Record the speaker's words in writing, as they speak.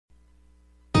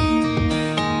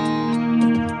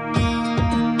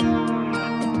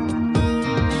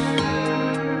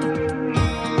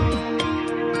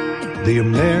The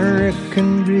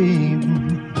American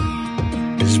dream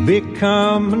has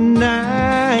become a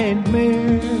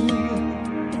nightmare.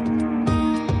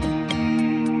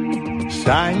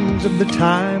 Signs of the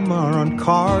time are on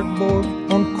cardboard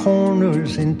on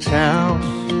corners in town.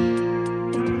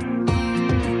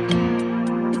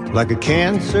 Like a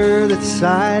cancer that's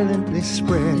silently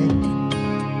spreading,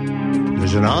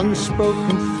 there's an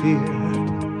unspoken fear.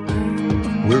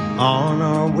 We're on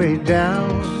our way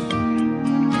down.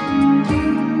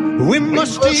 We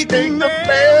must take the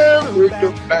America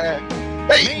back.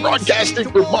 Hey,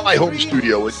 broadcasting from my home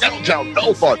studio in downtown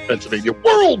Belfont, Pennsylvania,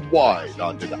 worldwide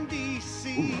on today.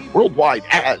 Worldwide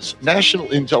as National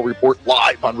Intel Report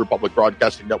live on Republic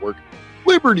Broadcasting Network,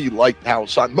 Liberty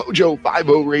Lighthouse on Mojo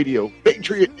 50 Radio,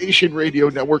 Patriot Nation Radio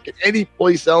Network, and any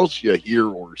place else you hear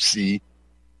or see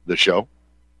the show.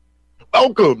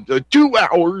 Welcome to 2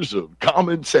 hours of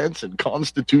common sense and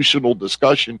constitutional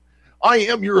discussion. I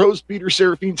am your host, Peter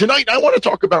Serafine. Tonight, I want to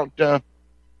talk about, people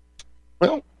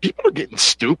are getting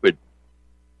stupid,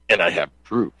 and I have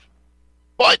proof.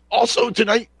 But also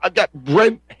tonight, I've got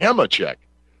Brent Hamachek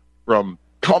from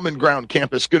Common Ground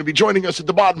Campus going to be joining us at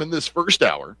the bottom in this first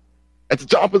hour. At the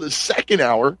top of the second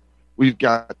hour, we've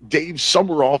got Dave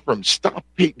Summerall from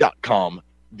StopHate.com,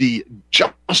 the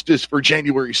Justice for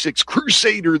January 6th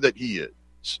crusader that he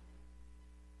is.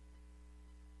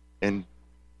 And,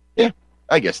 yeah.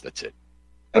 I guess that's it.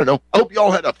 I don't know. I hope you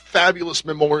all had a fabulous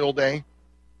Memorial Day.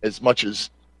 As much as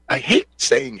I hate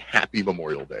saying Happy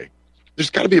Memorial Day. There's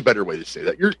got to be a better way to say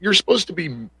that. You're supposed to be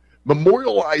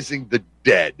memorializing the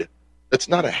dead. That's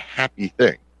not a happy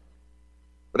thing.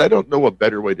 But I don't know a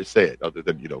better way to say it other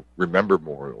than, remember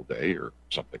Memorial Day or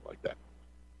something like that.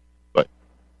 But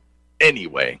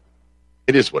anyway,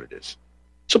 it is what it is.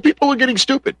 So people are getting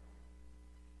stupid.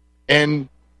 And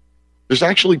there's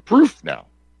actually proof now.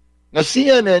 Now,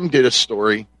 CNN did a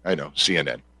story. I know,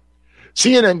 CNN.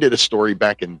 CNN did a story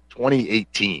back in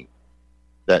 2018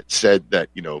 that said that,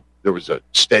 there was a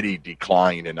steady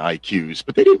decline in IQs,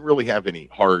 but they didn't really have any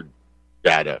hard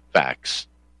data facts.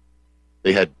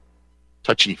 They had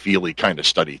touchy-feely kind of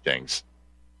study things.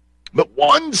 But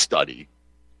one study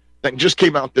that just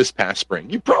came out this past spring,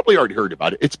 you probably already heard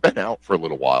about it. It's been out for a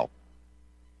little while.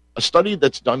 A study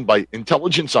that's done by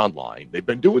Intelligence Online. They've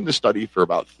been doing the study for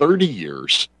about 30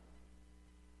 years.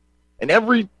 And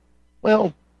every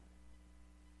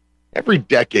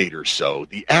decade or so,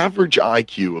 the average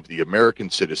IQ of the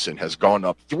American citizen has gone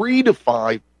up 3 to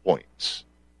 5 points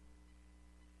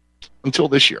until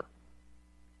this year.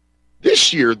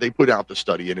 This year, they put out the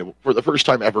study, and for the first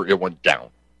time ever, it went down.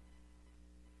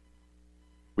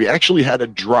 We actually had a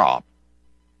drop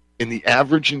in the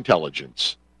average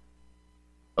intelligence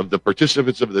of the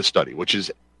participants of this study, which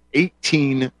is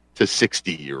 18 to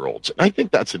 60-year-olds. And I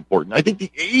think that's important. I think the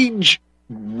age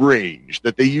range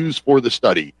that they use for the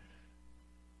study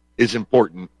is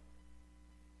important.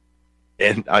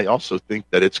 And I also think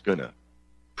that it's going to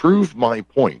prove my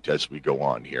point as we go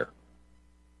on here.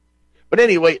 But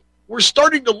anyway, we're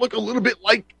starting to look a little bit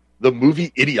like the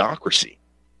movie Idiocracy.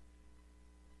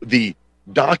 The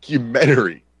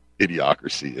documentary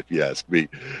Idiocracy, if you ask me.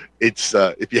 It's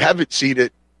if you haven't seen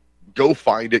it, go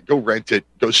find it, go rent it,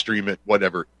 go stream it,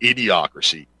 whatever.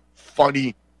 Idiocracy.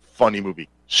 Funny movie.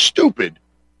 Stupid,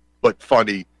 but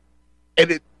funny.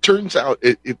 And it turns out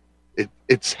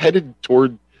it's headed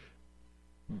toward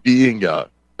being a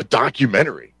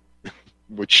documentary,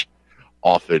 which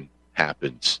often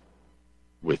happens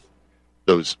with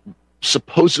those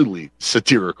supposedly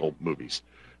satirical movies.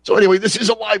 So anyway, this is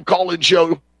a live call-in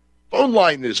show. Phone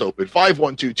line is open,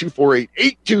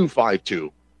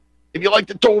 512-248-8252. If you like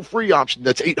the toll-free option,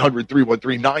 that's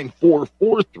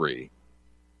 800-313-9443.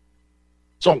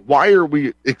 So why are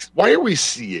we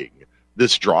seeing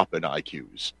this drop in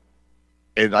IQs?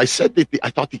 And I said that I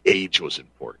thought the age was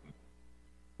important.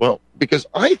 Well, because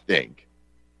I think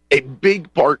a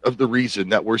big part of the reason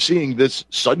that we're seeing this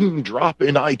sudden drop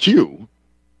in IQ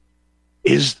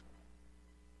is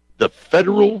the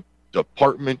Federal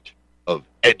Department of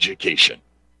Education.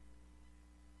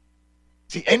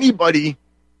 See, anybody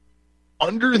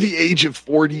under the age of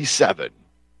 47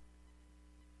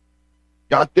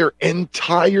 got their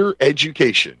entire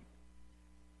education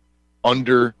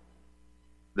under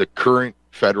the current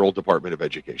Federal Department of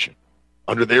Education,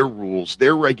 under their rules,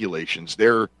 their regulations,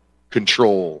 their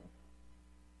control.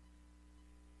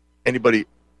 Anybody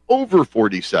over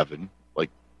 47, like,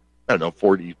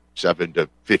 47 to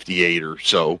 58 or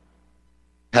so,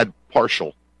 had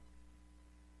partial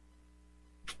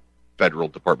Federal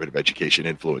Department of Education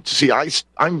influence. See,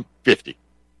 I'm 50.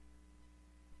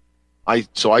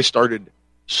 So I started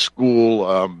school.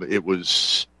 I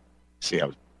was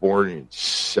born in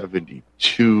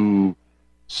 72,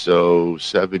 so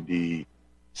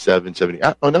 77, 70.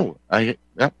 Oh, no,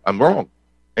 I'm wrong.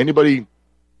 Anybody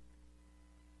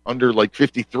under like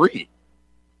 53?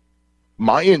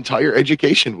 My entire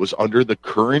education was under the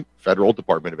current federal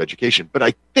Department of Education. But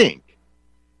I think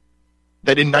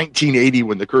that in 1980,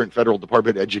 when the current federal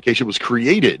Department of Education was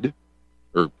created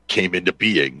or came into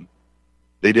being,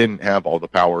 they didn't have all the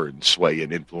power and sway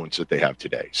and influence that they have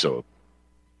today. So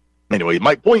anyway,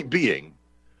 my point being,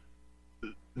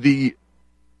 the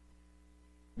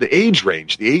age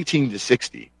range, the 18 to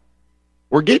 60,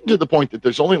 we're getting to the point that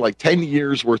there's only like 10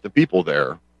 years worth of people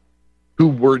there who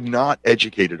were not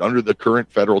educated under the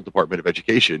current federal Department of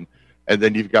Education. And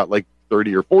then you've got like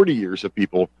 30 or 40 years of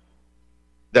people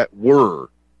that were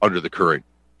under the current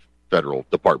federal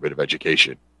Department of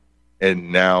Education.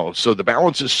 And now, so the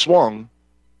balance is swung.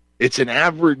 It's an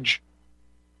average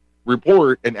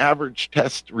report, an average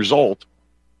test result.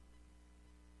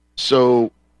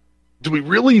 So do we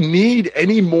really need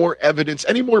any more evidence,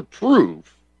 any more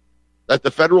proof that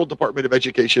the federal Department of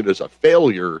Education is a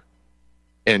failure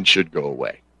and should go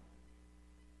away?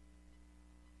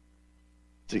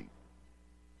 See,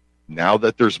 now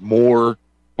that there's more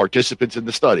participants in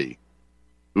the study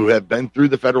who have been through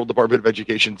the federal Department of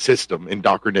Education system,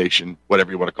 indoctrination,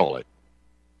 whatever you want to call it,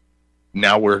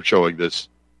 now we're showing this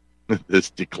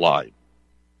decline.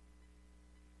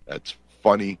 That's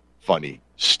funny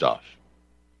stuff.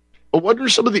 But what are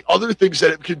some of the other things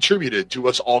that have contributed to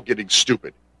us all getting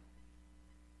stupid?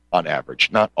 On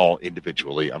average, not all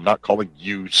individually. I'm not calling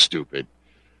you stupid,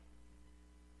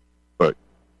 but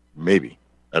maybe.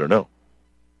 I don't know.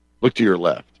 Look to your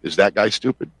left. Is that guy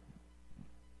stupid?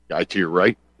 Guy to your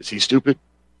right, is he stupid?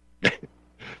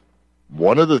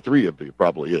 One of the three of you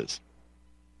probably is.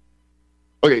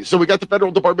 Okay, so we got the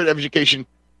federal Department of Education,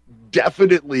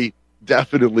 definitely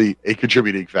a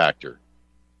contributing factor.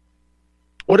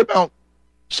 What about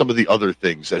some of the other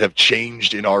things that have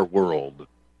changed in our world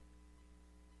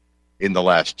in the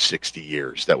last 60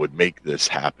 years that would make this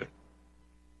happen?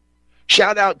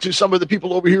 Shout out to some of the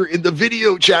people over here in the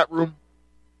video chat room.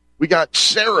 We got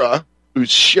Sarah,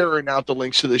 who's sharing out the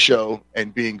links to the show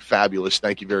and being fabulous.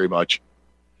 Thank you very much.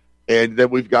 And then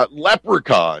we've got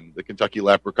Leprechaun. The Kentucky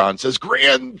Leprechaun says,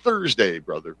 Grand Thursday,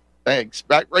 brother. Thanks.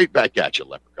 Right back at you,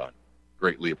 Leprechaun.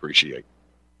 Greatly appreciate.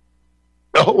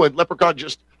 Oh, and Leprechaun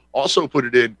just also put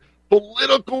it in.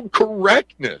 Political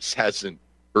correctness hasn't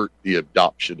hurt the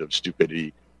adoption of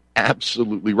stupidity.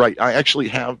 Absolutely right. I actually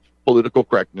have political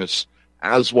correctness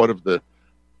as one of the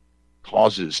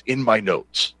causes in my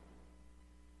notes.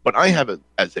 But I have it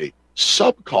as a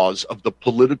sub-cause of the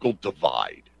political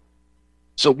divide.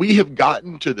 So we have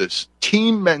gotten to this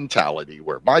team mentality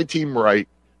where my team right,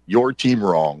 your team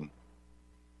wrong,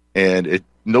 and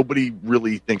nobody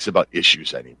really thinks about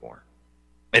issues anymore.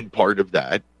 And part of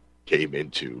that came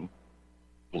into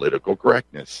political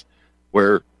correctness,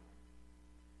 where,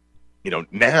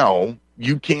 now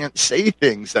you can't say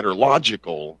things that are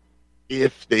logical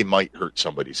if they might hurt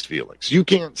somebody's feelings. You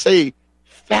can't say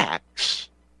facts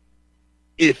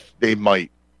if they might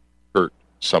hurt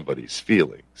somebody's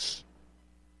feelings.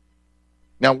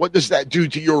 Now, what does that do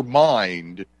to your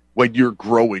mind when you're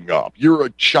growing up? You're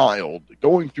a child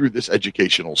going through this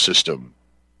educational system,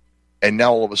 and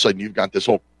now all of a sudden you've got this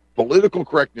whole political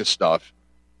correctness stuff,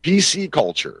 PC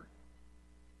culture.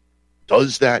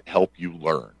 Does that help you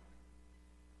learn?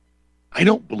 I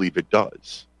don't believe it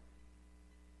does.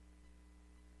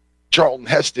 Charlton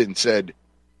Heston said,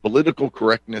 political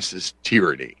correctness is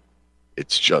tyranny.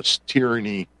 It's just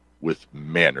tyranny with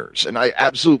manners. And I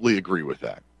absolutely agree with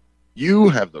that. You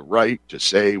have the right to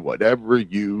say whatever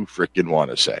you frickin' want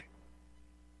to say.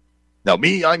 Now,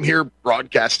 I'm here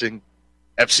broadcasting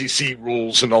FCC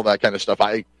rules and all that kind of stuff.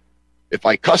 If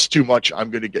I cuss too much, I'm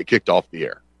going to get kicked off the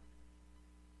air.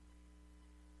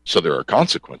 So there are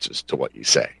consequences to what you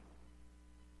say.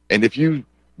 And if you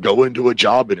go into a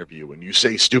job interview and you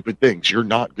say stupid things, you're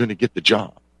not going to get the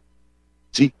job.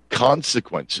 See,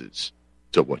 consequences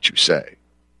to what you say.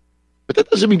 But that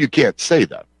doesn't mean you can't say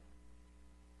them.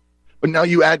 But now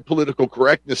you add political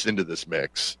correctness into this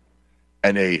mix,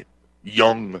 and a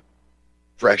young,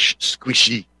 fresh,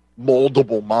 squishy,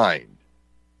 moldable mind.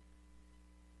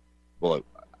 Well,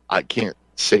 I can't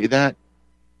say that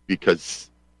because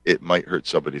it might hurt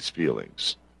somebody's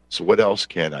feelings. So what else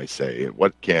can I say? And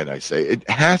what can I say? It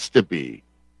has to be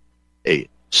a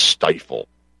stifle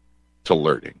to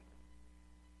learning.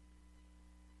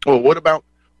 Well, what about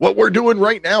what we're doing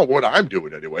right now? What I'm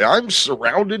doing anyway. I'm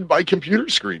surrounded by computer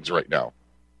screens right now.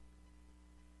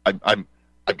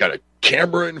 I've got a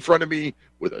camera in front of me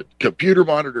with a computer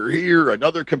monitor here,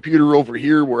 another computer over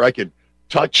here where I can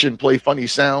touch and play funny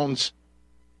sounds.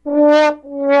 I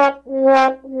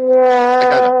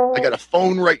got a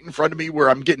phone right in front of me where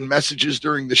I'm getting messages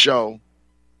during the show.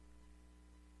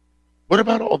 What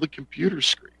about all the computer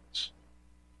screens?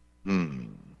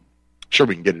 Sure,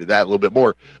 we can get into that a little bit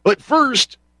more. But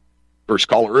first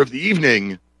caller of the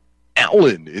evening,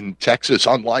 Alan in Texas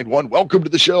on line 1. Welcome to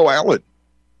the show, Alan.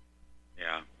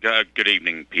 Yeah. Good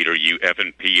evening, Peter. You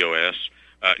effing POS.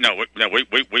 No,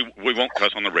 we won't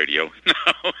cuss on the radio.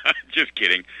 No, just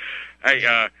kidding.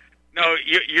 Hey, no,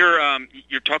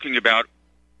 you're talking about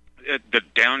the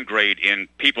downgrade in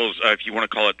people's, if you want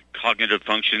to call it, cognitive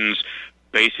functions,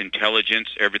 base intelligence,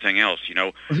 everything else.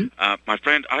 My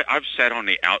friend, I've sat on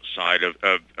the outside of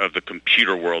the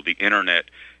computer world, the internet,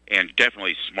 and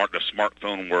definitely the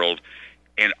smartphone world,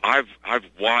 and I've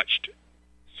watched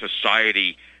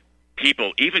society,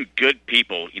 people, even good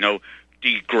people,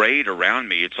 degrade around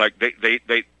me. It's like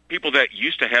they people that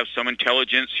used to have some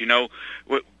intelligence,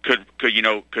 could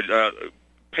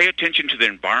pay attention to the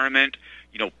environment,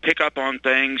 pick up on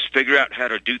things, figure out how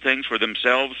to do things for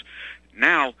themselves.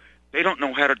 Now they don't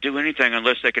know how to do anything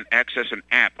unless they can access an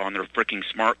app on their freaking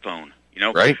smartphone.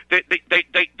 Right?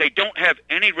 They don't have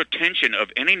any retention of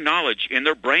any knowledge in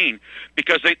their brain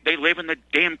because they live in the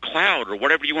damn cloud or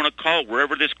whatever you want to call it,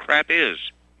 wherever this crap is.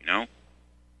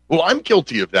 Well, I'm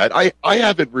guilty of that. I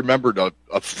haven't remembered a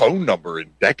phone number in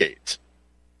decades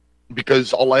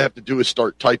because all I have to do is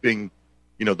start typing,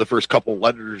 the first couple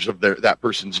letters of that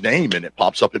person's name, and it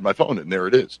pops up in my phone, and there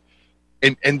it is.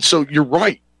 And so you're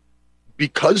right.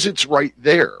 Because it's right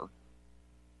there,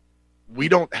 we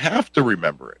don't have to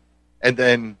remember it. And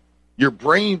then your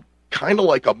brain, kind of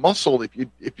like a muscle, if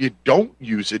you don't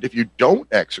use it, if you don't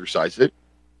exercise it,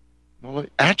 well,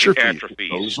 it atrophies.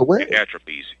 It goes away. It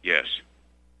atrophies, yes.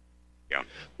 Yeah.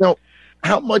 Now,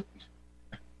 how much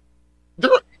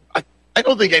I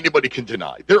don't think anybody can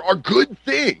deny there are good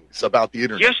things about the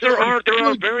internet. Yes, there are. There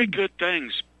are very good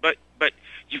things, but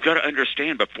you've got to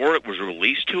understand, before it was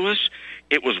released to us,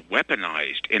 it was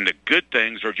weaponized, and the good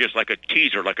things are just like a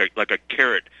teaser, like a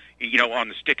carrot, on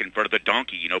the stick in front of the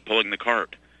donkey, pulling the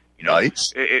cart.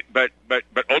 Nice. But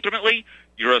ultimately,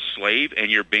 you're a slave and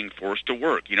you're being forced to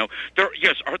work.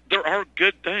 There are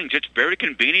good things. It's very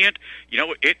convenient.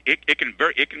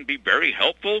 It can be very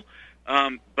helpful.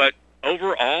 But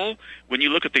overall, when you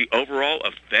look at the overall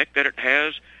effect that it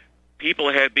has,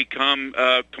 people have become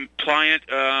compliant,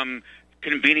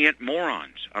 convenient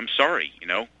morons. I'm sorry,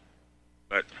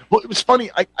 But well, it was funny.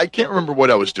 I can't remember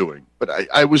what I was doing, but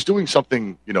I was doing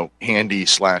something, handy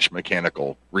 /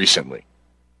 mechanical recently.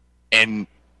 And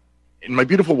my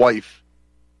beautiful wife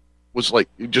was like,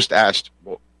 just asked,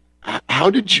 well,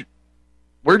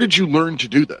 where did you learn to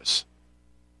do this?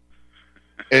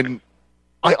 And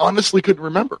I honestly couldn't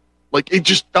remember. Like, it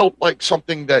just felt like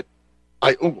something that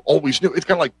I always knew. It's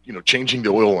kind of like, changing the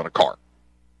oil in a car.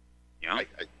 Yeah.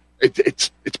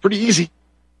 It's pretty easy.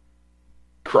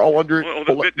 Crawl under it.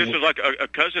 Well, this is like a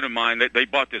cousin of mine. They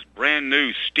bought this brand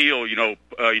new steel,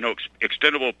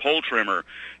 extendable pole trimmer,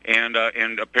 and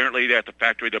apparently at the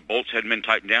factory the bolts hadn't been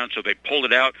tightened down, so they pulled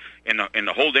it out, and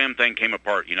the whole damn thing came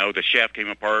apart. The shaft came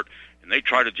apart, and they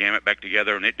tried to jam it back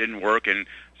together, and it didn't work. And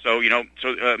so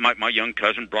my young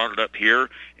cousin brought it up here,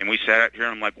 and we sat out here,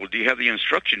 and I'm like, well, do you have the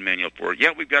instruction manual for it? Yeah,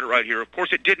 we've got it right here. Of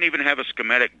course, it didn't even have a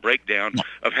schematic breakdown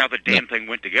of how the damn thing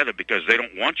went together, because they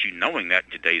don't want you knowing that in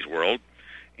today's world.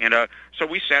 And so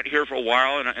we sat here for a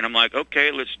while, and I'm like,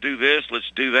 okay, let's do this, let's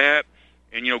do that,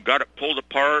 and got it pulled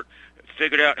apart,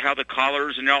 figured out how the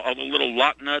collars and all the little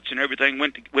lock nuts and everything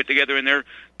went together in there,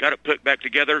 got it put back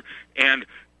together, and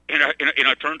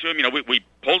I turned to him, we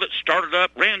pulled it, started up,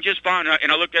 ran just fine,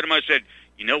 and I looked at him, I said,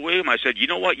 William, I said, you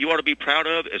know what you ought to be proud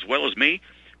of as well as me?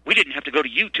 We didn't have to go to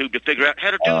YouTube to figure out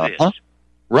how to do this.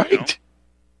 Right.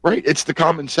 Right. It's the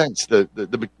common sense,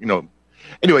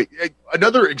 Anyway,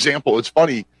 another example, it's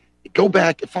funny, go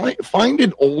back, find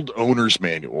an old owner's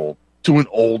manual to an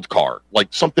old car, like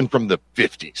something from the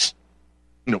 50s.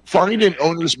 Find an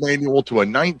owner's manual to a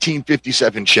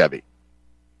 1957 Chevy.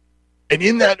 And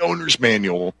in that owner's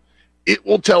manual, it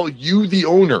will tell you, the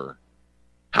owner,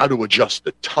 how to adjust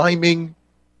the timing,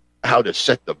 how to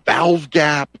set the valve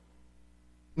gap.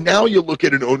 Now you look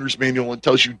at an owner's manual and it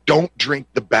tells you don't drink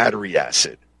the battery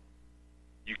acid.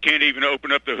 You can't even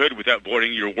open up the hood without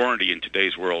voiding your warranty in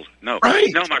today's world. No, right.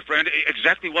 No, my friend,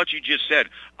 exactly what you just said.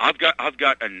 I've got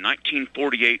a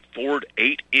 1948 Ford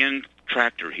 8N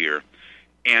tractor here,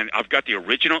 and I've got the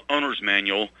original owner's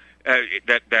manual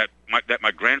that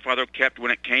my grandfather kept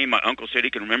when it came. My uncle said he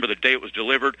can remember the day it was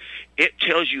delivered. It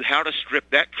tells you how to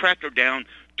strip that tractor down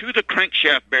to the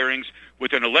crankshaft bearings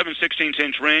with an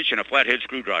 11/16" wrench and a flathead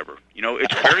screwdriver.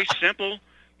 It's very simple.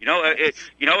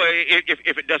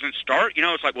 If it doesn't start,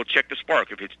 it's like, well, check the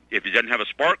spark. If it doesn't have a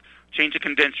spark, change the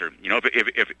condenser.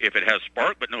 If it has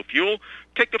spark but no fuel,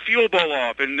 take the fuel bowl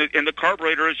off. And the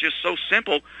carburetor is just so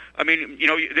simple. I mean,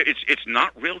 it's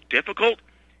not real difficult.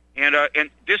 And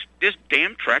this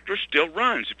damn tractor still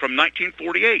runs from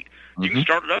 1948. You can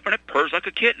start it up and it purrs like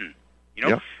a kitten.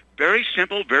 Yep. Very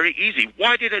simple, very easy.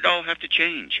 Why did it all have to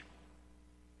change?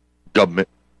 Government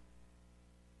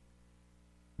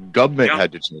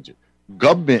had to change it.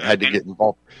 Government had to get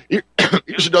involved.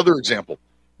 Here's another example.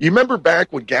 You remember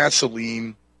back when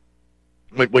gasoline,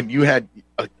 when you had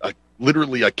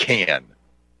literally a can,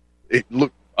 it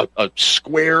looked a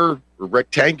square or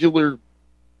rectangular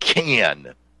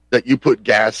can that you put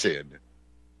gas in,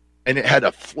 and it had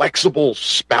a flexible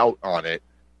spout on it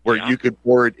where you could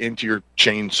pour it into your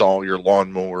chainsaw, your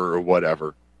lawnmower, or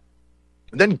whatever.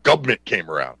 And then government came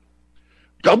around.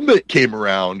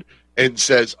 And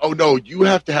says, oh, no, you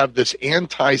have to have this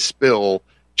anti-spill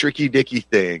tricky dicky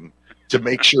thing to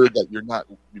make sure that you're not,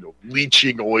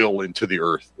 leaching oil into the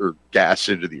earth or gas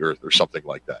into the earth or something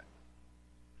like that.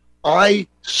 I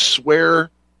swear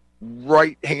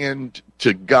right hand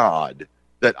to God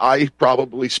that I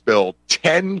probably spilled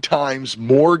 10 times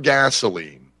more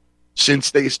gasoline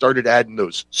since they started adding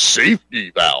those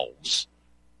safety valves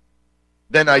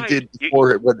than I did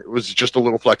before when it was just a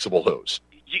little flexible hose.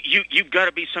 You've got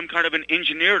to be some kind of an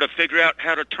engineer to figure out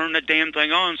how to turn the damn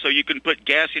thing on so you can put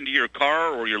gas into your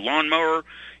car or your lawnmower.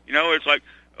 It's like,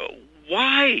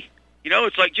 why?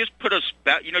 It's like just put a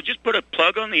spout, just put a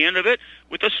plug on the end of it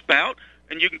with a spout,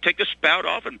 and you can take the spout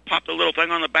off and pop the little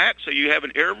thing on the back so you have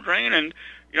an air drain. And,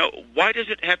 why does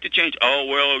it have to change? Oh,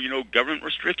 well, government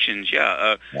restrictions,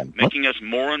 making us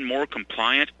more and more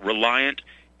compliant, reliant,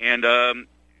 and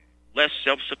less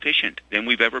self-sufficient than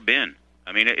we've ever been.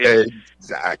 I mean,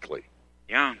 exactly.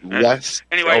 Yeah. Yes.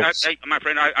 Anyway, my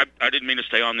friend, I didn't mean to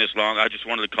stay on this long. I just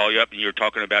wanted to call you up, and you were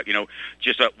talking about,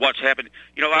 just what's happened.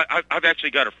 I've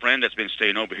actually got a friend that's been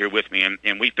staying over here with me,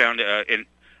 and we found, and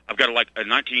I've got a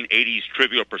 1980s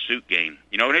Trivial Pursuit game,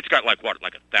 and it's got like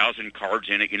 1,000 cards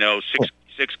in it,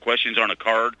 six questions on a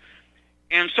card.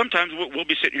 And sometimes we'll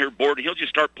be sitting here bored, and he'll just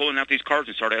start pulling out these cards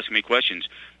and start asking me questions.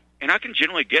 And I can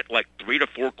generally get like 3 to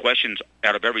 4 questions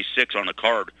out of every 6 on the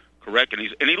card correct. And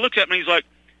he looks at me and he's like,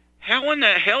 how in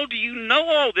the hell do you know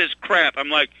all this crap? I'm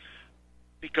like,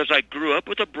 because I grew up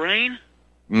with a brain,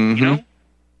 and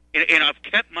I've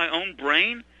kept my own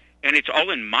brain, and it's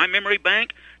all in my memory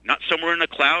bank, not somewhere in the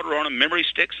cloud or on a memory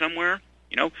stick somewhere.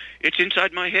 It's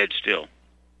inside my head still.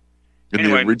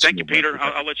 Anyway, thank you, Peter.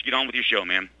 I'll let you get on with your show,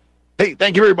 man. Hey,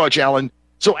 thank you very much, Alan.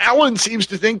 So Alan seems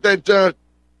to think that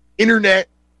internet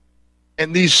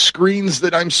and these screens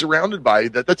that I'm surrounded by,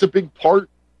 that's a big part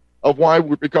of why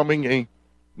we're becoming a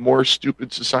more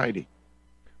stupid society.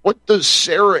 What does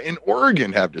Sarah in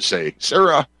Oregon have to say?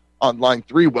 Sarah on line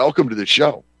 3, welcome to the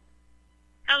show.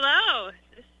 Hello.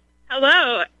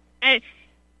 And,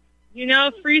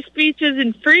 free speech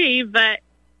isn't free, but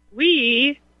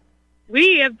we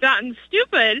have gotten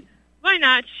stupid by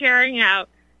not sharing out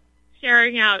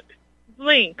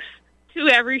links to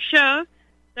every show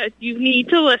that you need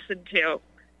to listen to.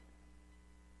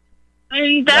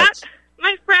 And that,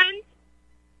 my friend,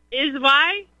 is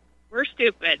why we're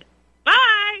stupid.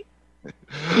 Bye!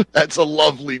 That's a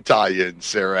lovely tie-in,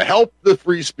 Sarah. Help the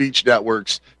free speech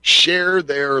networks. Share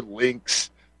their links.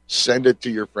 Send it to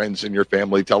your friends and your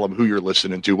family. Tell them who you're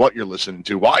listening to, what you're listening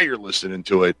to, why you're listening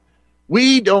to it.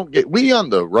 We on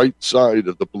the right side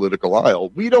of the political aisle,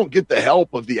 we don't get the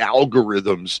help of the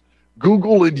algorithms.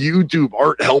 Google and YouTube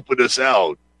aren't helping us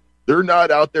out. They're not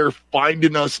out there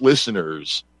finding us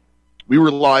listeners. We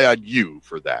rely on you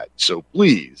for that. So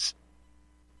please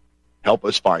help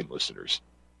us find listeners.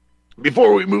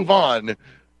 Before we move on,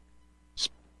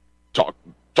 talk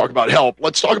about help.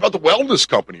 Let's talk about the Wellness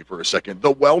Company for a second.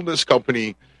 The Wellness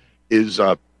Company is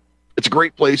it's a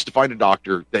great place to find a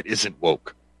doctor that isn't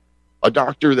woke. A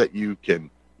doctor that you can,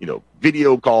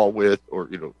 video call with or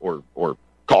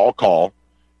call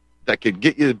that can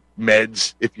get you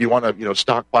meds if you want to,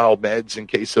 stockpile meds in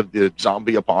case of the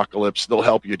zombie apocalypse. They'll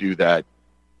help you do that.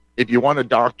 If you want a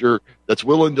doctor that's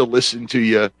willing to listen to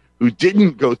you, who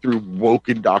didn't go through woke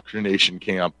indoctrination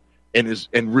camp and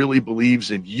really believes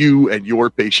in you and your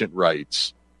patient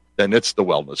rights, then it's the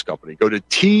Wellness Company. Go to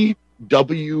twc.health.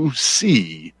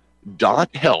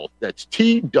 That's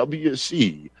twc.health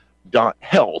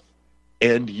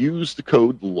and use the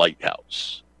code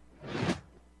Lighthouse.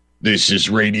 This is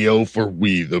radio for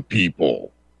we the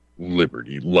people.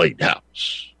 Liberty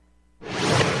Lighthouse.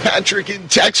 Patrick in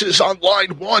Texas on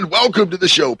line 1. Welcome to the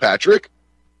show, Patrick.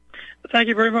 Thank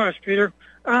you very much, Peter.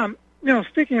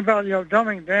 Speaking about,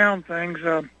 dumbing down things,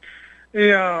 a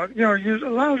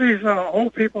lot of these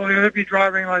old people, they'd be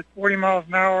driving like 40 miles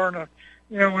an hour in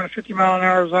a 50 mile an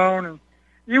hour zone, and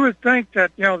you would think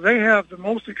that, they have the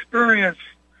most experience,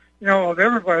 of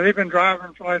everybody. They've been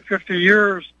driving for like 50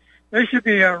 years. They should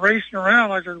be racing around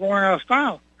like they're going out of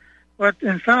style. But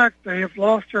in fact, they have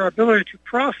lost their ability to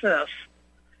process.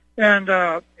 And,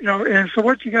 and so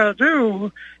what you got to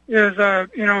do is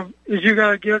you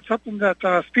got to get something that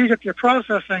speeds up your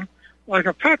processing, like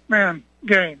a Pac-Man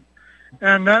game.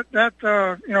 And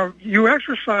you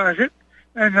exercise it,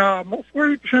 and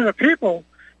 40% of the people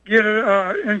get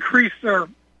increase their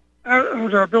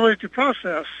ability to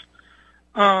process.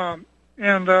 Just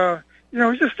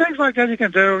things like that you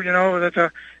can do,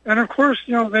 and of course,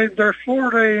 they're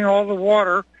fluoridating all the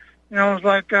water. It's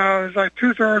like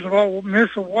 2/3 of all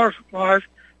municipal water supplies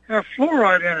have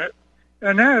fluoride in it,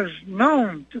 and that is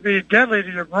known to be deadly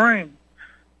to your brain.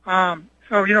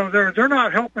 They're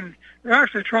not helping. They're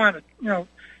actually trying to,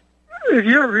 Have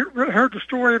you ever heard the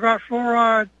story about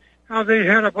fluoride? How they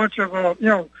had a bunch of,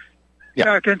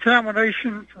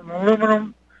 contamination from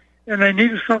aluminum, and they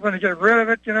needed something to get rid of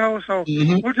it, So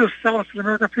we'll just sell it to the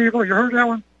American people. You heard that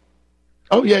one?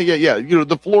 Oh, yeah.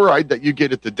 The fluoride that you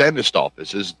get at the dentist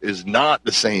office is not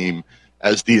the same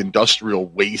as the industrial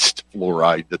waste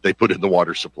fluoride that they put in the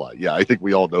water supply. Yeah, I think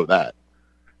we all know that.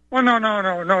 Well, no.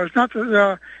 It's not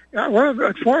as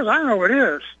far as I know, it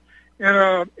is.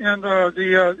 So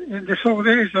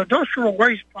these industrial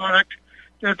waste product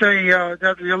that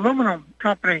that the aluminum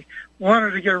company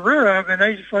wanted to get rid of, and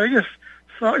they just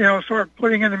started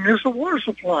putting in the municipal water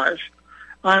supplies.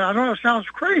 I know it sounds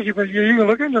crazy, but you can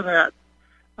look into that.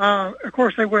 Of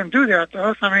course, they wouldn't do that to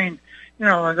us. I mean,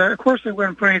 of course they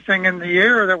wouldn't put anything in the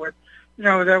air that would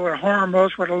harm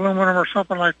us with aluminum or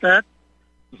something like that.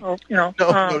 So, No.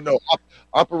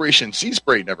 Operation Sea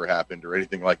Spray never happened or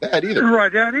anything like that either.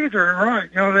 Right, that either.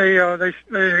 Right.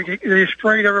 They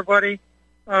sprayed everybody,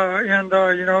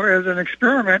 as an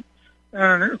experiment,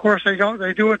 and of course they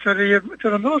do it to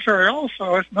the military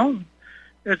also. It's known.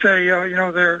 It's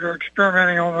they're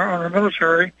experimenting on the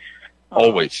military.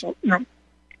 Always.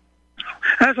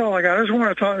 That's all I got. I just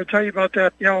want to tell you about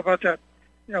that.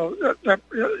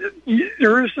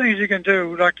 There is things you can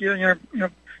do, like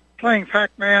playing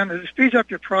Pac-Man. It speeds up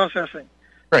your processing.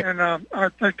 Right. And I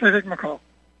take my call.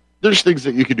 There's things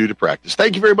that you can do to practice.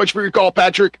 Thank you very much for your call,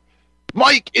 Patrick.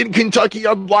 Mike in Kentucky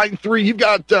on line 3. You've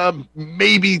got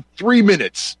maybe 3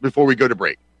 minutes before we go to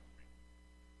break.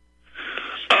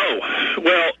 Oh,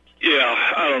 well,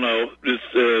 yeah, I don't know.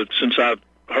 Since I've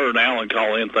heard Alan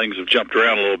call in, things have jumped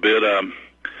around a little bit.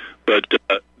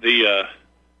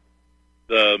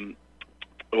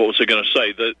 What was I going to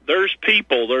say? There's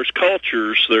people, there's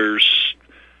cultures, there's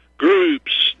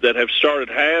groups that have started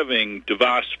having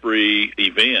device-free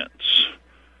events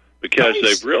because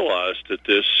they've realized that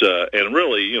this, and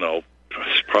really,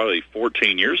 it's probably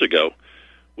 14 years ago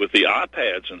with the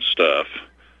iPads and stuff.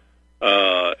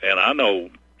 And I know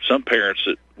some parents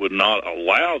that would not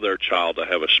allow their child to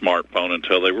have a smartphone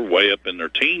until they were way up in their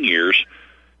teen years.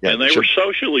 Yeah, and they were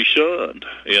socially shunned,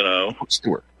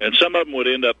 Sure. And some of them would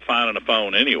end up finding a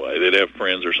phone anyway. They'd have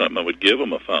friends or something that would give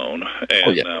them a phone.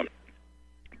 And,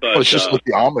 it's just with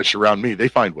the Amish around me. They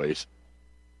find ways.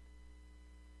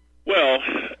 Well,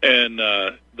 and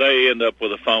they end up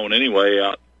with a phone anyway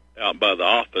out by the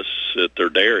office at their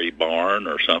dairy barn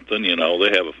or something. They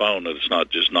have a phone that's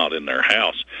not in their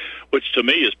house, which to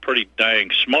me is pretty dang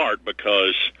smart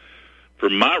because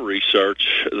from my research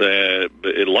that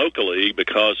locally,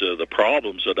 because of the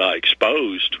problems that I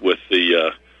exposed with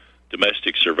the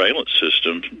domestic surveillance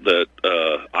system that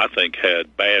I think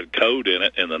had bad code in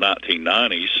it in the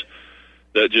 1990s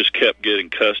that just kept getting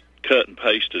cut and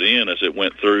pasted in as it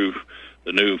went through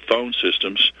the new phone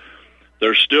systems,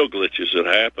 there's still glitches that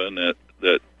happen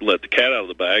that let the cat out of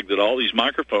the bag, that all these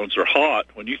microphones are hot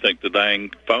when you think the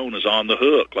dang phone is on the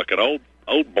hook, like an old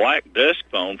black desk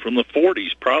phone from the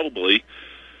 40s probably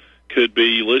could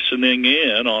be listening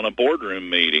in on a boardroom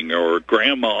meeting, or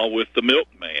grandma with the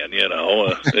milkman,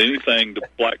 anything to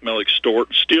blackmail,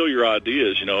 extort, steal your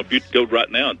ideas. If you go right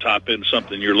now and type in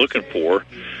something you're looking for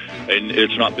and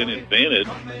it's not been invented,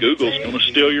 Google's going to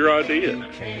steal your idea.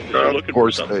 Of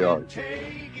course they are.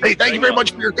 Hey, thank you very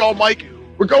much for your call, Mike.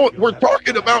 We're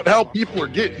talking about how people are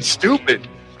getting stupid,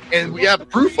 and we have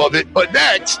proof of it. But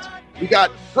next, we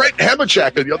got Brent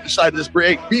Hemachak on the other side of this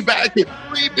break. Be back in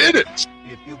 3 minutes.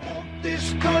 If you want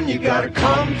this gun, you gotta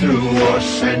come through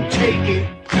us and take it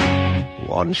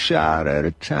one shot at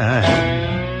a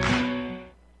time.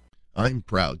 I'm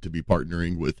proud to be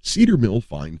partnering with Cedar Mill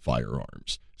Fine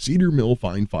Firearms. Cedar Mill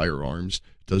Fine Firearms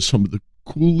does some of the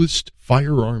coolest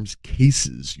firearms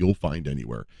cases you'll find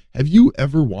anywhere. Have you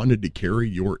ever wanted to carry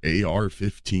your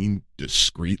AR-15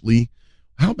 discreetly?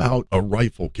 How about a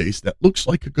rifle case that looks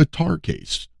like a guitar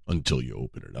case until you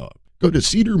open it up? Go to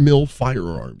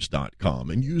cedarmillfirearms.com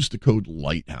and use the code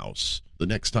Lighthouse the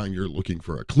next time you're looking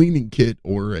for a cleaning kit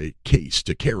or a case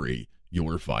to carry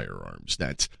your firearms.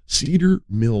 That's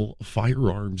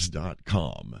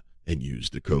cedarmillfirearms.com and use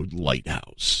the code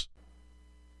Lighthouse.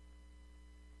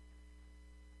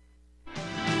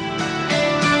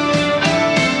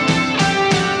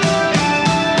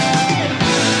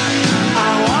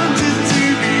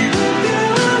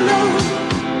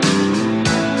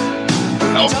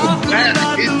 Welcome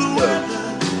back. It's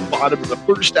the bottom of the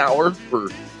first hour for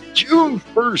June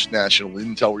 1st National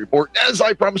Intel Report. As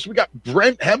I promised, we got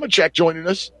Brent Hemachek joining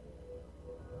us.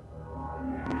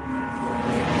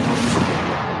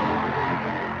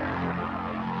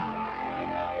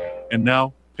 And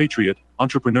now, patriot,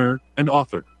 entrepreneur, and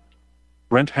author,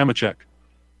 Brent Hemachek.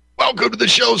 Welcome to the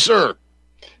show, sir.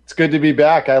 It's good to be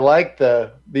back. I like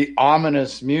the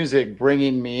ominous music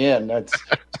bringing me in. That's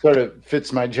sort of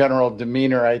fits my general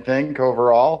demeanor, I think,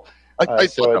 overall. I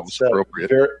thought that was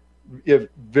appropriate.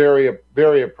 Very,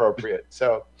 very appropriate.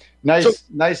 So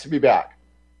nice to be back.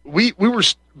 We were,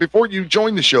 before you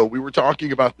joined the show, we were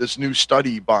talking about this new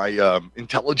study by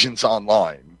Intelligence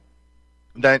Online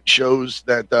that shows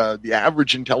that the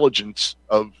average intelligence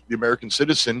of the American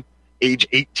citizen, age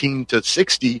 18 to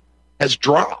 60, has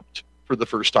dropped for the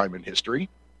first time in history.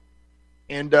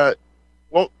 And,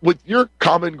 well, with your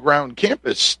Common Ground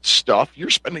campus stuff, you're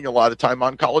spending a lot of time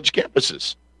on college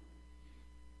campuses.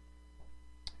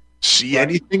 See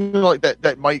anything like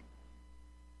that might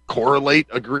correlate,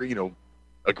 agree,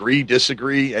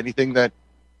 disagree, anything that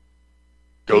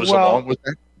goes along with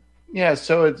that? Yeah,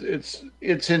 so it's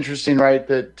interesting, right,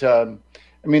 that,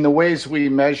 the ways we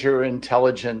measure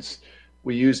intelligence,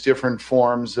 we use different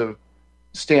forms of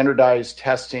standardized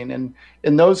testing, and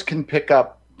those can pick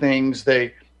up things.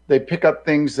 They pick up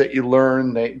things that you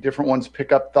learn. Different ones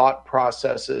pick up thought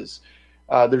processes.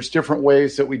 There's different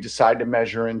ways that we decide to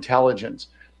measure intelligence.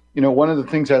 One of the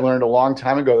things I learned a long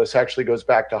time ago, this actually goes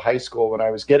back to high school when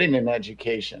I was getting an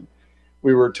education.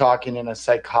 We were talking in a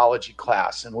psychology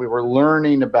class, and we were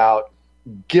learning about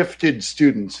gifted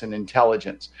students and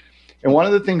intelligence. And one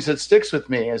of the things that sticks with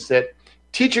me is that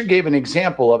teacher gave an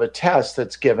example of a test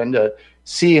that's given to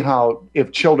see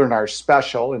if children are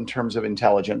special in terms of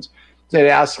intelligence. They'd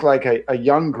ask like a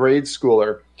young grade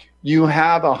schooler, you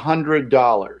have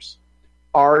 $100.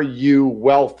 Are you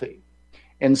wealthy?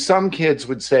 And some kids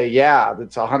would say, yeah,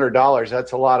 that's $100.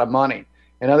 That's a lot of money.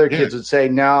 And other kids would say,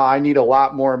 no, I need a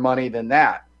lot more money than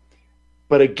that.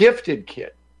 But a gifted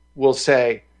kid will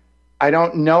say, I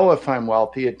don't know if I'm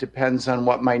wealthy. It depends on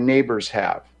what my neighbors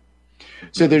have.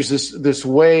 So there's this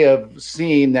way of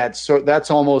seeing that. So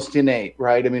that's almost innate,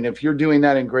 right? I mean, if you're doing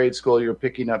that in grade school, you're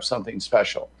picking up something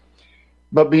special.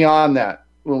 But beyond that,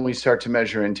 when we start to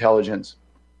measure intelligence,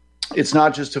 it's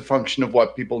not just a function of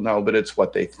what people know, but it's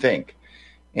what they think.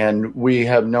 And we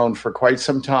have known for quite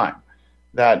some time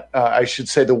that, I should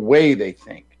say, the way they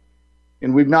think.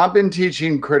 And we've not been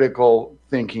teaching critical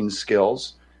thinking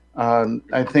skills.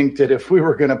 I think that if we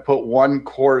were going to put one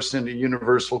course into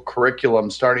universal curriculum,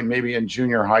 starting maybe in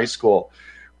junior high school,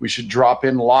 we should drop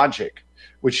in logic,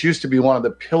 which used to be one of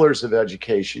the pillars of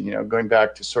education, going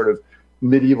back to sort of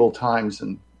medieval times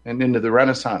and into the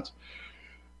Renaissance.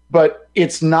 But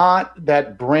it's not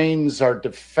that brains are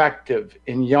defective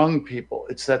in young people.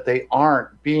 It's that they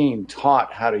aren't being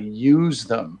taught how to use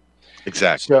them.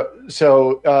 Exactly.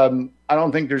 So I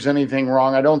don't think there's anything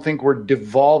wrong. I don't think we're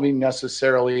devolving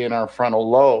necessarily in our frontal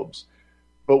lobes,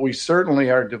 but we certainly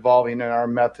are devolving in our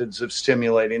methods of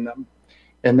stimulating them.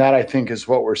 And that, I think, is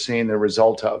what we're seeing the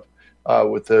result of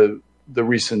with the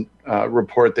recent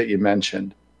report that you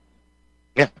mentioned.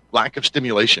 Yeah, lack of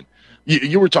stimulation.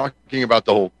 You were talking about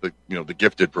the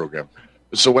gifted program.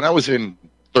 So when I was in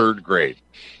third grade,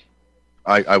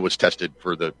 I was tested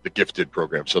for the gifted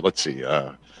program. So let's see,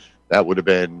 that would have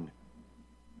been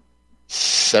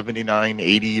 1979,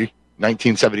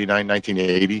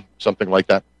 1980, something like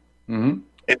that. Mm-hmm.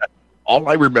 And all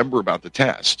I remember about the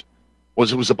test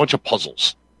was it was a bunch of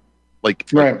puzzles, like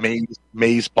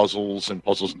maze puzzles and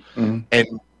puzzles.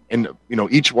 Mm-hmm. And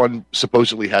each one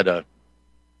supposedly had a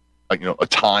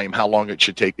time, how long it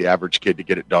should take the average kid to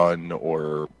get it done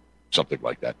or something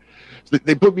like that. So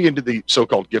they put me into the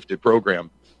so-called gifted program,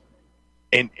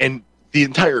 and the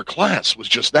entire class was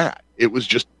just that. It was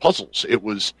just puzzles. It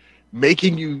was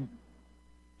making you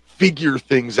figure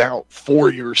things out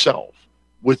for yourself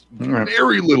with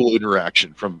very little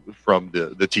interaction from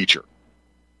the teacher.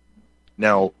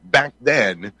 Now, back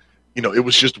then, it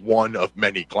was just one of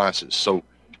many classes. So,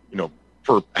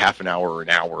 for half an hour or an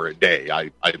hour a day, I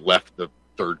left the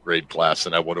third grade class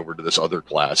and I went over to this other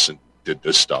class and did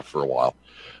this stuff for a while.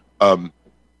 I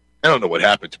don't know what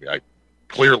happened to me. I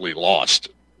clearly lost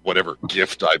whatever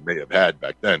gift I may have had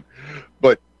back then.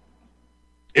 But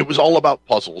it was all about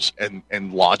puzzles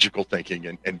and logical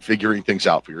thinking and figuring things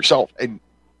out for yourself. And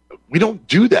we don't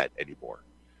do that anymore.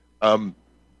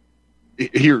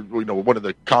 Here, one of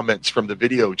the comments from the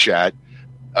video chat,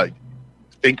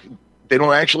 think they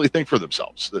don't actually think for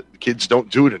themselves. The kids don't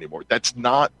do it anymore. That's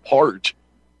not part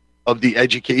of the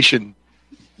education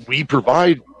we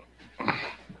provide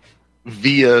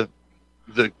via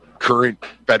the current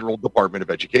federal Department of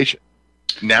Education.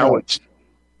 Now it's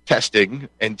testing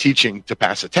and teaching to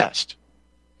pass a test.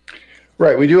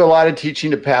 Right. We do a lot of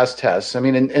teaching to pass tests. I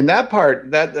mean, and that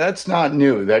part, that's not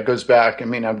new. That goes back. I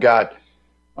mean, I'm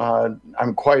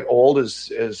quite old,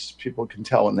 as people can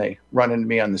tell when they run into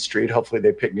me on the street. Hopefully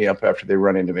they pick me up after they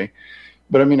run into me.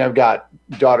 But I mean, I've got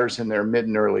daughters in their mid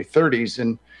and early 30s,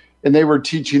 and they were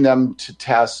teaching them to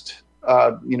test,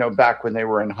 back when they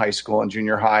were in high school and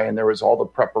junior high, and there was all the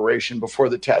preparation before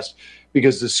the test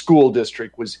because the school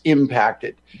district was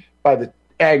impacted by the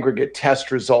aggregate test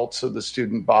results of the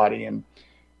student body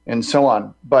and so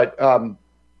on. But, I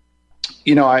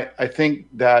think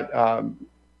that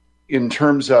in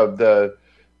terms of the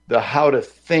how to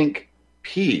think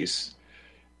piece,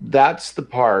 that's the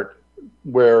part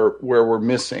where we're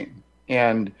missing,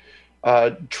 and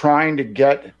trying to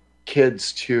get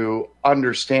kids to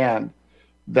understand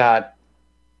that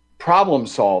problem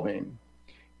solving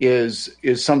is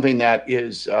something that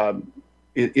is a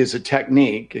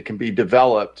technique. It can be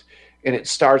developed, and it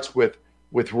starts with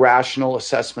rational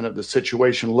assessment of the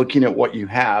situation, looking at what you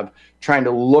have, trying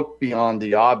to look beyond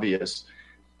the obvious.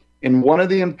 And one of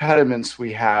the impediments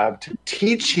we have to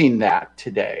teaching that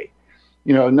today,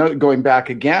 going back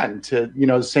again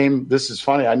to, same, this is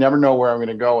funny. I never know where I'm going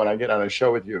to go when I get on a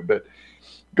show with you, but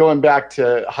going back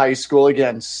to high school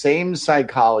again, same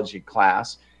psychology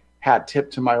class, hat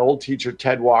tip to my old teacher,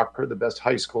 Ted Walker, the best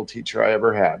high school teacher I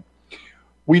ever had.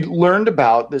 We learned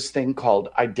about this thing called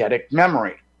eidetic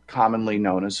memory, commonly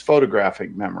known as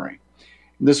photographic memory.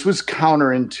 This was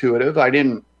counterintuitive. I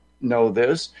didn't know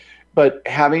this, but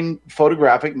having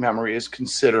photographic memory is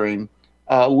considering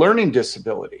a learning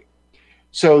disability.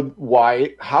 So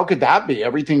how could that be?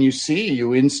 Everything you see,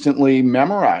 you instantly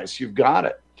memorize. You've got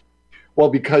it. Well,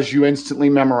 because you instantly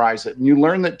memorize it. And you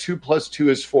learn that 2 + 2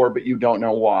 is 4, but you don't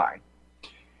know why.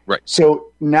 Right.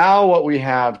 So now what we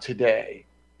have today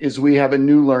is we have a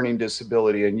new learning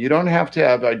disability, and you don't have to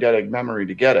have eidetic memory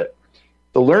to get it.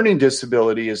 The learning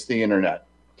disability is the internet.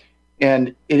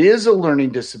 And it is a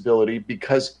learning disability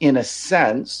because, in a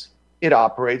sense, it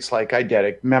operates like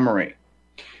eidetic memory.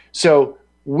 So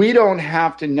we don't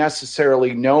have to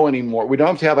necessarily know anymore. We don't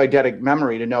have to have eidetic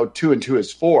memory to know 2 and 2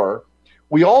 is 4.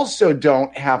 We also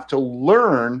don't have to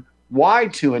learn why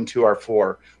 2 and 2 are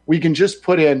 4. We can just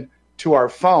put in to our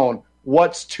phone,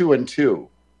 what's 2 and 2?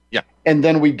 Yeah. And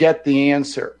then we get the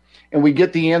answer. And we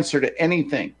get the answer to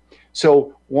anything.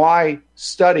 So why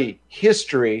study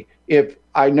history if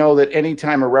I know that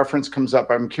anytime a reference comes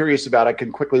up I'm curious about, I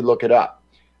can quickly look it up?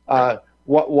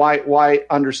 Why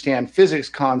understand physics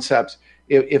concepts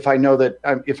if I know that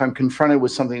if I'm confronted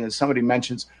with something that somebody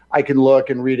mentions, I can look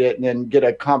and read it and then get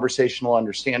a conversational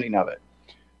understanding of it.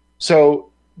 So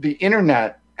the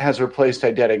internet has replaced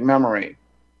eidetic memory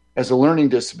as a learning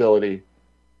disability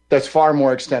that's far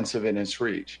more extensive in its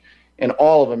reach. And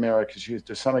all of America's youth,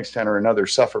 to some extent or another,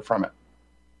 suffer from it.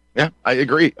 Yeah, I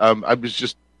agree. I was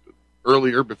just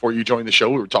earlier, before you joined the show,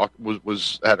 we were talking,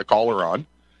 had a caller on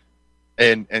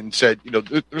and said,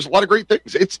 there's a lot of great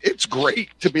things. It's great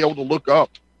to be able to look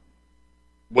up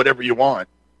whatever you want,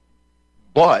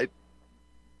 but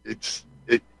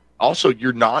also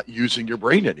you're not using your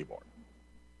brain anymore.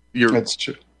 That's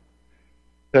true.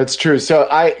 That's true. So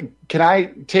can I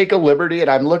take a liberty? And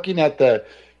I'm looking at the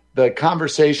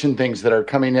conversation things that are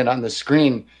coming in on the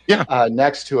screen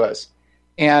next to us.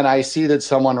 And I see that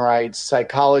someone writes,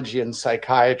 psychology and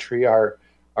psychiatry are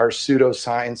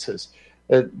pseudosciences.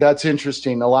 That's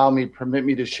interesting. Permit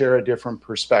me to share a different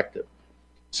perspective.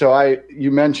 So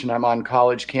you mentioned I'm on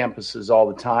college campuses all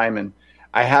the time, and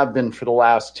I have been for the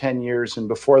last 10 years. And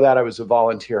before that, I was a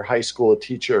volunteer high school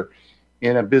teacher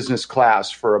in a business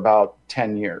class for about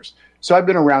 10 years. So I've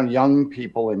been around young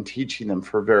people and teaching them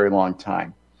for a very long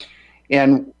time.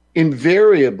 And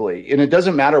invariably, and it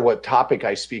doesn't matter what topic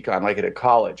I speak on, like at a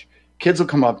college, kids will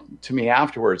come up to me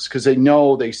afterwards because they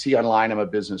know, they see online I'm a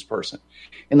business person.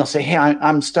 And they'll say, hey,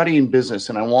 I'm studying business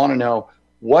and I want to know,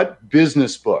 what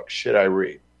business book should I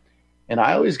read? And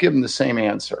I always give them the same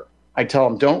answer. I tell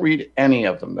them, don't read any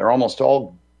of them. They're almost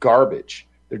all garbage.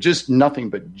 They're just nothing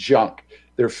but junk.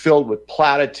 They're filled with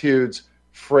platitudes,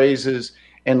 phrases,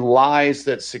 and lies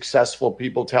that successful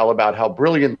people tell about how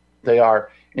brilliant they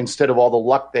are instead of all the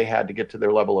luck they had to get to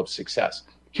their level of success.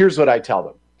 Here's what I tell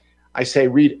them. I say,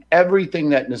 read everything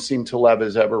that Nassim Taleb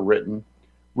has ever written.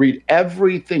 Read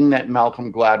everything that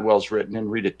Malcolm Gladwell's written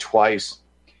and read it twice.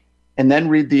 And then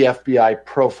read the FBI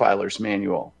Profiler's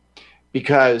Manual,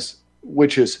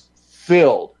 which is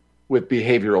filled with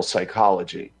behavioral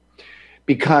psychology.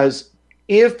 Because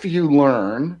if you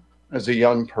learn as a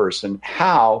young person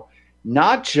how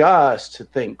not just to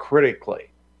think critically,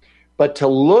 but to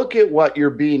look at what you're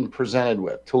being presented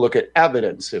with, to look at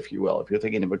evidence, if you will, if you're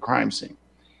thinking of a crime scene.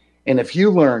 And if you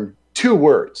learn 2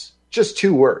 words, just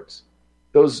 2 words,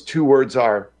 those 2 words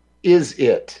are, is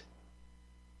it?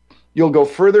 You'll go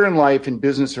further in life, in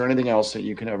business, or anything else that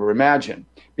you can ever imagine,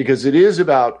 because it is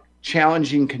about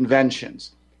challenging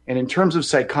conventions. And in terms of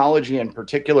psychology in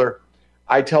particular,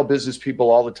 I tell business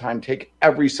people all the time, take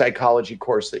every psychology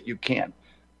course that you can.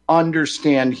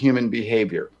 Understand human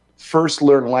behavior. First,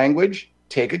 learn language,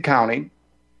 take accounting,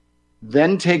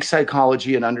 then take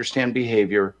psychology and understand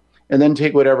behavior, and then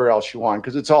take whatever else you want,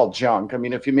 because it's all junk. I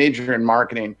mean, if you major in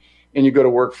marketing and you go to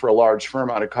work for a large firm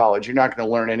out of college, you're not going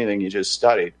to learn anything you just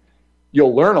studied.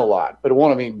 You'll learn a lot, but it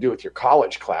won't have anything to do with your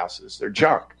college classes. They're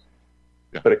junk.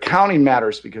 Yeah. But accounting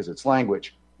matters because it's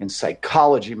language, and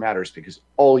psychology matters because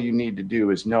all you need to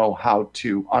do is know how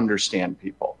to understand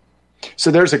people.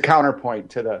 So there's a counterpoint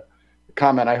to the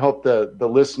comment. I hope the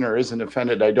listener isn't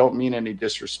offended. I don't mean any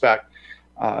disrespect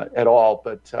at all,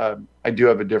 but I do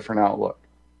have a different outlook.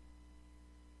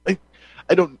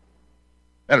 I don't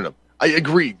know. I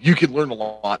agree. You can learn a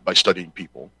lot by studying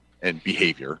people and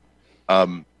behavior. I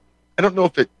don't know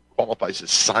if it qualifies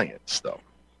as science, though.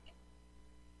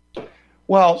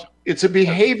 Well, it's a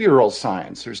behavioral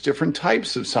science. There's different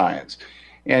types of science.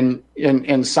 And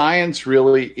science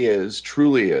truly is,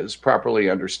 properly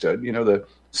understood, the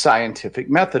scientific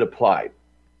method applied.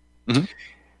 Mm-hmm.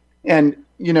 And,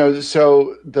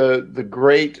 so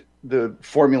the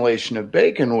formulation of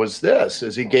Bacon was this,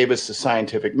 as he gave us the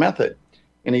scientific method.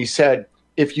 And he said,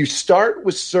 if you start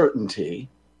with certainty,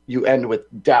 you end with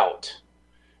doubt.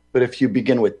 But if you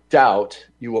begin with doubt,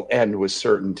 you will end with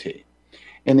certainty.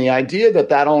 And the idea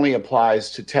that only applies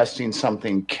to testing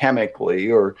something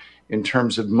chemically or in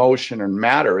terms of motion or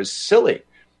matter is silly.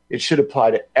 It should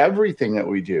apply to everything that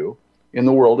we do in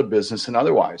the world of business and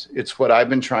otherwise. It's what I've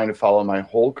been trying to follow my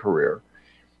whole career.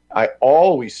 I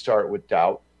always start with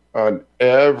doubt on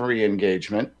every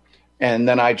engagement, and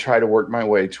then I try to work my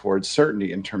way towards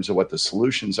certainty in terms of what the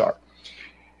solutions are.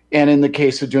 And in the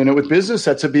case of doing it with business,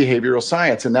 that's a behavioral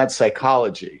science, and that's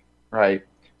psychology, right?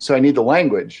 So I need the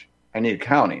language, I need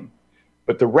accounting,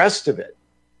 but the rest of it,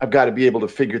 I've got to be able to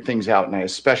figure things out, and I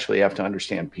especially have to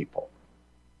understand people.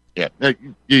 Yeah,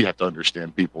 you have to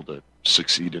understand people to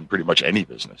succeed in pretty much any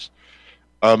business.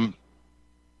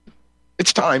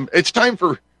 It's time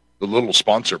for the little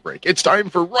sponsor break. It's time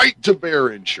for Right to Bear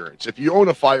insurance. If you own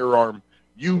a firearm,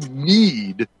 you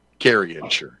need carry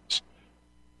insurance.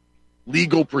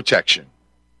 Legal protection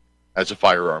as a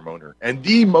firearm owner. And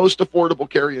the most affordable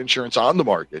carry insurance on the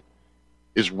market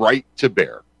is Right to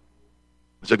Bear.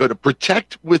 So go to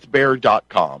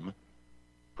protectwithbear.com.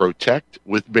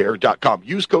 Protectwithbear.com.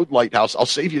 Use code Lighthouse. I'll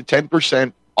save you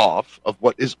 10% off of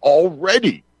what is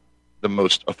already the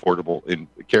most affordable in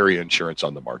carry insurance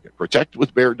on the market.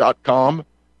 Protectwithbear.com.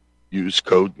 Use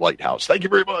code Lighthouse. Thank you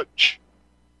very much.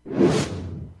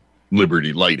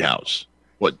 Liberty Lighthouse,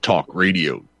 what talk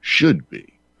radio should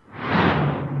be.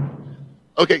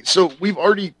 Okay, so we've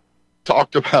already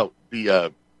talked about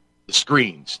the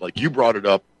screens. Like you brought it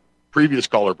up, previous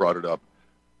caller brought it up.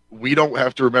 We don't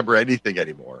have to remember anything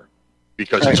anymore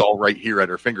because It's all right here at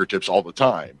our fingertips all the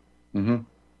time. Mm-hmm.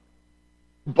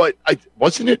 But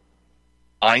wasn't it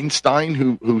Einstein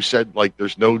who said, like,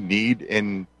 there's no need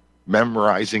in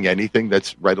memorizing anything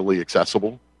that's readily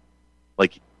accessible?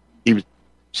 Like, he was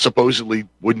supposedly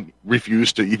wouldn't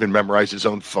refuse to even memorize his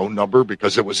own phone number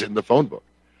because it was in the phone book.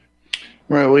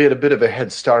 Well, we had a bit of a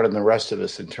head start on the rest of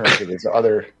us in terms of his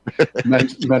other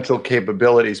mental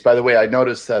capabilities. By the way, I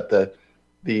noticed that the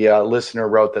listener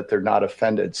wrote that they're not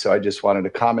offended, so I just wanted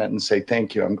to comment and say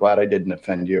thank you. I'm glad I didn't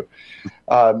offend you.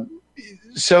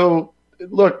 So,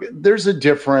 look, there's a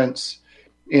difference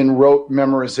in rote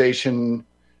memorization,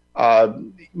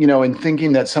 in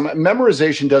thinking that some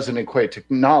memorization doesn't equate to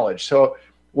knowledge. So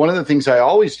one of the things I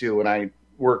always do when I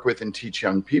work with and teach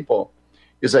young people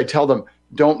is I tell them,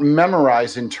 don't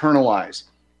memorize, internalize.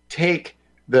 Take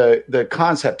the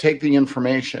concept, take the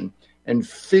information, and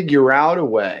figure out a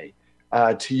way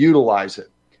to utilize it.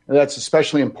 And that's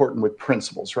especially important with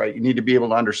principles, right? You need to be able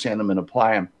to understand them and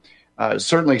apply them.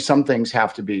 Certainly, some things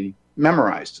have to be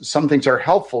memorized. Some things are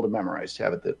helpful to memorize, to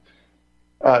have it.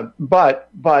 But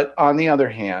on the other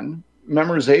hand,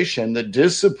 memorization, the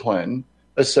discipline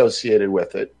associated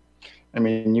with it, I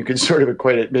mean, you could sort of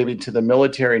equate it maybe to the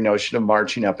military notion of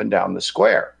marching up and down the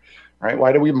square, right?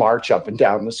 Why do we march up and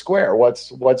down the square?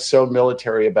 What's so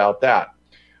military about that?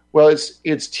 Well,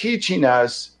 it's teaching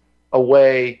us a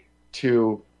way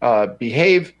to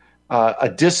behave, a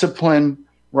discipline,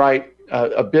 right?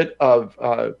 A bit of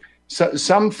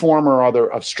some form or other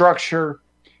of structure.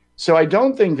 So I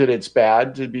don't think that it's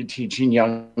bad to be teaching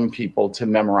young people to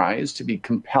memorize, to be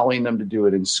compelling them to do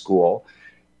it in school,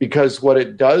 because what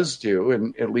it does do,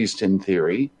 and at least in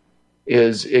theory,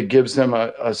 is it gives them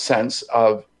a sense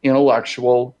of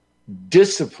intellectual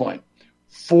discipline,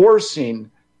 forcing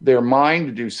their mind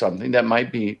to do something that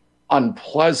might be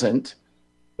unpleasant,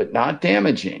 but not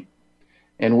damaging.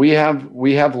 And we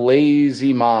have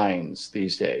lazy minds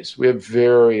these days. We have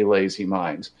very lazy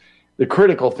minds. The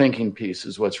critical thinking piece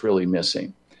is what's really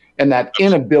missing. And that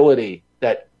inability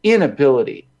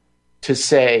to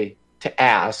say, to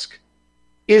ask,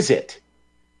 is it?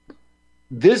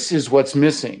 This is what's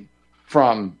missing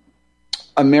from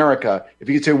America. If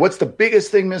you could say, what's the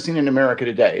biggest thing missing in America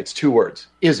today? It's 2 words.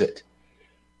 Is it?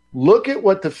 Look at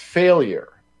what the failure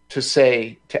to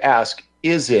say, to ask,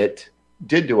 is it,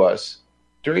 did to us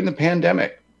during the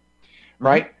pandemic,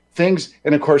 right? Things,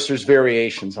 and of course, there's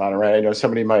variations on it, right? I know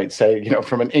somebody might say,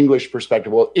 from an English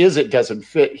perspective, well, is it doesn't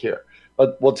fit here.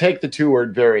 But we'll take the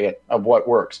 2-word variant of what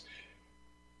works.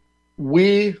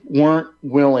 We weren't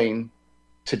willing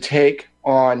to take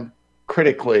on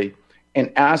critically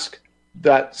and ask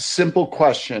that simple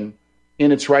question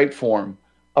in its right form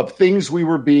of things we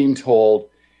were being told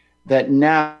that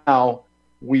now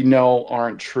we know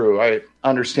aren't true. I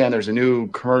understand there's a new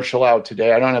commercial out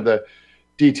today. I don't have the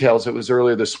details. It was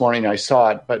earlier this morning. I saw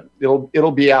it, but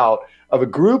it'll be out, of a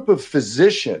group of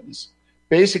physicians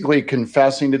basically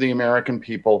confessing to the American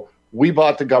people, we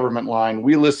bought the government line,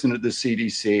 we listened to the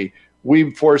CDC,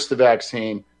 we forced the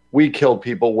vaccine, we killed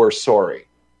people, we're sorry,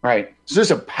 right? So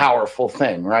this is a powerful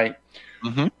thing, right?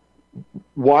 Mm-hmm.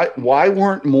 Why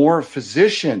weren't more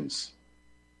physicians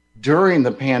during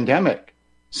the pandemic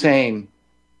saying,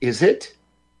 is it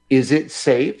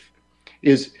safe?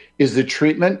 Is the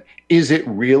treatment, is it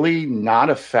really not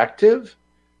effective?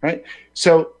 Right?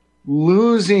 So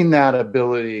losing that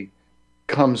ability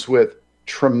comes with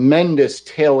tremendous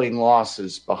tailing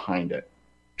losses behind it.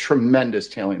 Tremendous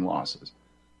tailing losses.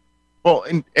 Well,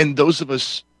 and those of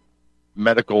us,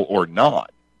 medical or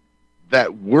not,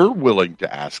 that were willing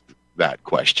to ask that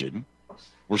question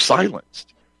were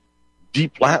silenced,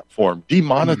 deplatformed,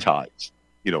 demonetized.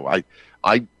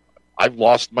 I've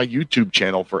lost my YouTube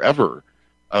channel forever.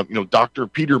 Dr.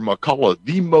 Peter McCullough,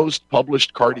 the most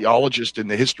published cardiologist in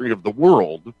the history of the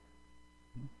world,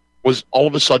 was all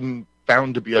of a sudden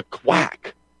found to be a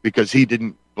quack because he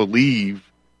didn't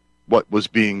believe what was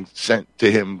being sent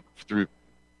to him through,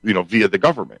 via the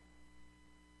government.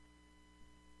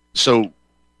 So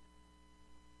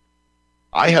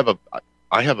I have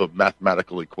a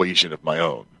mathematical equation of my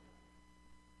own.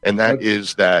 And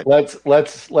is that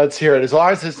let's hear it. As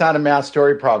long as it's not a math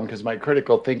story problem, because my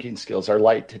critical thinking skills are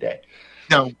light today.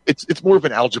 No, it's more of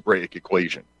an algebraic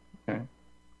equation. Okay.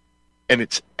 And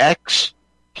it's X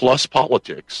plus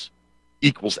politics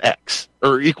equals X,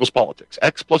 or equals politics.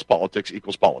 X plus politics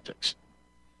equals politics.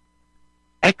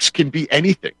 X can be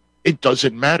anything. It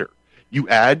doesn't matter. You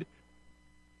add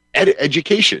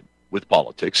education with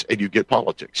politics, and you get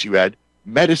politics. You add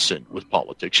medicine with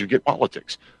politics, you get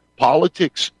politics.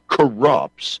 Politics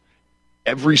corrupts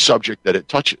every subject that it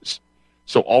touches.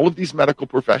 So all of these medical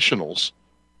professionals,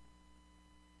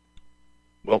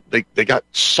 well, they got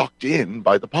sucked in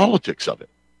by the politics of it.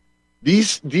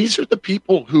 These are the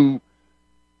people who,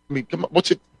 come on,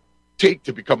 what's it take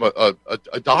to become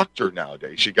a doctor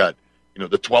nowadays? You got,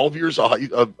 the 12 years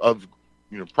of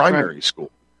primary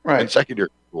school and secondary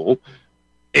school,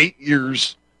 8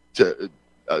 years to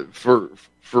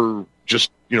for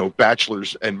just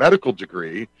bachelor's and medical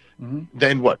degree,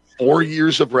 then 4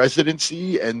 years of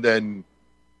residency, and then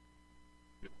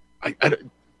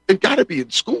they've got to be in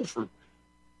school for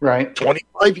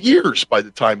 25 years by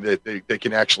the time that they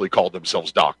can actually call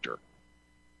themselves doctor.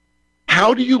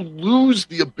 How do you lose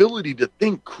the ability to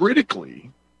think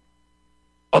critically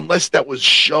unless that was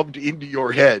shoved into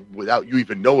your head without you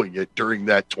even knowing it during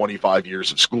that 25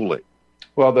 years of schooling.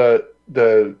 Well,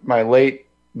 my late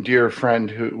dear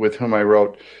friend with whom I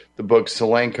wrote the book,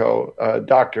 Zelenko,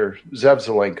 Dr. Zev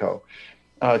Zelenko,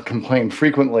 complained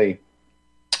frequently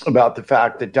about the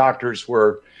fact that doctors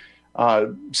were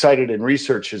cited in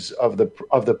researches of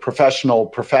the professional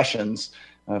professions,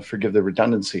 forgive the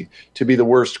redundancy, to be the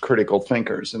worst critical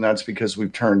thinkers. And that's because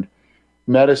we've turned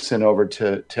medicine over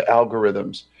to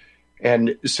algorithms.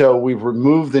 And so we've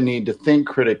removed the need to think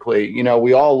critically. You know,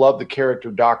 we all love the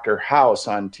character Dr. House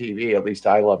on TV. At least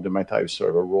I loved him. I thought he was sort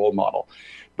of a role model.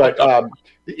 But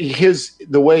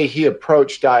the way he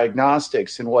approached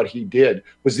diagnostics and what he did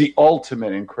was the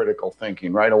ultimate in critical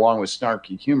thinking, right, along with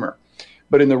snarky humor.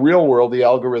 But in the real world, the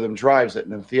algorithm drives it.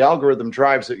 And if the algorithm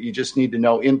drives it, you just need to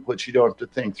know inputs. You don't have to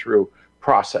think through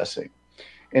processing.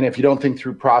 And if you don't think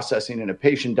through processing in a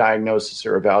patient diagnosis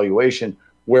or evaluation,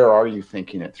 where are you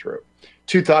thinking it through?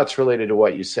 Two thoughts related to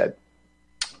what you said.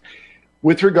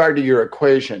 With regard to your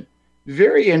equation,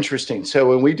 very interesting. So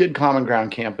when we did Common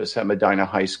Ground Campus at Medina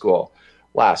High School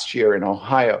last year in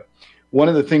Ohio, one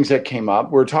of the things that came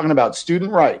up, we're talking about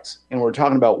student rights, and we're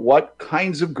talking about what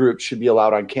kinds of groups should be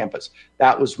allowed on campus.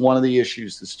 That was one of the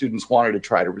issues the students wanted to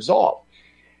try to resolve.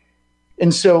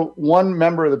 And so one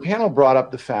member of the panel brought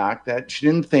up the fact that she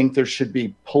didn't think there should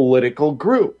be political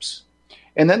groups.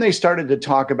 And then they started to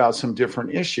talk about some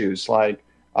different issues, like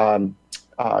a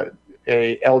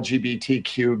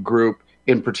LGBTQ group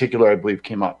in particular, I believe,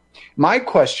 came up. My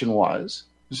question was,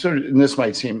 and this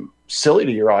might seem silly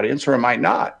to your audience, or it might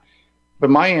not, but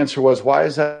my answer was, why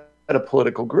is that a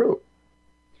political group?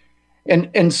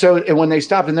 And so when they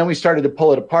stopped, and then we started to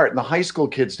pull it apart, and the high school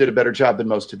kids did a better job than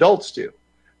most adults do,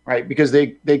 right? Because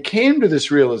they came to this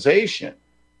realization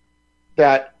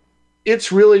that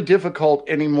it's really difficult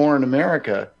anymore in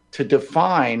America to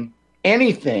define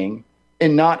anything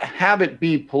and not have it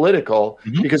be political,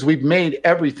 because we've made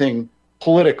everything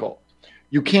political.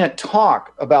 You can't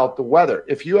talk about the weather.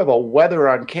 If you have a weather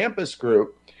on campus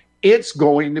group, it's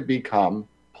going to become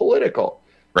political.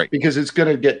 Right. Because it's going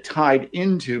to get tied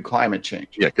into climate change.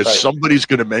 Yeah, because somebody's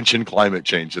going to mention climate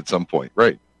change at some point.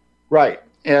 Right. Right.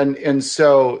 And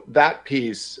so that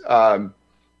piece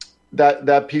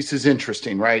that piece is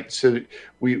interesting, right? So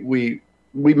we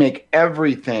make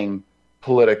everything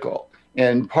political.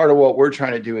 And part of what we're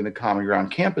trying to do in the Common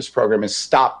Ground Campus program is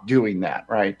stop doing that,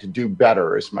 right? To do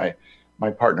better, as my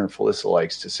partner Felissa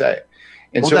likes to say.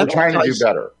 And so we're trying to do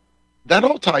better. That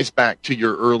all ties back to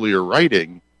your earlier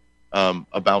writing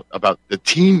about the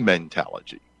team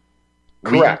mentality.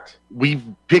 Correct. We've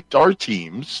picked our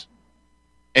teams,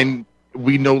 and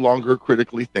we no longer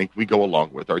critically think we go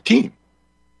along with our team.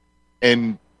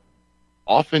 And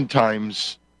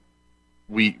oftentimes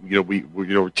we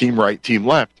team right, team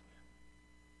left.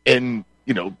 And,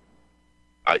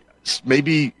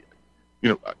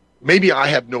 maybe I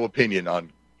have no opinion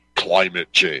on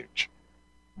climate change,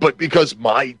 but because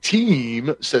my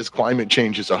team says climate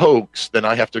change is a hoax, then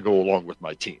I have to go along with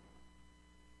my team.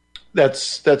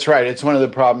 That's right. It's one of the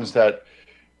problems that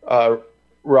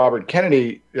Robert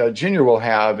Kennedy Jr. will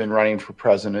have in running for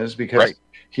president, is because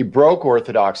he broke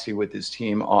orthodoxy with his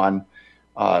team on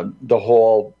the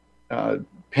whole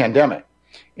pandemic.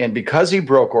 And because he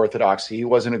broke orthodoxy, he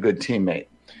wasn't a good teammate.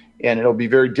 And it'll be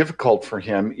very difficult for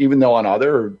him, even though on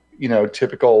other,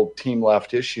 typical team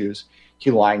left issues, he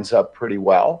lines up pretty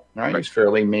well, right? He's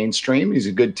fairly mainstream. He's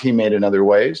a good teammate in other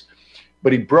ways.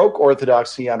 But he broke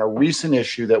orthodoxy on a recent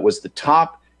issue that was the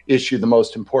top issue, the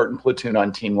most important platoon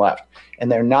on team left.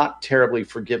 And they're not terribly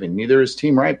forgiving. Neither is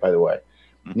team right, by the way.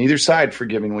 Neither side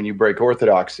forgiving when you break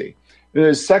orthodoxy.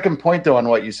 The second point, though, on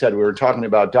what you said, we were talking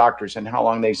about doctors and how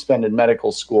long they spend in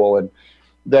medical school, and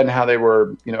then how they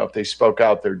were, if they spoke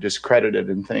out, they're discredited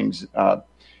and things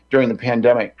during the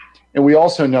pandemic. And we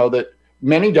also know that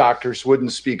many doctors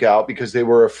wouldn't speak out because they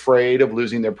were afraid of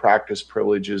losing their practice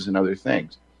privileges and other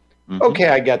things. Mm-hmm. Okay,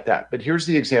 I get that. But here's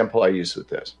the example I use with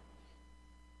this.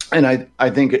 And I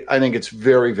think it's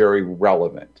very, very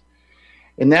relevant.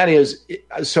 And that is,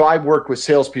 so I've worked with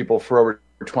salespeople for over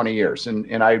 20 years,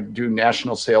 and I do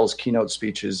national sales keynote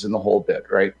speeches and the whole bit,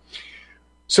 right?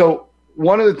 So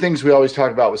one of the things we always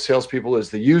talk about with salespeople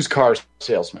is the used car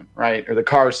salesman, right? Or the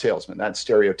car salesman, that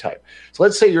stereotype. So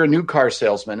let's say you're a new car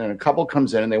salesman and a couple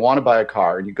comes in and they want to buy a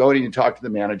car, and you go in and you talk to the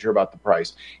manager about the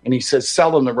price, and he says,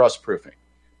 sell them the rust proofing.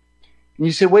 And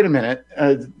you say, wait a minute,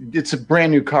 it's a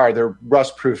brand new car. They're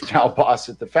rust proof now, boss,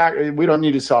 at the factory. We don't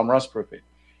need to sell them rust proofing.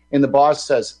 And the boss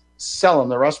says, sell them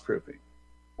the rust proofing.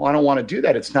 Well, I don't want to do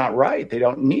that. It's not right. They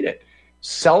don't need it.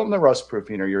 Sell them the rust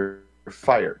proofing or you're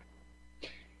fired.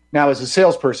 Now, as a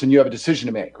salesperson, you have a decision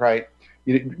to make, right?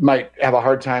 You might have a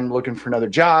hard time looking for another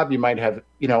job. You might have,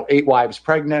 8 wives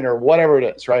pregnant or whatever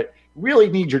it is, right? Really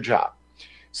need your job.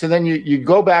 So then you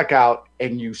go back out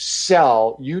and you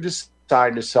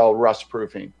decide to sell rust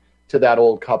proofing to that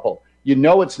old couple. You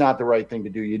know it's not the right thing to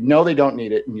do. You know they don't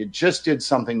need it, and you just did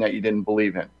something that you didn't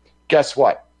believe in. Guess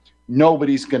what?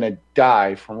 Nobody's going to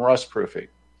die from rust proofing.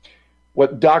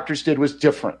 What doctors did was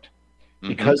different.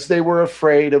 Because they were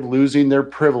afraid of losing their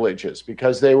privileges,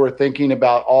 because they were thinking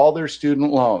about all their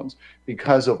student loans,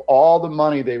 because of all the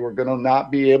money they were going to not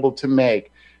be able to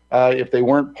make if they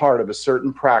weren't part of a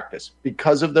certain practice.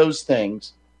 Because of those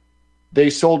things, they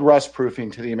sold rust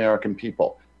proofing to the American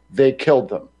people. They killed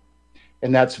them.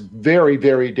 And that's very,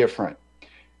 very different.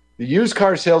 The used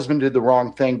car salesman did the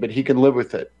wrong thing, but he can live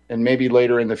with it. And maybe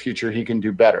later in the future, he can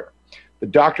do better. The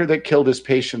doctor that killed his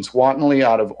patients wantonly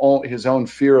out of his own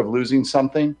fear of losing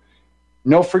something,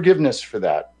 no forgiveness for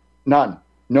that. None.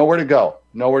 Nowhere to go.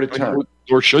 Nowhere to turn.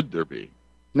 Nor should there be.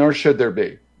 Nor should there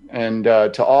be. And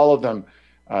to all of them,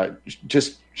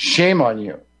 just shame on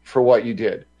you for what you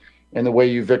did and the way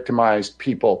you victimized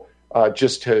people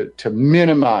just to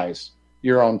minimize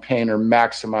your own pain or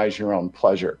maximize your own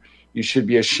pleasure. You should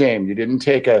be ashamed. You didn't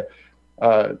take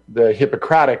the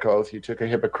Hippocratic oath. You took a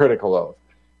hypocritical oath.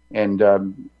 And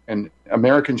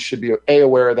Americans should be A,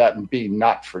 aware of that, and B,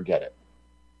 not forget it.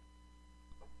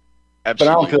 Absolutely.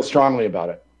 But I don't feel strongly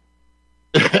about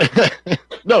it.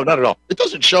 No, not at all. It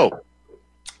doesn't show.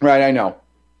 Right, I know.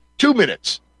 2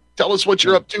 minutes. Tell us what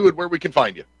you're up to and where we can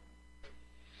find you.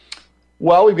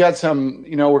 Well, we've got some,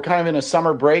 we're kind of in a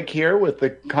summer break here with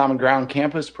the Common Ground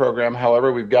Campus program.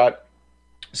 However, we've got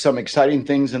some exciting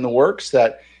things in the works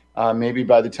that maybe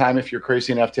by the time, if you're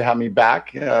crazy enough to have me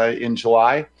back in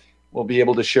July, we'll be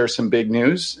able to share some big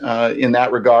news in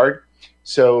that regard.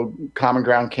 So Common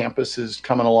Ground Campus is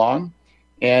coming along.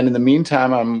 And in the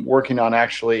meantime, I'm working on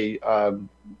actually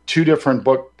 2 different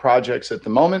book projects at the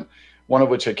moment, one of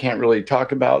which I can't really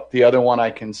talk about. The other one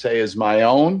I can say is my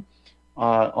own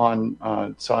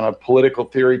it's on a political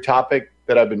theory topic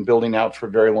that I've been building out for a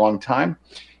very long time.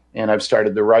 And I've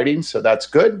started the writing, so that's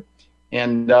good.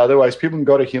 And otherwise, people can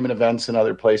go to Human Events and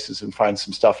other places and find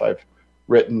some stuff I've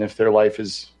written if their life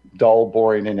is dull,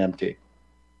 boring, and empty.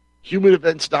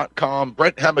 HumanEvents.com,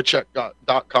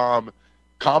 BrentHamachek.com,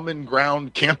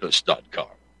 CommonGroundCampus.com.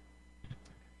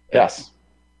 Yes.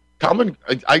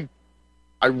 I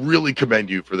really commend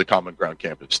you for the Common Ground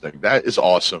Campus thing. That is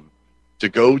awesome. To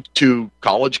go to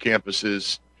college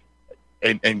campuses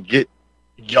and get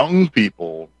young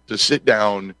people to sit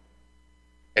down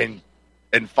and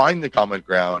find the common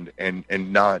ground and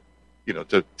not,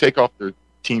 to take off their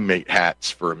teammate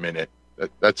hats for a minute.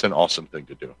 That's an awesome thing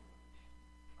to do.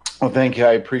 Well, thank you.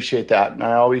 I appreciate that. And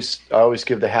I always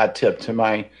give the hat tip to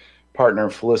my partner,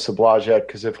 Felissa Blajek,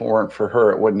 because if it weren't for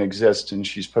her, it wouldn't exist. And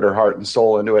she's put her heart and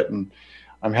soul into it. And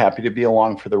I'm happy to be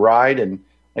along for the ride. And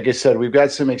like I said, we've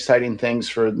got some exciting things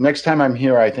for next time I'm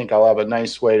here. I think I'll have a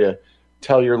nice way to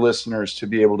tell your listeners to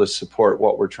be able to support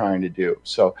what we're trying to do.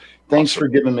 So thanks for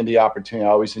giving me the opportunity.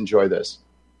 I always enjoy this.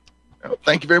 Well,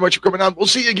 thank you very much for coming on. We'll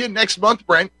see you again next month,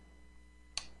 Brent.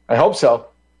 I hope so.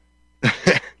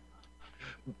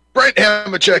 Brent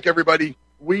Hamachek, everybody.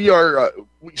 We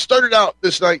started out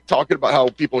this night talking about how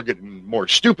people are getting more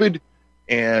stupid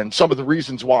and some of the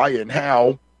reasons why and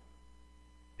how.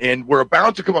 And we're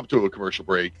about to come up to a commercial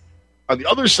break. On the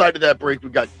other side of that break,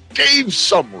 we've got Dave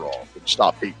Sumrall from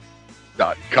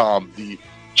StopHate.com, the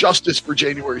Justice for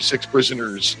January 6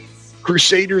 prisoners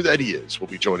crusader that he is, will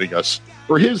be joining us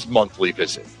for his monthly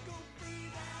visit.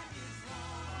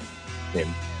 And,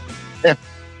 I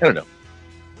don't know.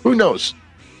 Who knows?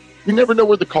 You never know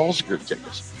where the calls are going to take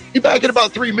us. Be back in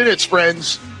about 3 minutes,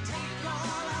 friends.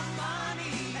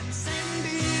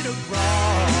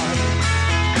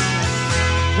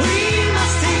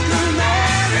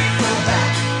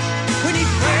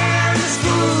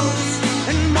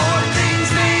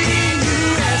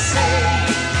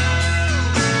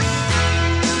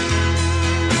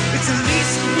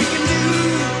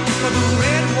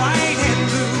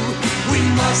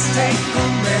 Take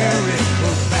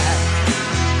America back.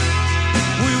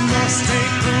 We must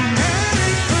take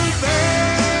America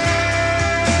back.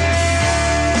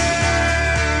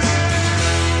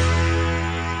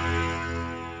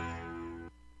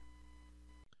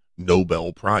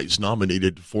 Nobel Prize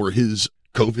nominated for his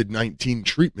COVID-19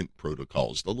 treatment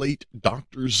protocols, the late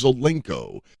Dr.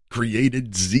 Zelenko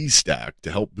created Z-Stack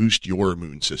to help boost your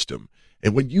immune system.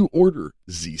 And when you order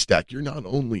Z-Stack, you're not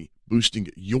only boosting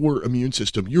your immune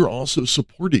system, you're also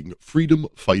supporting Freedom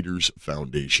Fighters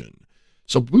Foundation.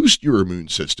 So boost your immune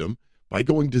system by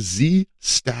going to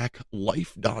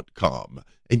zstacklife.com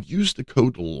and use the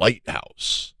code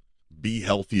Lighthouse. Be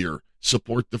healthier.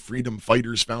 Support the Freedom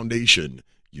Fighters Foundation.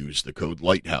 Use the code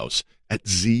Lighthouse at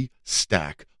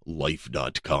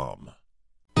zstacklife.com.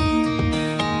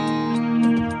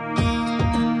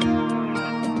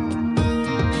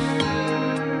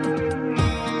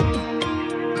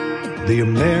 The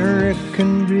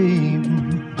American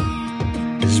dream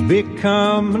has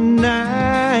become a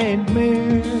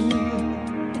nightmare.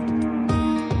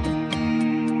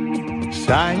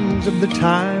 Signs of the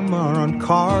time are on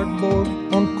cardboard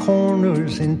on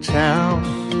corners in town.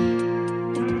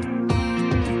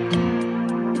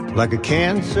 Like a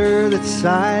cancer that's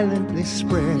silently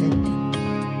spreading,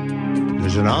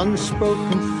 there's an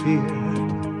unspoken fear.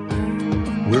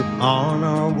 We're on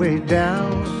our way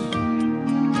down.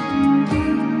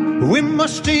 We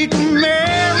must take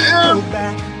America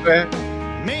back.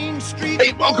 Main Street.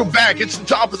 Hey, welcome back. It's the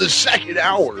top of the second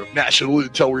hour of National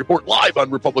Intel Report, live on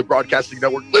Republic Broadcasting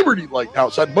Network, Liberty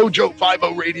Lighthouse, on Mojo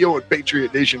 50 Radio and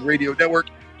Patriot Nation Radio Network,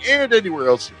 and anywhere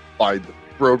else you find the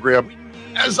program.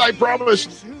 As I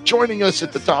promised, joining us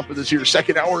at the top of this here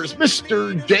second hour is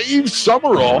Mr. Dave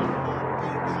Summerall.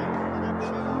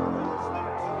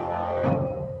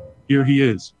 Here he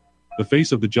is, the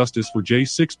face of the Justice for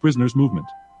J6 Prisoners movement.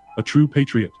 A true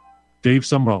patriot, Dave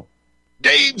Summerall.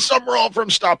 Dave Summerall from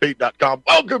Stop8.com.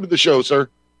 Welcome to the show, sir.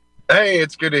 Hey,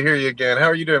 it's good to hear you again. How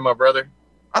are you doing, my brother?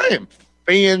 I am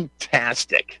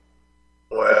fantastic.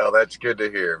 Well, that's good to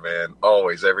hear, man.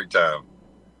 Always, every time.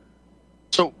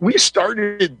 So we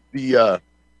started the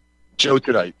show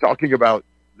tonight talking about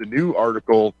the new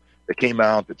article that came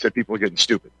out that said people are getting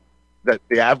stupid, that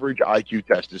the average IQ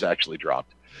test is actually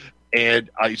dropped. And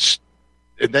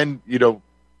then,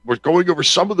 we're going over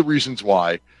some of the reasons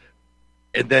why.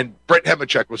 And then Brent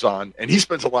Hemachek was on, and he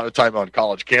spends a lot of time on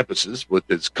college campuses with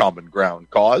his Common Ground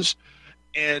cause.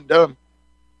 And it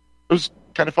was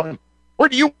kind of fun. Where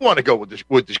do you want to go with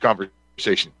this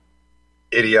conversation?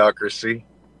 Idiocracy.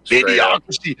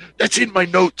 Idiocracy. That's in my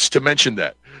notes to mention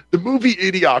that. The movie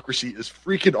Idiocracy is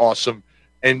freaking awesome.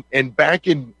 And back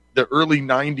in the early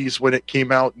 90s when it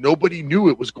came out, nobody knew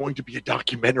it was going to be a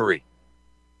documentary.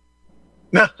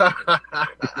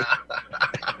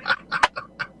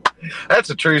 That's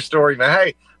a true story, man.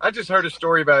 Hey, I just heard a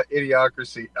story about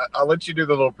Idiocracy. I'll let you do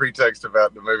the little pretext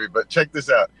about the movie, but check this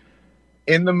out.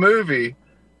 In the movie,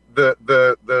 the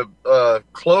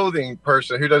clothing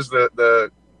person who does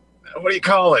the what do you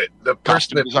call it? The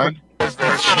person that design.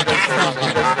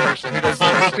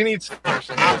 We need.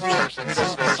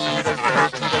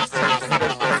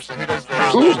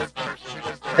 Ooh.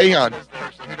 Hang on.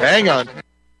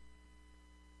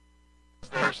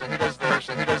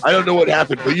 I don't know what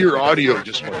happened, but your audio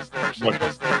just went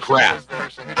crap.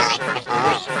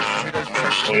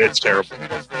 Oh, it's terrible.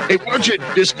 Hey, why don't you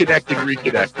disconnect and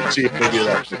reconnect and see if maybe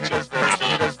that fixes it.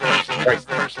 All right.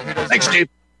 Thanks, Dave.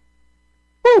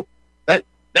 Woo! That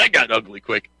got ugly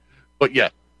quick. But yeah,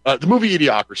 the movie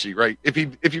Idiocracy, right? If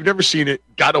you've never seen it,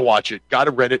 gotta watch it,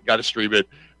 gotta rent it, gotta stream it.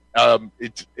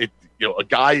 It's a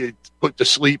guy is put to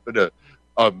sleep in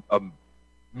a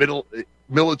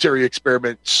military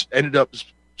experiments, ended up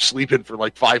sleeping for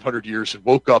like 500 years and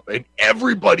woke up, and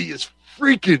everybody is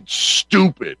freaking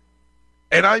stupid.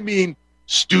 And I mean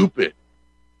stupid.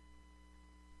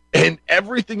 And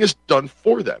everything is done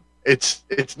for them. It's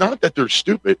not that they're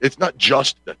stupid. It's not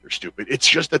just that they're stupid. It's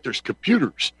just that there's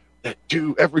computers that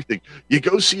do everything. You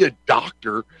go see a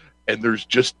doctor, and there's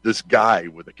just this guy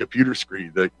with a computer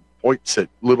screen that points at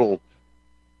little,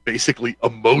 basically,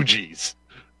 emojis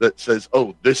that says,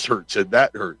 oh, this hurts and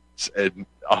that hurts. And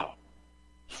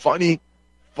funny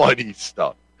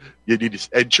stuff. You need to,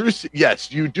 and truth,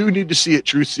 yes, you do need to see it,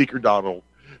 Truth Seeker Donald.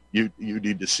 You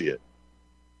need to see it.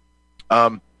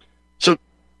 So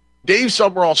Dave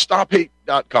Summerall,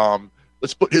 Stop8.com.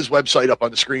 Let's put his website up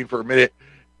on the screen for a minute.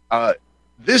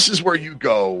 This is where you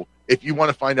go if you want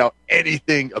to find out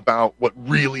anything about what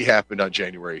really happened on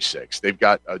January 6th. They've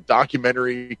got a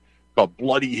documentary called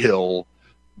Bloody Hill.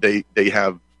 They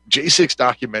have J6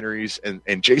 documentaries and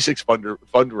J6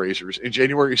 fundraisers, and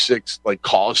January 6th, like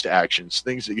calls to actions,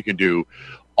 things that you can do.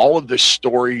 All of the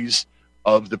stories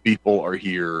of the people are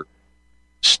here.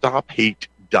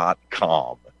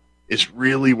 Stophate.com is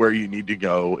really where you need to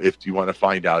go if you want to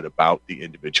find out about the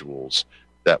individuals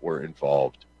that were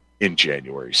involved in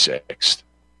January 6th.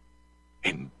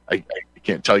 And I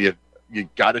can't tell you, you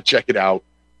got to check it out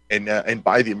and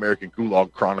buy the American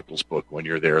Gulag Chronicles book when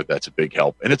you're there. That's a big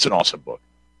help. And it's an awesome book.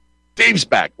 Dave's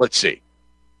back. Let's see.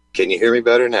 Can you hear me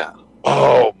better now?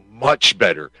 Oh, much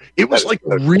better. It was like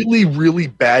a really, really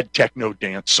bad techno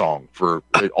dance song for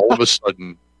all of a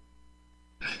sudden.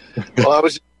 Well, I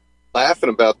was laughing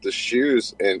about the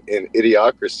shoes in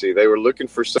Idiocracy. They were looking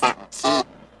for some.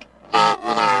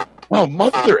 Oh,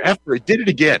 mother effer! It did it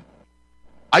again.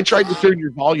 I tried to turn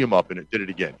your volume up, and it did it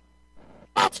again.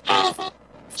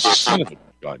 Son of a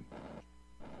gun!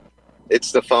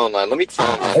 It's the phone line. Let me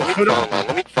phone line. Let me phone line.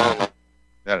 Let me phone line.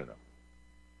 I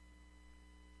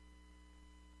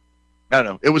don't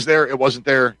know. It was there. It wasn't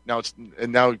there. Now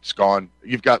it's gone.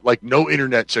 You've got like no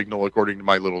internet signal according to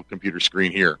my little computer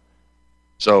screen here.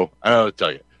 So I don't know what to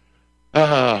tell you.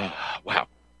 Wow.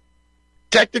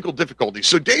 Technical difficulties.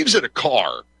 So Dave's in a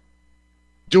car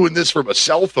doing this from a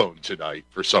cell phone tonight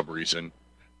for some reason.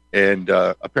 And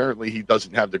apparently he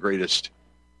doesn't have the greatest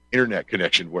internet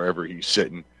connection wherever he's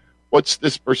sitting. What's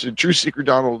this person? True Seeker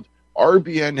Donald.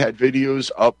 RBN had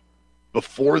videos up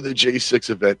before the J6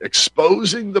 event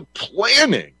exposing the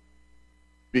planning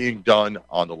being done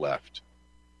on the left.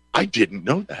 I didn't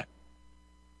know that.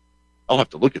 I'll have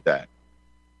to look at that.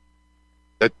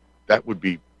 That would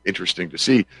be interesting to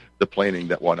see, the planning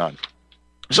that went on.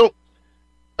 So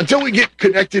until we get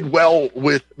connected well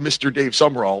with Mr. Dave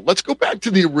Summerall, let's go back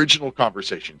to the original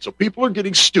conversation. So people are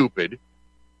getting stupid.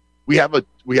 We have an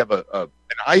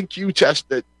IQ test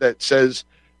that says,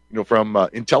 from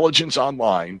Intelligence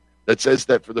Online, that says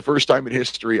that for the first time in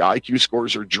history, IQ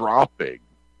scores are dropping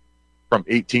from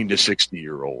 18 to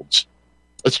 60-year-olds.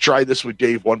 Let's try this with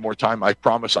Dave one more time. I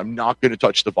promise I'm not going to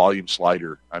touch the volume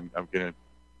slider. I'm going to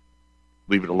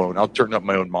leave it alone. I'll turn up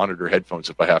my own monitor headphones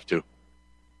if I have to.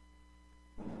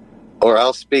 Or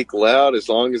I'll speak loud as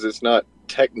long as it's not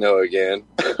techno again.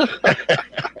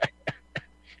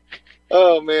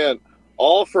 Oh, man.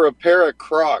 All for a pair of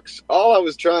Crocs. All I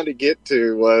was trying to get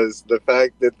to was the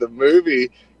fact that the movie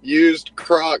used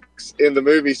Crocs in the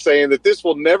movie, saying that this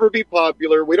will never be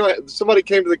popular. Somebody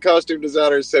came to the costume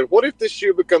designer and said, what if this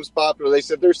shoe becomes popular? They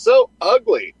said, they're so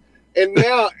ugly. And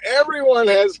now everyone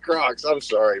has Crocs. I'm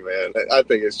sorry, man. I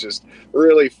think it's just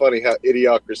really funny how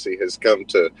Idiocracy has come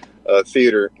to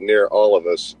theater near all of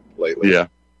us lately. Yeah.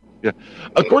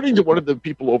 According to one of the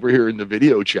people over here in the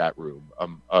video chat room,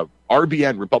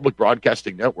 RBN, Republic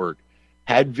Broadcasting Network,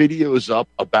 had videos up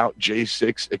about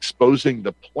J6 exposing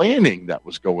the planning that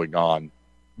was going on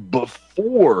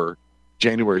before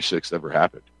January 6th ever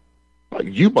happened.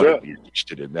 You might be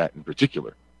interested in that in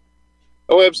particular.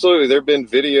 Oh, absolutely. There have been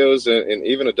videos and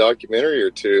even a documentary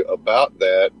or two about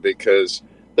that, because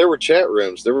there were chat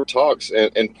rooms, there were talks.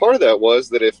 And part of that was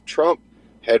that if Trump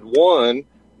had won,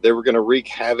 they were going to wreak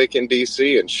havoc in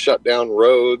D.C. and shut down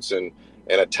roads and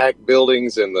attack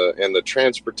buildings and the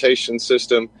transportation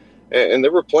system. And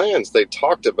there were plans. They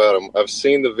talked about them. I've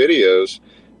seen the videos,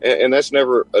 and that's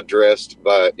never addressed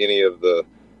by any of the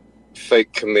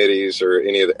fake committees or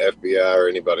any of the FBI or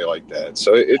anybody like that.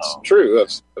 So it's true.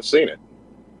 I've seen it.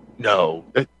 No,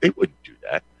 they wouldn't do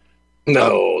that.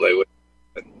 No, they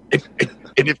wouldn't.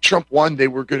 And if Trump won, they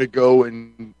were going to go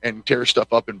and tear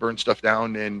stuff up and burn stuff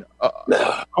down. And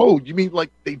you mean like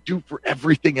they do for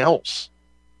everything else?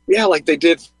 Yeah, like they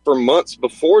did for months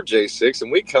before J6,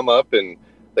 and we come up and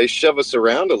they shove us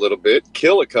around a little bit,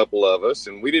 kill a couple of us,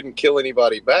 and we didn't kill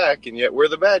anybody back, and yet we're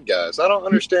the bad guys. I don't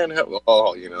understand how.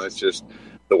 It's just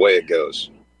the way it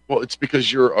goes. Well, it's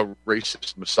because you're a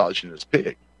racist, misogynist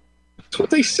pig. That's what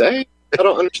they say. I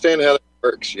don't understand how that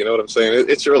works. You know what I'm saying?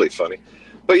 It's really funny.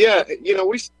 But yeah,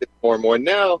 we see it more and more.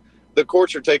 Now the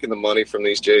courts are taking the money from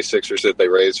these J6ers that they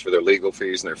raised for their legal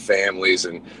fees and their families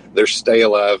and their stay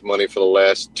alive money for the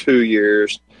last 2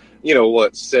 years.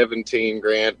 17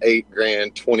 grand, 8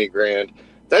 grand, 20 grand.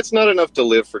 That's not enough to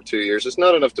live for 2 years. It's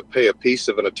not enough to pay a piece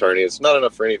of an attorney. It's not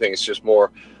enough for anything. It's just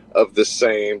more of the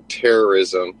same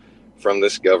terrorism from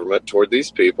this government toward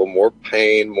these people, more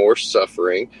pain, more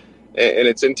suffering. And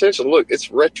it's intentional. Look,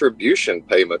 it's retribution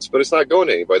payments, but it's not going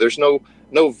to anybody. There's no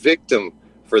victim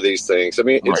for these things. I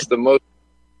mean, It's the most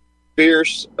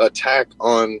fierce attack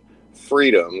on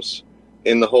freedoms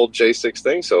in the whole J6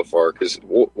 thing so far. Because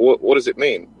what does it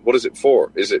mean? What is it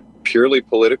for? Is it purely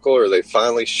political, or are they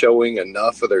finally showing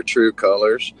enough of their true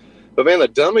colors? But man, the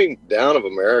dumbing down of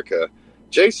America,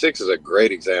 J6 is a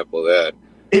great example of that.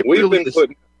 We've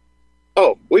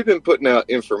been putting out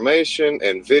information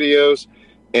and videos.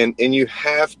 And you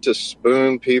have to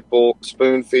spoon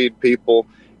feed people.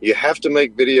 You have to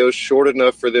make videos short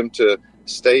enough for them to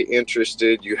stay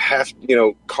interested. You have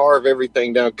to, carve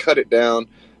everything down, cut it down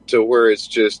to where it's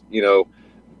just,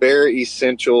 bare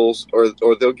essentials, or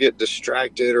they'll get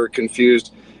distracted or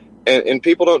confused. And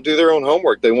people don't do their own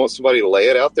homework. They want somebody to lay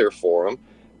it out there for them.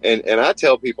 And I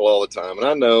tell people all the time, and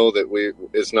I know that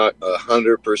it's not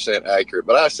 100% accurate,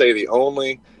 but I say the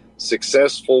only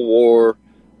successful war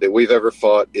that we've ever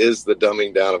fought is the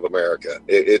dumbing down of America.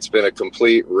 It's been a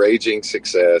complete raging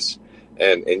success.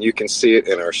 And you can see it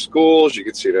in our schools. You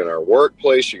can see it in our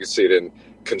workplace. You can see it in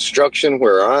construction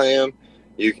where I am.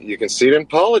 You can see it in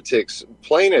politics,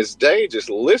 plain as day. Just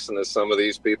listen to some of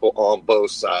these people on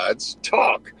both sides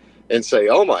talk and say,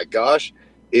 oh, my gosh,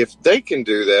 if they can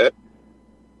do that,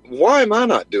 why am I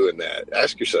not doing that?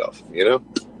 Ask yourself,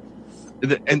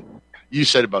 And you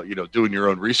said about, doing your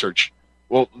own research.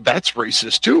 Well, that's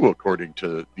racist, too, according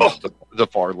to the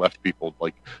far left people.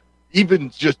 Like, even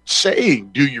just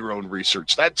saying do your own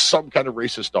research, that's some kind of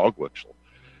racist dog whistle.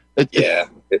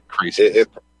 It's crazy. It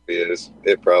probably is.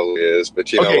 It probably is.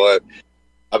 But you know what?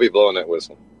 I'll be blowing that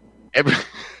whistle.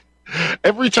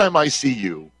 Every time I see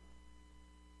you,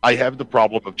 I have the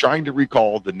problem of trying to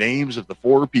recall the names of the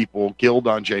 4 people killed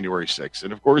on January 6th.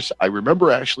 And, of course, I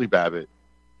remember Ashley Babbitt.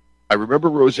 I remember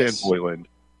Roseanne Boyland.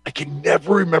 I can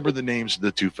never remember the names of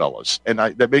the 2 fellas. And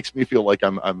that makes me feel like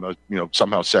I'm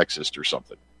somehow sexist or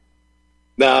something.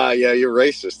 Nah, yeah, you're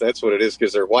racist. That's what it is,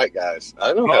 because they're white guys.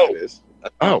 I know how it is.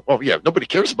 Oh, well, yeah, nobody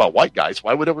cares about white guys.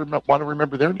 Why would I want to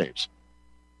remember their names?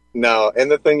 No, and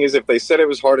the thing is, if they said it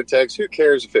was heart attacks, who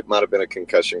cares if it might have been a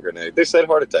concussion grenade? They said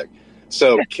heart attack.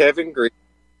 So Kevin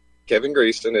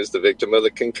Greaston is the victim of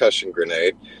the concussion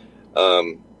grenade.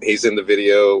 He's in the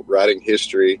video writing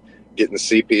history, getting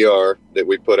CPR that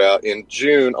we put out in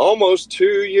June, almost 2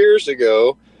 years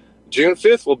ago. June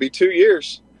 5th will be 2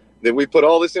 years that we put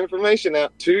all this information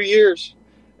out, 2 years.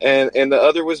 And the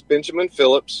other was Benjamin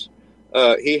Phillips.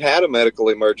 He had a medical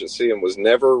emergency and was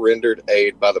never rendered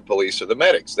aid by the police or the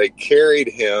medics. They carried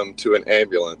him to an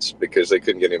ambulance because they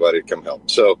couldn't get anybody to come help.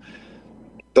 So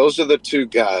those are the 2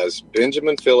 guys,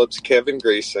 Benjamin Phillips, Kevin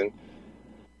Greason.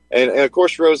 And of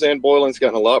course, Roseanne Boyland's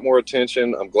gotten a lot more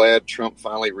attention. I'm glad Trump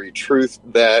finally retruthed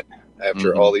that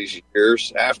after all these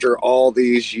years. After all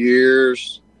these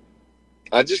years,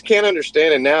 I just can't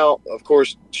understand. And now, of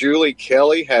course, Julie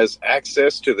Kelly has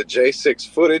access to the J6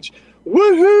 footage.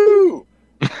 Woohoo!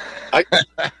 I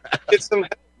get some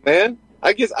help, man.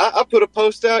 I put a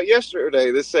post out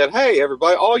yesterday that said, hey,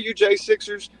 everybody, all you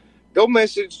J6ers, go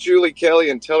message Julie Kelly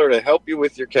and tell her to help you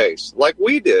with your case, like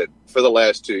we did for the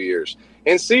last 2 years,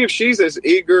 and see if she's as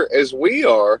eager as we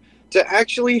are to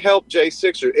actually help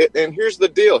J6ers. And here's the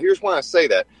deal. Here's why I say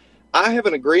that. I have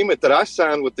an agreement that I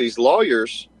signed with these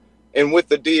lawyers and with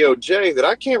the DOJ that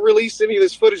I can't release any of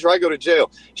this footage or I go to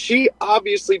jail. She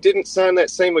obviously didn't sign that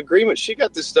same agreement. She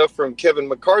got this stuff from Kevin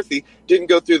McCarthy, didn't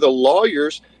go through the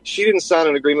lawyers. She didn't sign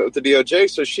an agreement with the DOJ,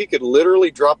 so she could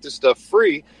literally drop this stuff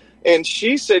free. And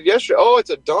she said yesterday, it's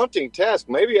a daunting task.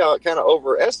 Maybe I kind of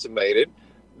overestimated,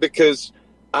 because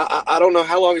I don't know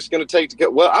how long it's going to take to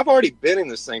get. Well, I've already been in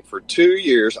this thing for 2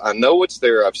 years. I know what's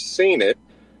there. I've seen it.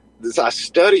 I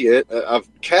study it. I've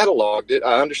cataloged it.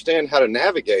 I understand how to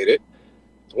navigate it.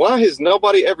 Why has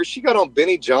nobody ever? She got on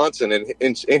Benny Johnson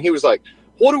and he was like,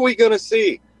 what are we going to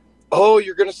see? Oh,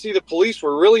 you're going to see the police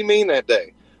were really mean that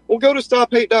day. Well, go to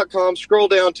stophate.com, scroll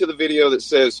down to the video that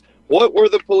says, what were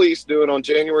the police doing on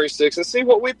January 6th, and see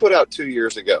what we put out 2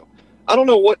 years ago. I don't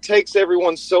know what takes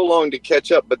everyone so long to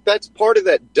catch up, but that's part of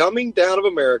that dumbing down of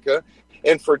America.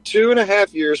 And for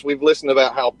 2.5 years, we've listened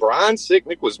about how Brian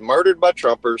Sicknick was murdered by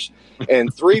Trumpers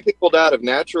and 3 people died of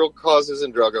natural causes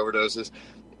and drug overdoses.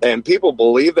 And people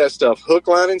believe that stuff hook,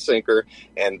 line, and sinker.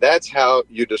 And that's how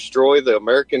you destroy the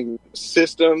American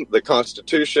system, the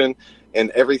Constitution, and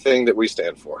everything that we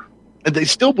stand for. And they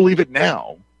still believe it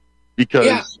now,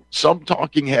 because some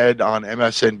talking head on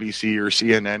MSNBC or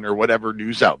CNN or whatever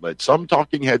news outlet, some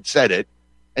talking head said it,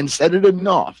 and said it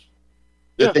enough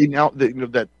that they now,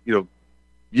 that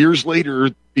years later,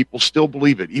 people still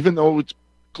believe it, even though it's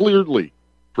clearly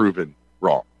proven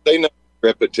wrong. They know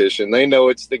repetition. They know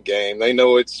it's the game. They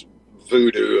know it's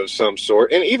voodoo of some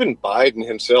sort. And even Biden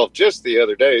himself just the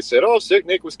other day said,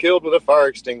 Sicknick was killed with a fire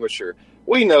extinguisher.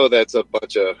 We know that's a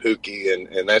bunch of hooky,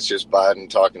 and that's just Biden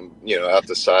talking, out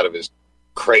the side of his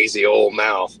crazy old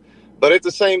mouth. But at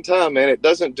the same time, man, it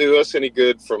doesn't do us any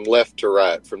good from left to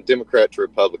right, from Democrat to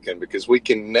Republican, because we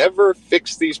can never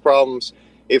fix these problems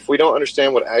if we don't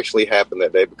understand what actually happened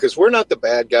that day, because we're not the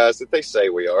bad guys that they say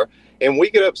we are. And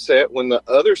we get upset when the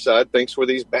other side thinks we're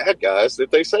these bad guys that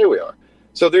they say we are.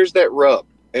 So there's that rub,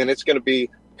 and it's going to be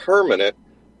permanent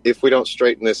if we don't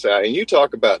straighten this out. And you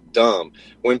talk about dumb.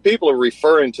 When people are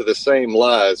referring to the same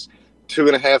lies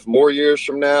 2.5 more years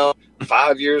from now,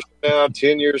 5 years from now,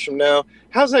 10 years from now,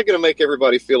 how's that going to make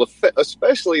everybody feel,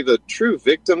 especially the true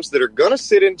victims that are going to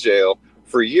sit in jail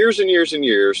for years and years and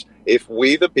years if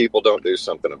we, the people, don't do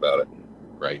something about it?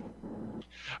 Right.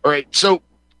 All right. So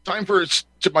time for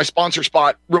my sponsor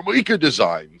spot, Romika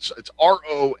Designs. It's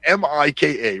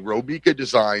Romika, Romika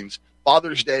Designs.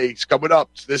 Father's Day is coming up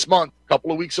this month, a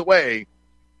couple of weeks away.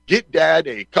 Get Dad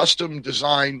a custom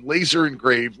design, laser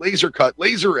engraved, laser cut,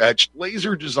 laser etched,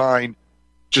 laser design,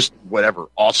 just whatever.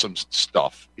 Awesome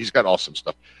stuff. He's got awesome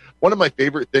stuff. One of my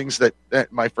favorite things that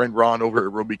my friend Ron over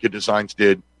at Romika Designs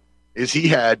did is he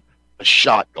had a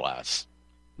shot glass.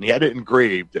 And he had it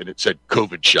engraved, and it said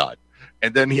COVID shot.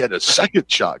 And then he had a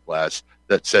second shot glass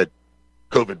that said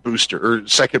COVID booster, or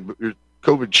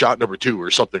COVID shot number 2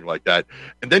 or something like that.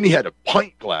 And then he had a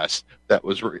pint glass that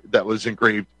was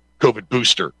engraved COVID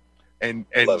booster. And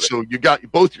so you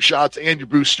got both your shots and your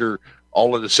booster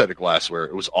all in a set of glassware.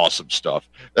 It was awesome stuff.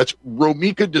 That's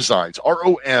Romika Designs,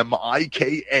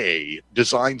 Romika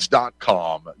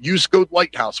designs.com. Use code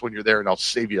Lighthouse when you're there, and I'll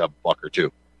save you a buck or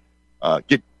two.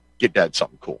 Get Dad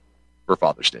something cool for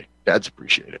Father's Day. Dads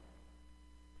appreciate it.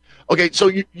 Okay, so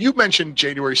you mentioned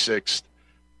January 6th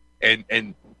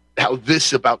and how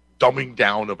this about dumbing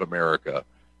down of America.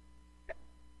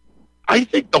 I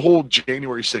think the whole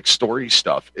January 6th story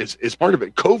stuff is part of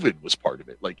it. COVID was part of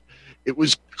it. Like, it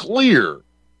was clear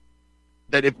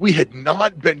that if we had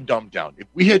not been dumbed down, if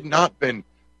we had not been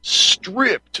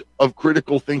stripped of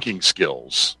critical thinking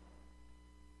skills,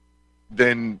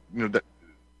 then that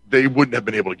they wouldn't have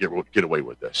been able to get away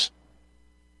with this.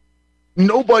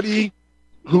 Nobody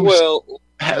who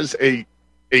has a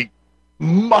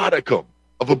modicum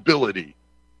of ability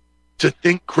to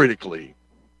think critically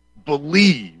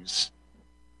believes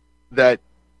that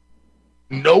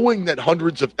knowing that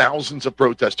hundreds of thousands of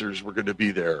protesters were going to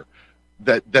be there,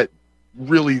 that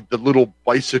really the little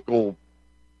bicycle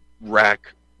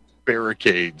rack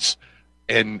barricades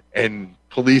and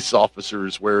police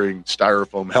officers wearing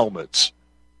styrofoam helmets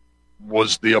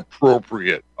was the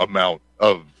appropriate amount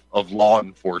of law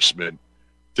enforcement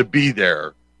to be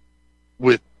there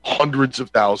with hundreds of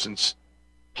thousands,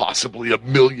 possibly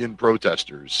 1 million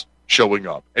protesters showing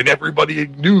up. And everybody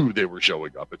knew they were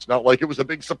showing up. It's not like it was a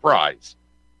big surprise.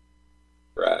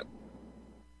 Right.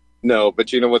 No,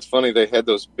 but you know what's funny? They had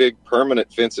those big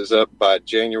permanent fences up by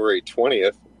January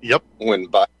 20th. Yep. When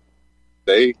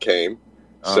they came,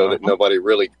 so that nobody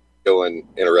really could go and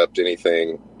interrupt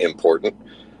anything important.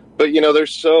 But,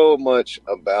 there's so much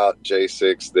about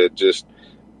J6 that just,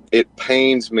 it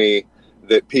pains me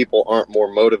that people aren't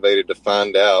more motivated to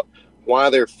find out why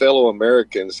their fellow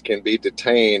Americans can be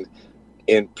detained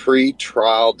in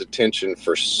pre-trial detention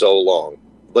for so long.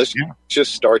 Let's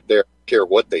just start there. I don't care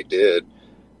what they did.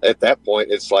 At that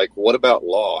point, it's like, what about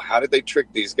law? How did they trick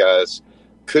these guys?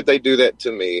 Could they do that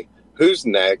to me? Who's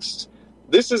next?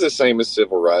 This is the same as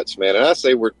civil rights, man. And I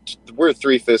say we're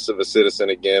 3/5 of a citizen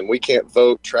again. We can't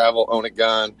vote, travel, own a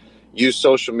gun, use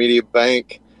social media,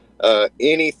 bank,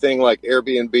 anything like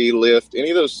Airbnb, Lyft,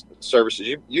 any of those services.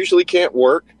 You usually can't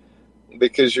work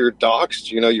because you're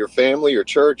doxxed. Your family, your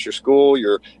church, your school,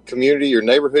 your community, your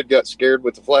neighborhood got scared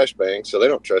with the flashbang, so they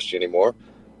don't trust you anymore.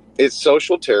 It's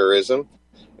social terrorism.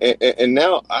 And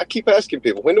now I keep asking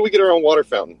people, when do we get our own water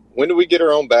fountain? When do we get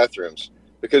our own bathrooms?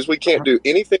 Because we can't do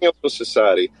anything else with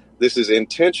society. This is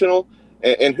intentional.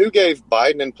 And who gave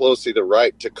Biden and Pelosi the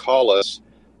right to call us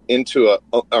into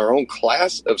our own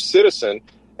class of citizen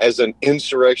as an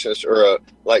insurrectionist or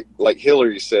like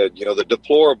Hillary said, the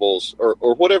deplorables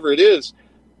or whatever it is?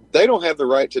 They don't have the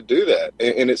right to do that.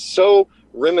 And it's so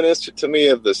reminiscent to me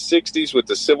of the 60s with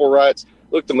the civil rights.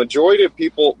 Look, the majority of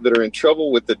people that are in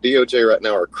trouble with the DOJ right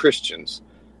now are Christians.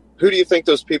 Who do you think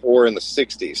those people were in the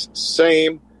 60s?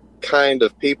 Same kind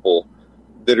of people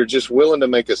that are just willing to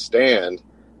make a stand.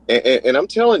 And I'm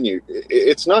telling you,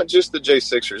 it's not just the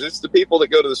J6ers. It's the people that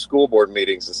go to the school board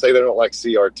meetings and say they don't like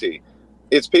CRT.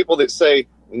 It's people that say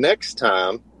next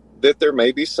time that there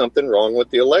may be something wrong with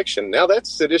the election. Now, that's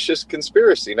seditious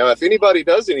conspiracy. Now, if anybody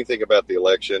does anything about the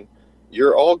election,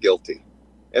 you're all guilty.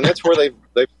 And that's where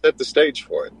they've set the stage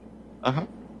for it.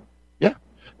 Yeah.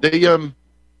 They I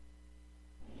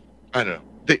don't know.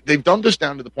 They've dumbed us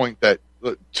down to the point that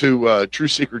True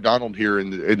Seeker Donald here in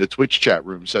the Twitch chat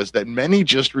room says that many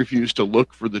just refuse to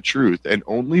look for the truth and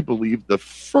only believe the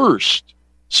first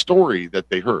story that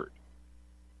they heard.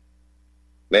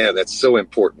 Man, that's so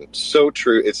important. So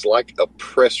true. It's like a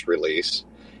press release.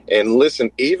 And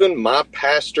listen, even my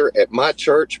pastor at my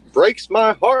church breaks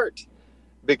my heart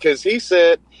because he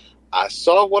said, I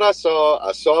saw what I saw.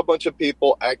 I saw a bunch of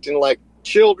people acting like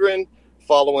children,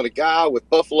 following a guy with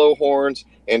buffalo horns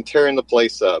and tearing the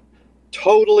place up.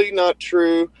 Totally not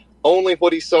true. Only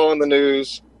what he saw in the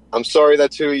news. I'm sorry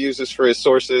that's who he uses for his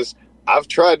sources. I've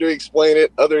tried to explain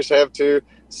it. Others have too.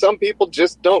 Some people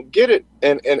just don't get it.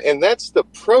 And that's the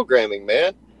programming,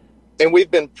 man. And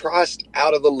we've been priced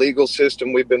out of the legal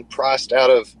system. We've been priced out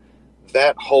of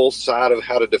that whole side of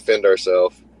how to defend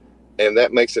ourselves. And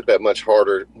that makes it that much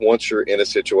harder once you're in a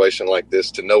situation like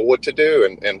this to know what to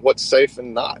do and what's safe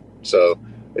and not. So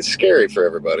it's scary for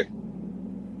everybody.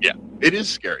 Yeah, it is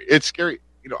scary. It's scary.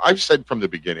 I've said from the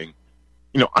beginning,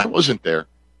 I wasn't there.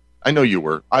 I know you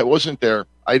were. I wasn't there.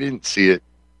 I didn't see it.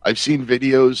 I've seen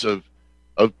videos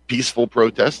of peaceful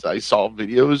protests. I saw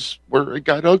videos where it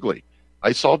got ugly.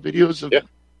 I saw videos of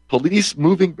police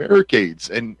moving barricades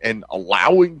and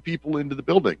allowing people into the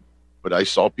building. But I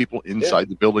saw people inside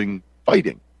the building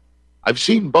fighting. I've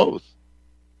seen both.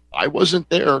 I wasn't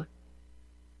there.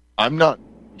 I'm not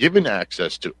given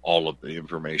access to all of the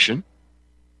information.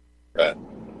 Right.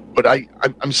 But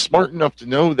I'm smart enough to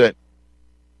know that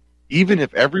even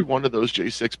if every one of those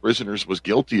J6 prisoners was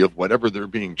guilty of whatever they're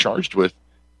being charged with,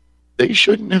 they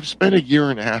shouldn't have spent 1.5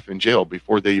 years in jail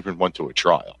before they even went to a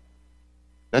trial.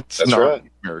 That's not right. the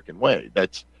American way.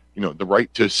 That's, the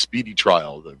right to speedy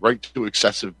trial, the right to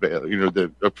excessive bail,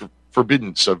 the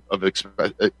forbiddance of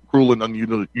cruel and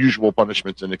unusual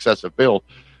punishments and excessive bail.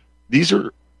 These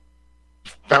are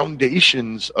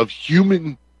foundations of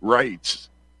human rights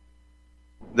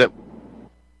that,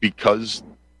 because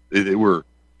they were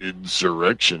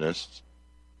insurrectionists,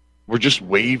 were just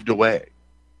waved away.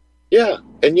 Yeah.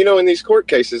 And, in these court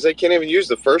cases, they can't even use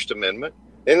the First Amendment.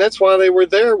 And that's why they were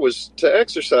there, was to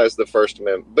exercise the First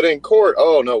Amendment. But in court,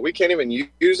 oh, no, we can't even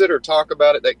use it or talk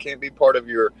about it. That can't be part of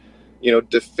your,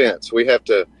 defense. We have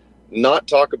to not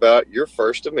talk about your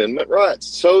First Amendment rights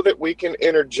so that we can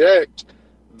interject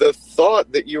the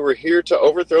thought that you were here to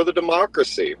overthrow the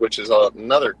democracy, which is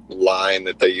another line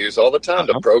that they use all the time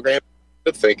to program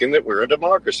to thinking that we're a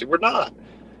democracy. We're not.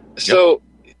 So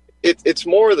it's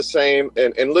more of the same.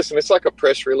 And listen, it's like a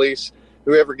press release.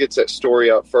 Whoever gets that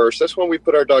story out first. That's when we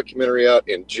put our documentary out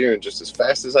in June, just as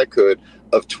fast as I could,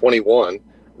 of 21,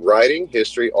 Writing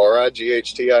History,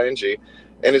 RIGHTING.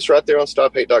 And it's right there on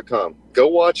StopHate.com. Go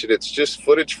watch it. It's just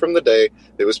footage from the day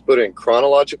that was put in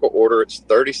chronological order. It's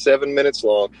 37 minutes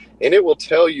long, and it will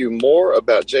tell you more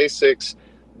about J6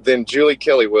 than Julie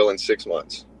Kelly will in 6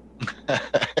 months.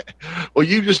 Well,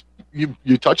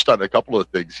 you touched on a couple of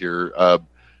things here.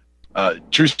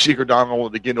 Truth Seeker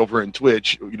Donald, again, over in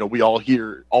Twitch,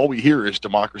 all we hear is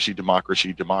democracy,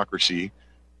 democracy, democracy,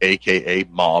 aka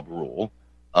mob rule.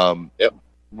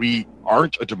 We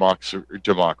aren't a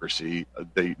democracy.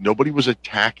 Nobody was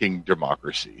attacking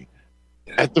democracy.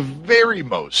 At the very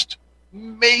most,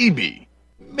 maybe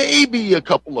a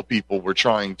couple of people were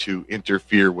trying to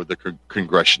interfere with the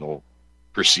congressional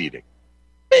proceeding.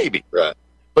 Maybe. Right.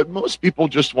 But most people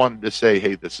just wanted to say,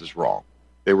 hey, this is wrong.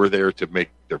 They were there to make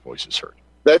their voices heard.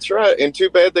 That's right. And too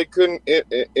bad they couldn't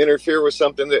interfere with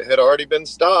something that had already been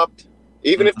stopped.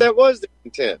 Even if that was the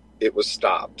intent, it was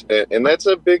stopped. And that's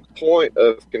a big point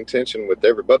of contention with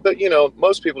everybody. But,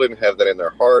 most people didn't have that in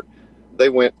their heart. They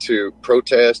went to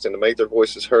protest and to make their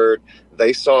voices heard.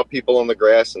 They saw people on the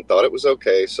grass and thought it was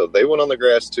okay. So they went on the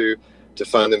grass too, to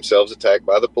find themselves attacked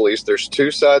by the police. There's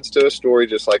two sides to a story,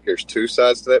 just like there's two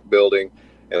sides to that building.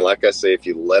 And like I say, if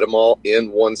you let them all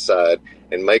in one side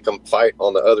and make them fight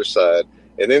on the other side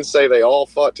and then say they all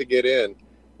fought to get in,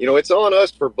 it's on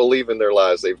us for believing their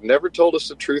lies. They've never told us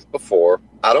the truth before.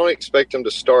 I don't expect them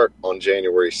to start on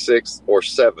January 6th or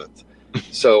 7th.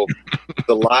 So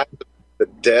the lies, the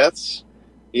deaths,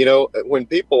 when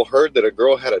people heard that a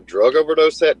girl had a drug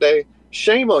overdose that day,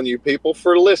 shame on you people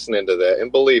for listening to that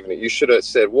and believing it. You should have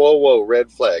said, whoa, red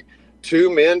flag.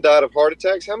 2 men died of heart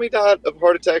attacks. How many died of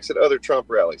heart attacks at other Trump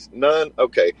rallies? None.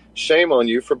 Okay. Shame on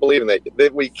you for believing that.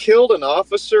 That we killed an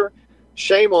officer.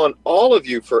 Shame on all of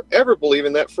you for ever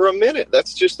believing that for a minute.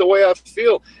 That's just the way I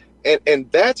feel. And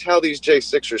that's how these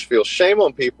J6ers feel. Shame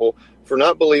on people for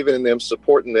not believing in them,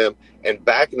 supporting them, and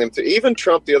backing them. Even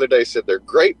Trump the other day said they're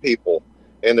great people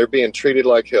and they're being treated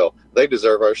like hell. They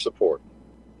deserve our support.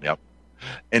 Yep.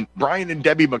 And Brian and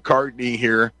Debbie McCartney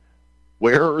here.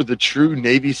 Where are the true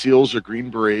Navy SEALs or Green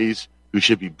Berets who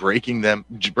should be breaking out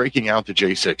the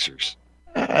J6ers?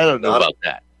 I don't know about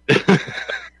that.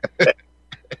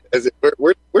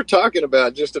 We're talking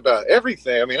about just about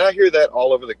everything. I mean, I hear that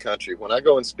all over the country. When I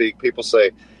go and speak, people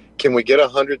say, can we get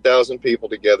 100,000 people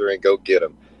together and go get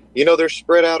them? They're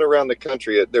spread out around the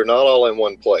country. They're not all in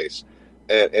one place.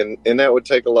 And that would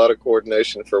take a lot of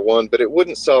coordination for one, but it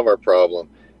wouldn't solve our problem.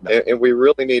 No. And we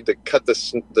really need to cut the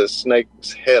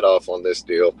snake's head off on this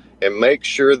deal and make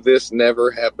sure this never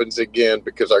happens again,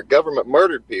 because our government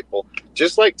murdered people,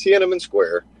 just like Tiananmen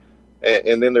Square.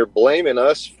 And then they're blaming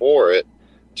us for it,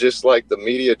 just like the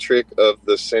media trick of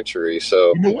the century.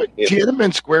 So, you know what?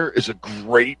 Tiananmen Square is a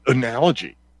great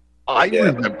analogy. I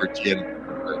remember Tiananmen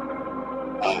Square.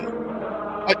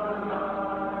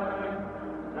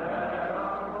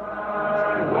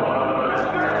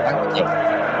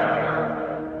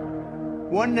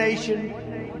 One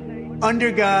nation,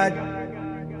 under God.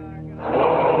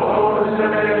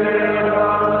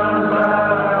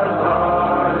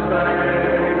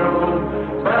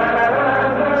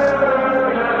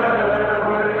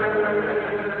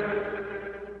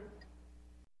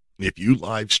 If you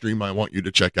live stream, I want you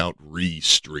to check out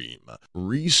Restream.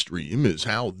 Restream is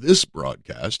how this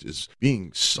broadcast is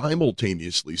being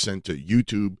simultaneously sent to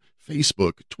YouTube,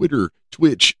 Facebook, Twitter,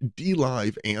 Twitch,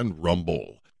 DLive, and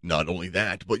Rumble. Not only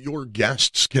that, but your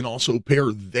guests can also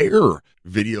pair their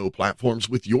video platforms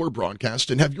with your broadcast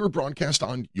and have your broadcast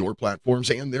on your platforms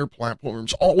and their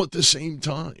platforms all at the same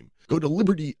time. Go to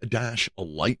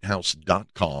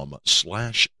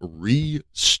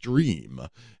liberty-lighthouse.com/restream,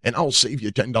 and I'll save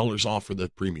you $10 off for the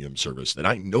premium service that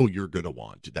I know you're going to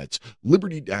want. That's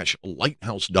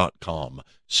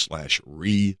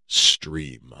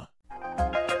liberty-lighthouse.com/restream.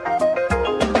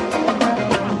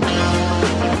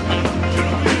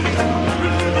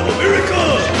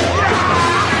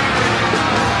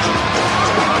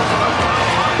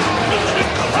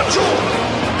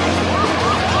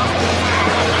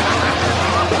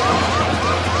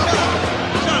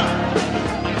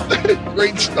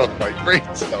 Great stuff, Mike. Great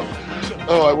stuff.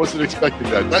 Oh, I wasn't expecting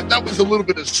that. That was a little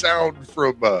bit of sound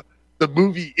from the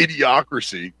movie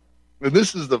Idiocracy. And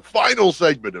this is the final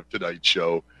segment of tonight's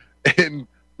show. And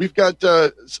we've got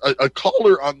a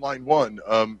caller on line one.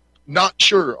 Not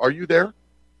sure. Are you there?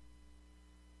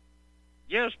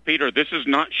 Yes, Peter. This is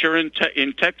Not Sure in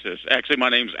Texas. Actually, my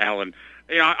name's Alan.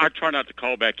 You know, I try not to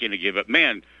call back in again, but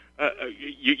man,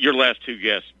 your last two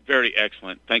guests, very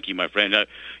excellent. Thank you, my friend.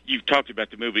 You've talked about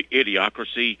the movie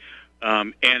Idiocracy,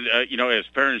 and you know, as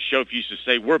Ferenc Schoff used to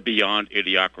say, we're beyond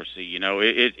idiocracy. You know,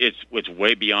 it's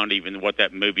way beyond even what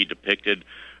that movie depicted.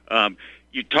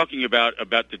 You're talking about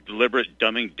the deliberate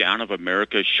dumbing down of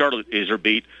America. Charlotte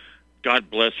Iserbyt,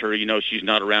 God bless her. You know, she's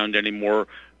not around anymore.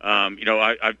 You know,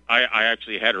 I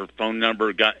actually had her phone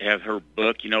number, have her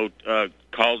book. You know,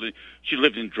 called. She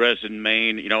lived in Dresden,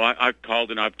 Maine. You know, I've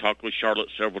called and I've talked with Charlotte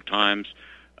several times.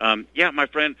 Yeah, my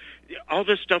friend, all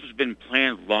this stuff has been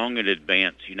planned long in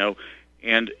advance. You know,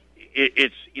 and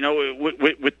it's you know with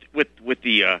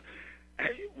the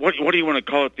what do you want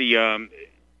to call it, the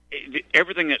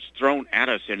everything that's thrown at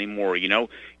us anymore. You know,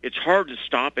 it's hard to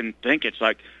stop and think. It's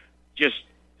like just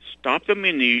stop the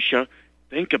minutia.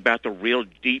 Think about the real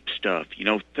deep stuff, you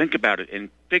know, think about it and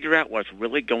figure out what's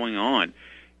really going on.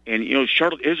 And, you know,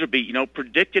 Charlotte Iserbyt, you know,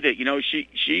 predicted it. You know,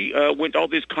 she went to all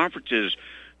these conferences,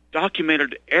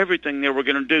 documented everything they were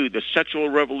going to do, the sexual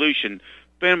revolution,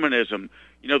 feminism,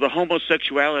 you know, the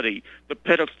homosexuality, the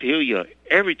pedophilia,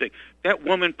 everything. That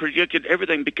woman predicted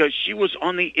everything because she was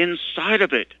on the inside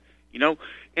of it, you know.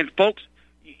 And, folks,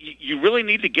 you really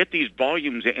need to get these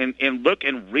volumes and look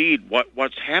and read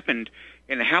what's happened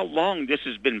and how long this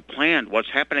has been planned, what's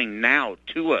happening now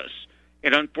to us,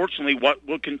 and unfortunately what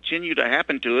will continue to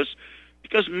happen to us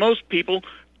because most people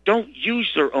don't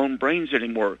use their own brains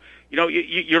anymore. You know,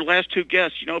 your last two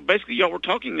guests, you know, basically y'all were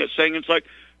talking that saying it's like,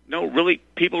 no, really,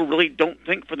 people really don't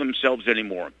think for themselves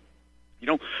anymore. You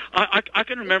know, I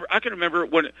can remember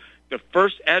when the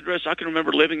first address I can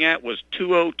remember living at was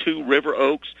 202 River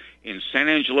Oaks in San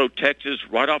Angelo, Texas,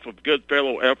 right off of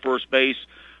Goodfellow Air Force Base.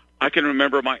 I can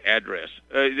remember my address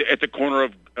at the corner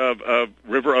of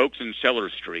River Oaks and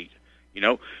Sellers Street. You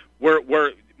know,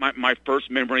 where my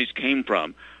first memories came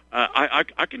from. I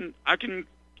can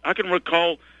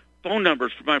recall phone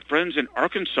numbers for my friends in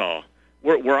Arkansas,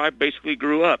 where I basically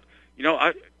grew up. You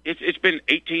know, it's been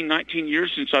 18, 19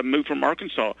 years since I moved from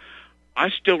Arkansas. I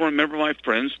still remember my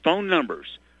friends' phone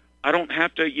numbers. I don't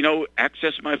have to, you know,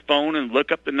 access my phone and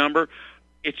look up the number.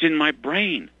 It's in my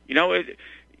brain. You know,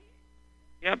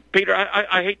 yeah, Peter,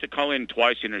 I hate to call in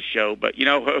twice in a show, but you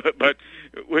know,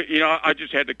 I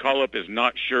just had to call up as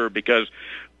Not Sure because,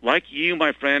 like you,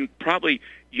 my friend, probably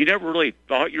you never really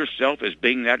thought yourself as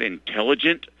being that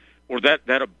intelligent or that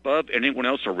above anyone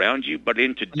else around you. But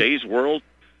in today's world,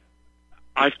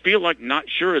 I feel like Not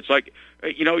Sure. It's like,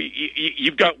 you know,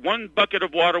 you've got one bucket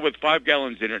of water with 5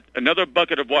 gallons in it, another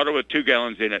bucket of water with 2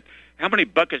 gallons in it. How many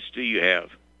buckets do you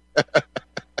have?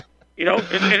 You know,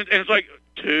 and it's like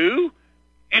 2.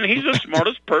 And he's the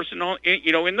smartest person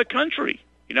in the country.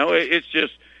 You know, it's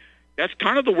just that's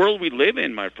kind of the world we live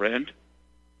in, my friend.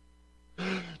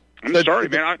 I'm sorry,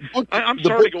 man. I'm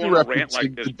sorry to go on a rant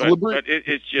like this, but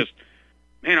it's just,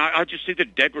 man, I just see the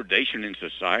degradation in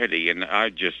society, and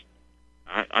I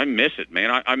miss it,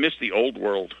 man. I miss the old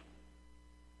world.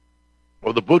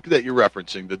 Well, the book that you're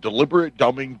referencing, The Deliberate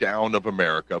Dumbing Down of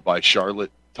America by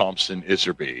Charlotte Thompson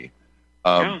Iserby,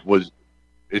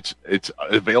 it's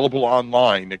available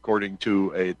online according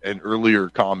to an earlier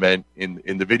comment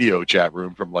in the video chat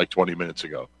room from like 20 minutes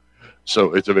ago.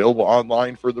 So it's available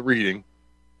online for the reading.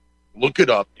 Look it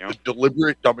up. The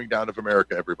Deliberate Dumbing Down of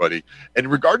America, everybody.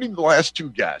 And regarding the last two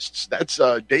guests, that's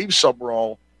Dave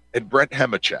Sumrall and Brent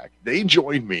Hemachek. They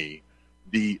joined me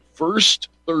the first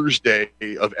Thursday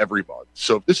of every month.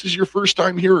 So if this is your first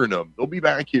time hearing them, they'll be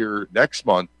back here next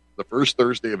month, the first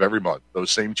Thursday of every month.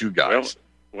 Those same two guys.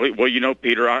 Well, you know,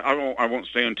 Peter, I won't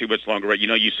stay on too much longer. Right? You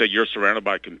know, you said you're surrounded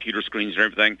by computer screens and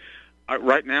everything.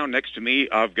 Right now, next to me,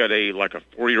 I've got a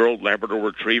 4-year-old Labrador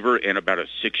Retriever and about a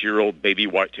 6-year-old baby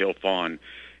whitetail fawn,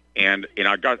 and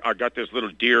I got this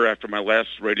little deer after my last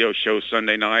radio show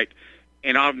Sunday night,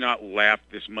 and I've not laughed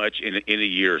this much in a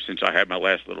year since I had my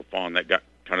last little fawn that got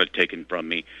kind of taken from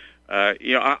me.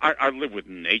 You know, I live with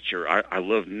nature. I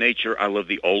love nature. I love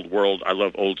the old world. I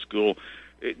love old school.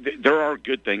 There are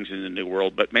good things in the new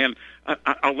world, but man,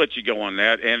 I'll let you go on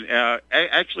that. And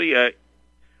actually,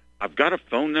 I've got a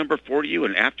phone number for you,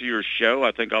 and after your show,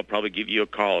 I think I'll probably give you a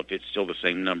call if it's still the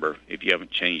same number, if you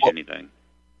haven't changed anything.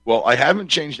 Well, I haven't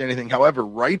changed anything. However,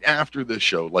 right after this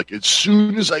show, like as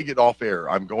soon as I get off air,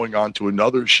 I'm going on to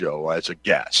another show as a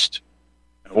guest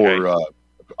for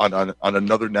on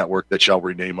another network that shall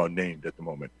remain unnamed at the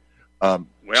moment.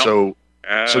 So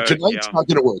tonight's not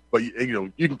going to work, but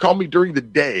you can call me during the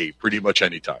day pretty much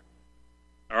anytime.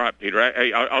 All right, Peter.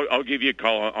 Hey, I'll give you a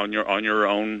call on your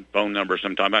own phone number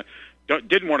sometime. I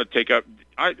didn't want to take up.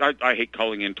 I hate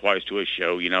calling in twice to a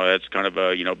show. You know, that's kind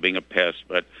of being a pest.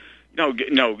 But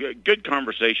good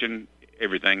conversation.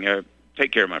 Everything.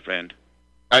 Take care, my friend.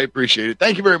 I appreciate it.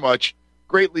 Thank you very much.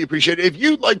 Greatly appreciate it. If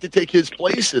you'd like to take his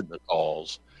place in the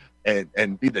calls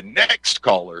and be the next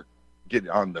caller, get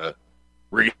on the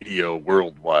radio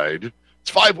worldwide.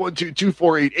 It's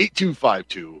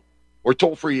 512-248-8252. Or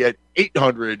toll free at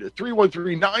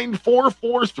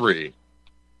 800-313-9443.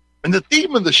 And the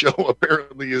theme of the show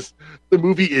apparently is the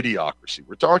movie Idiocracy.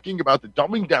 We're talking about the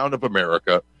dumbing down of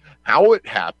America, how it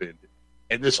happened.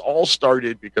 And this all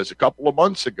started because a couple of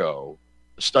months ago,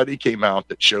 a study came out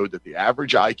that showed that the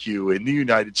average IQ in the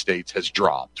United States has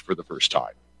dropped for the first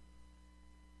time.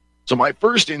 So my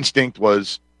first instinct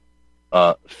was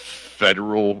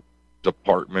Federal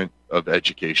Department of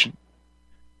Education.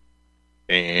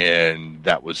 And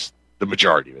that was the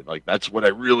majority of it. Like, that's what I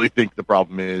really think the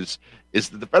problem is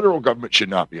that the federal government should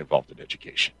not be involved in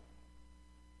education.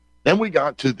 Then we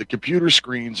got to the computer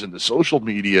screens and the social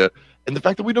media and the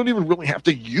fact that we don't even really have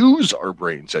to use our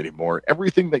brains anymore.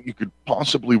 Everything that you could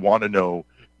possibly want to know,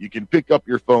 you can pick up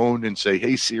your phone and say,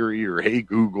 hey, Siri, or hey,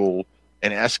 Google,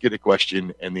 and ask it a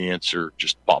question, and the answer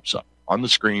just pops up on the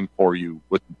screen for you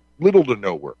with little to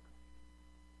no work.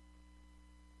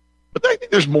 But I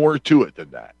think there's more to it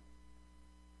than that.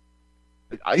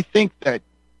 I think the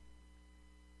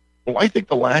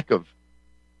lack of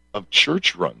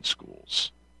church-run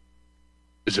schools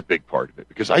is a big part of it,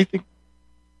 because I think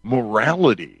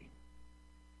morality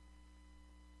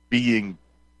being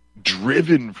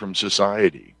driven from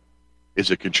society is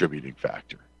a contributing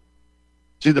factor.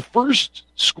 See, the first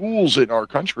schools in our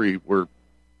country were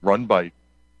run by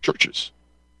churches.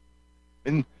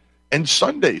 And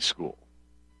Sunday school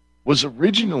was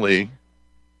originally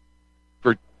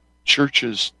for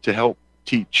churches to help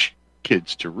teach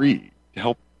kids to read, to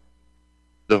help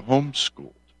the homeschooled.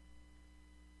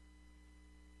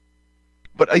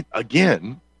 But I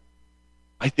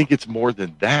think it's more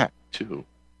than that, too.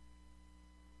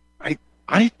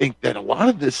 I think that a lot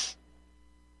of this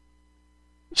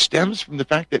stems from the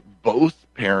fact that both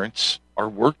parents are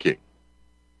working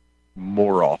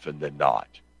more often than not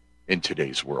in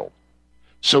today's world.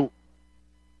 So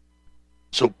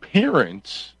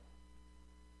parents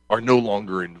are no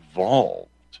longer involved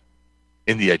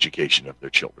in the education of their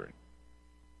children.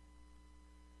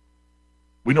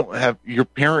 Your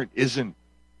parent isn't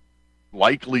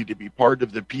likely to be part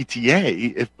of the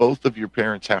PTA if both of your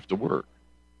parents have to work.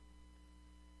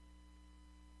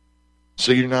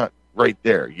 So you're not right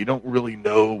there. You don't really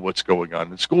know what's going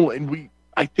on in school. And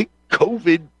I think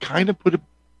COVID kind of put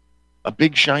a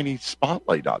big shiny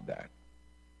spotlight on that.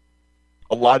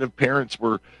 A lot of parents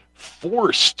were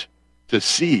forced to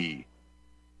see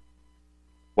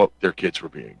what their kids were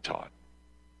being taught.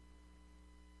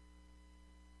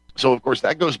 So, of course,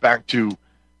 that goes back to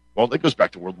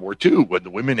World War II, when the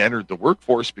women entered the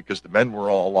workforce because the men were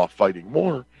all off fighting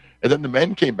war. And then the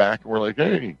men came back and were like,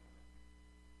 hey,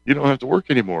 you don't have to work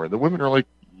anymore. And the women are like,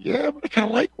 yeah, but I kind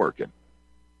of like working.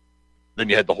 Then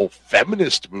you had the whole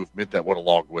feminist movement that went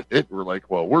along with it. We're like,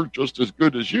 well, we're just as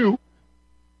good as you,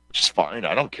 which is fine.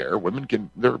 I don't care.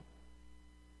 They're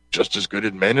just as good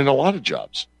as men in a lot of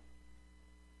jobs.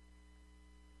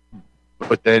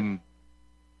 But then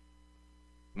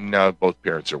now both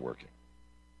parents are working.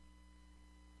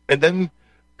 And then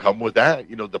come with that,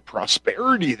 the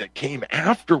prosperity that came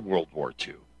after World War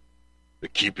II, the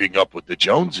keeping up with the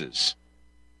Joneses,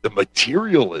 the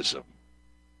materialism.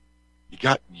 You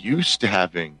got used to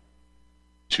having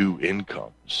two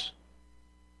incomes.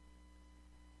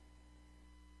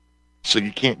 So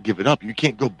you can't give it up. You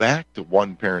can't go back to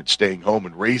one parent staying home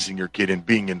and raising your kid and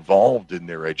being involved in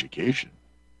their education.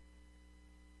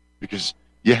 Because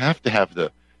you have to have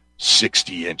the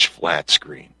 60-inch flat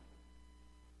screen,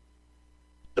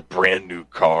 the brand new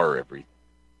car every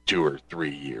 2 or 3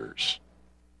 years.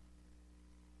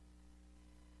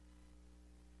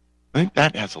 I think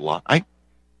that has a lot.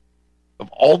 Of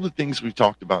all the things we've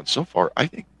talked about so far, I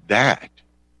think that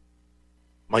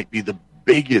might be the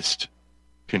biggest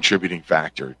contributing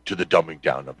factor to the dumbing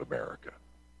down of America.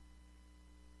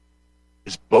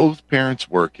 Is both parents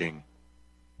working,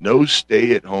 no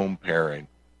stay-at-home parent,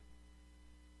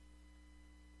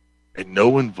 and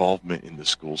no involvement in the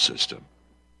school system.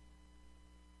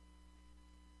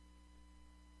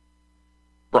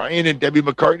 Brian and Debbie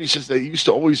McCartney says they used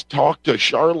to always talk to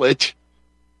Charlotte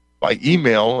by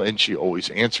email, and she always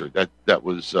answered. That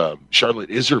was Charlotte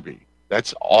Iserby.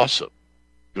 That's awesome.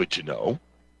 Good to know.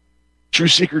 True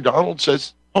Seeker Donald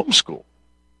says homeschool.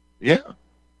 Yeah.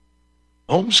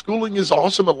 Homeschooling is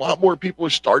awesome. A lot more people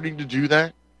are starting to do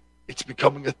that. It's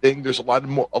becoming a thing. There's a lot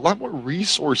more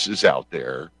resources out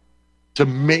there to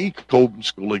make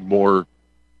homeschooling more,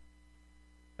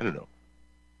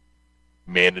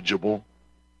 manageable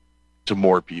to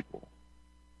more people.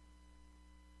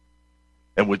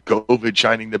 And with COVID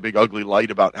shining the big ugly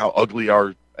light about how ugly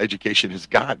our education has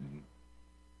gotten,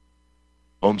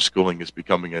 homeschooling is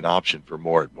becoming an option for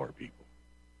more and more people.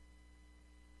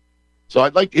 So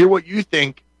I'd like to hear what you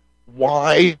think.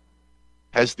 Why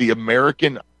has the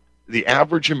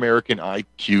average American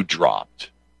IQ dropped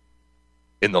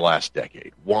in the last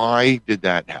decade? Why did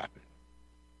that happen?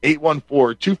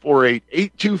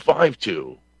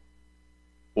 814-248-8252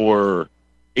 or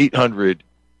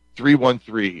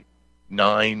 800-313-9443.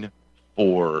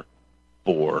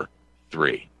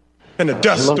 And the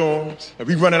dust storms, and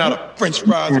we running out of French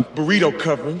fries and burrito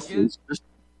coverings.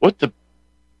 What the?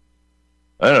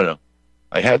 I don't know.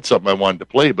 I had something I wanted to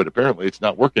play, but apparently it's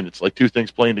not working. It's like two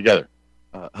things playing together.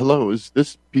 Hello, is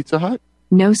this Pizza Hut?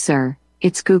 No, sir.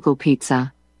 It's Google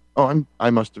Pizza. Oh,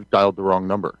 I must have dialed the wrong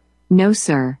number. No,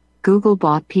 sir. Google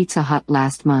bought Pizza Hut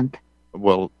last month.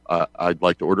 Well, I'd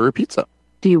like to order a pizza.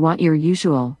 Do you want your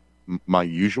usual? My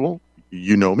usual?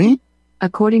 You know me?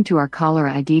 According to our caller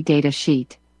ID data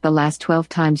sheet, the last 12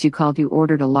 times you called, you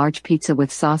ordered a large pizza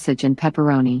with sausage and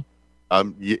pepperoni.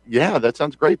 Yeah, that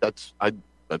sounds great. That's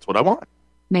what I want.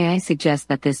 May I suggest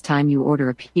that this time you order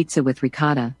a pizza with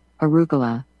ricotta,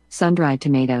 arugula, sun-dried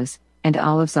tomatoes, and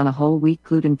olives on a whole wheat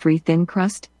gluten-free thin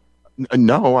crust?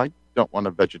 No, I don't want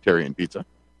a vegetarian pizza.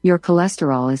 Your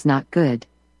cholesterol is not good.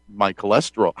 My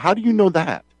cholesterol? How do you know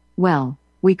that? Well,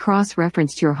 we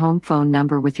cross-referenced your home phone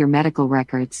number with your medical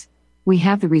records. We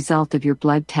have the result of your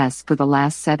blood tests for the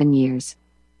last 7 years.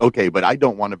 Okay, but I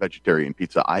don't want a vegetarian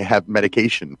pizza. I have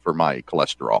medication for my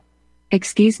cholesterol.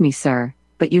 Excuse me, sir,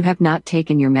 but you have not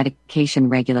taken your medication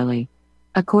regularly.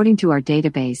 According to our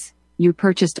database, you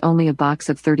purchased only a box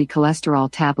of 30 cholesterol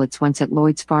tablets once at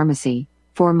Lloyd's Pharmacy,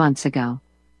 4 months ago.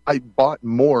 I bought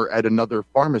more at another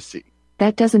pharmacy.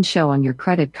 That doesn't show on your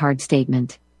credit card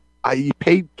statement. I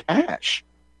paid cash.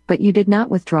 But you did not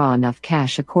withdraw enough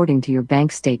cash according to your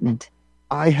bank statement.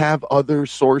 I have other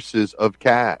sources of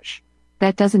cash.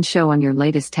 That doesn't show on your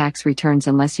latest tax returns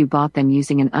unless you bought them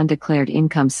using an undeclared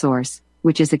income source,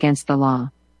 which is against the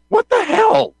law. What the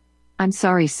hell? I'm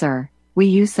sorry, sir. We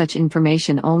use such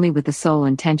information only with the sole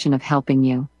intention of helping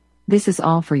you. This is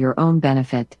all for your own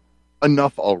benefit.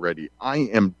 Enough already. I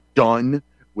am done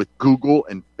with Google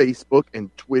and Facebook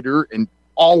and Twitter and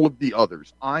all of the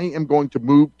others. I am going to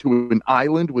move to an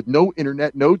island with no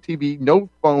internet, no TV, no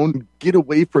phone. Get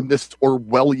away from this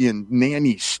Orwellian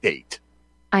nanny state.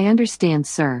 I understand,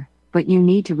 sir, but you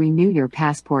need to renew your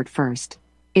passport first.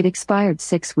 It expired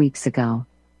 6 weeks ago.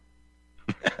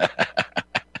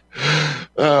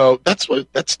 Oh, that's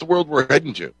the world we're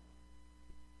heading to.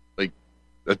 Like,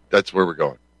 that's where we're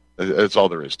going. That's all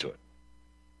there is to it.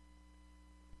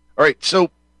 All right, so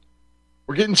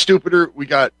we're getting stupider. We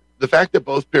got the fact that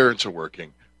both parents are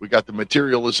working. We got the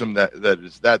materialism that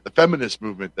the feminist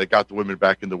movement that got the women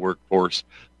back in the workforce,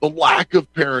 the lack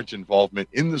of parent involvement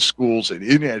in the schools and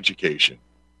in education.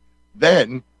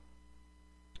 Then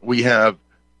we have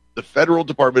the Federal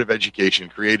Department of Education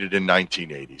created in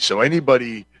 1980. So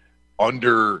anybody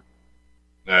under,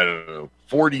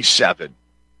 47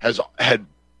 has had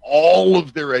all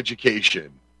of their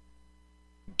education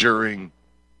during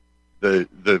the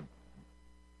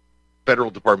Federal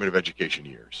Department of Education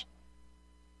years.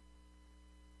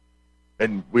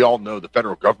 And we all know the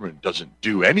federal government doesn't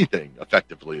do anything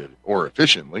effectively or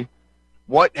efficiently.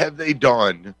 What have they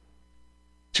done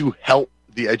to help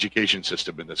the education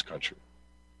system in this country?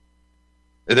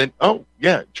 And then,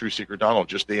 True Seeker Donald,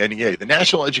 just the NEA, the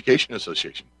National Education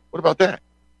Association. What about that?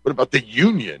 What about the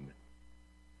union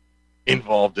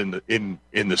involved in the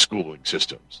schooling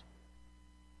systems?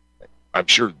 I'm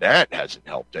sure that hasn't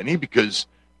helped any, because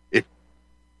if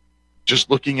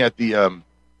just looking at the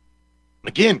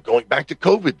again, going back to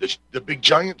COVID, the big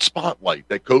giant spotlight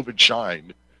that COVID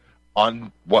shined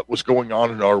on what was going on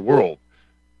in our world,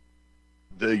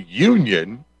 the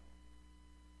union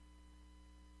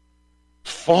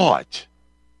fought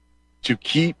to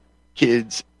keep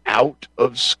kids out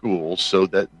of school so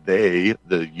that the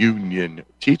union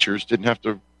teachers, didn't have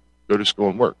to go to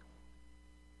school and work.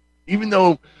 Even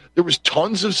though there was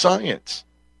tons of science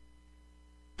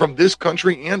from this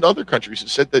country and other countries that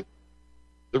said that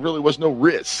there really was no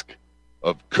risk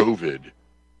of COVID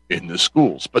in the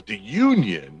schools. But the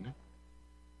union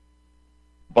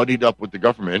buddied up with the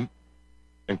government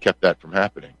and kept that from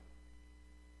happening.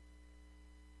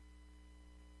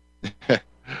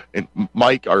 And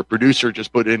Mike, our producer,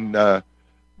 just put in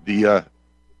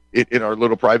in our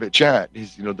little private chat,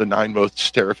 he's, the 9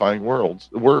 most terrifying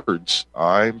words.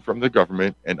 I'm from the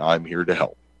government and I'm here to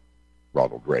help.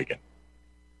 Ronald Reagan.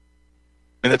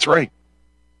 And that's right.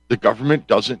 The government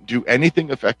doesn't do anything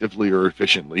effectively or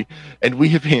efficiently, and we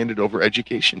have handed over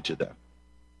education to them.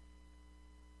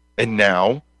 And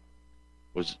now,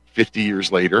 was 50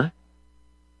 years later,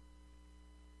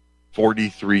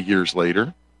 43 years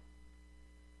later,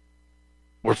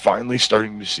 we're finally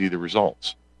starting to see the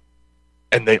results.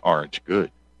 And they aren't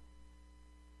good.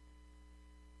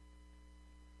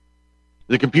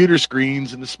 The computer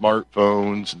screens and the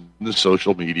smartphones and the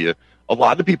social media, a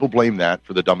lot of people blame that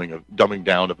for the dumbing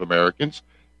down of Americans.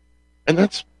 And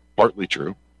that's partly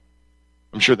true.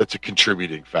 I'm sure that's a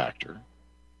contributing factor.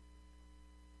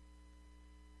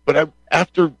 But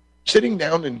after sitting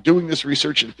down and doing this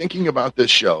research and thinking about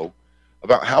this show,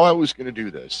 about how I was going to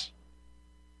do this,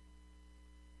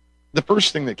 the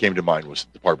first thing that came to mind was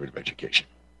the Department of Education.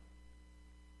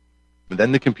 And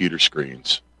then the computer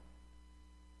screens.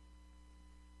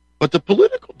 But the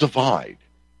political divide,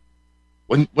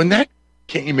 when that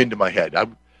came into my head,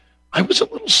 I was a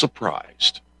little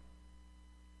surprised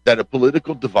that a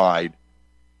political divide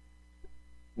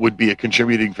would be a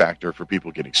contributing factor for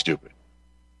people getting stupid.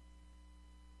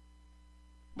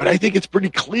 But I think it's pretty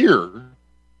clear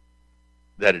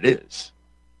that it is.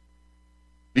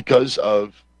 Because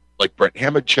of, like Brett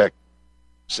Hamachek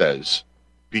says,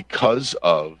 because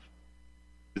of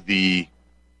the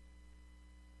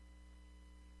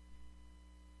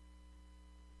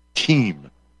team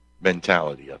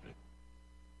mentality of it.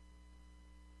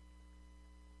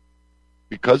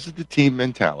 Because of the team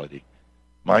mentality,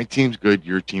 my team's good,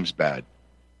 your team's bad.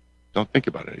 Don't think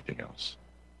about anything else.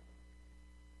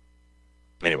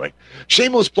 Anyway,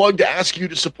 shameless plug to ask you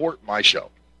to support my show.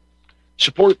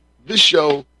 Support this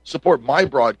show, support my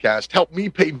broadcast, help me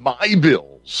pay my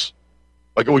bills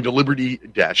by going to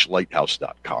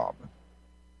liberty-lighthouse.com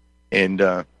and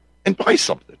buy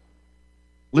something.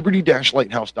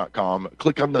 Liberty-lighthouse.com,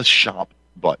 click on the shop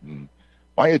button,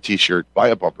 buy a t-shirt, buy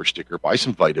a bumper sticker, buy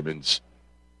some vitamins,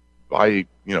 buy,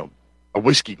 a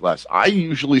whiskey glass. I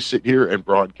usually sit here and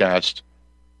broadcast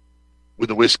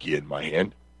with a whiskey in my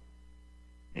hand.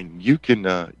 And you can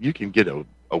get a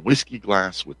whiskey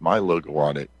glass with my logo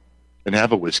on it and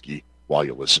have a whiskey while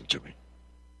you listen to me.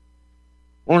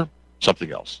 Or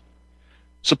something else.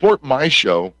 Support my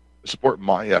show, support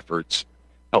my efforts,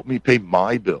 help me pay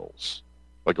my bills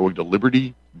by going to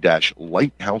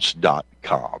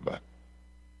liberty-lighthouse.com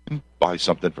and buy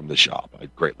something from the shop.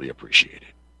 I'd greatly appreciate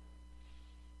it.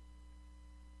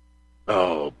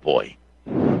 Oh, boy.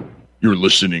 You're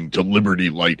listening to Liberty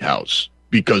Lighthouse,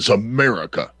 because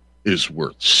America is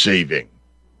worth saving.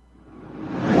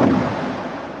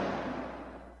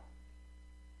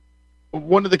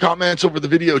 One of the comments over the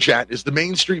video chat is the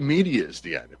mainstream media is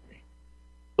the enemy.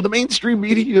 Well, the mainstream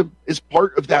media is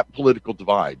part of that political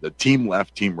divide, the team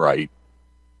left, team right.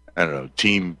 I don't know,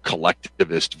 team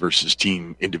collectivist versus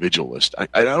team individualist.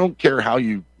 I don't care how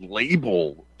you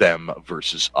label them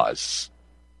versus us.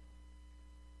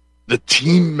 The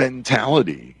team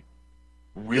mentality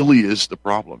really is the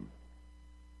problem.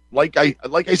 Like I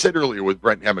said earlier with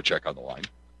Brent Hemachek on the line,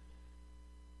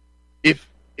 if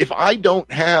I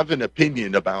don't have an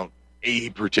opinion about a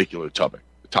particular topic,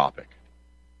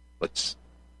 let's,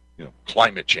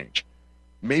 climate change.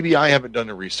 Maybe I haven't done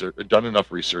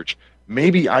enough research.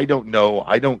 Maybe I don't know.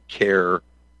 I don't care.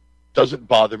 Doesn't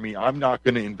bother me. I'm not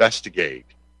going to investigate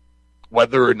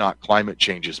whether or not climate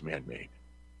change is man-made.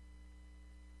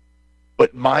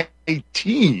 But my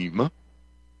team,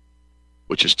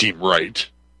 which is Team Right,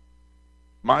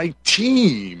 my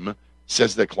team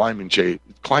says that climate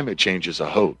change is a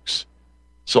hoax.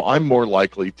 So I'm more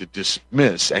likely to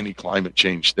dismiss any climate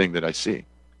change thing that I see,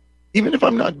 even if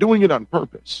I'm not doing it on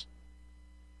purpose.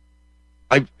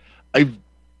 I've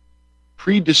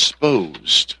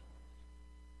predisposed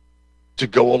to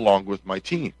go along with my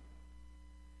team.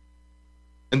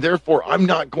 And therefore, I'm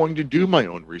not going to do my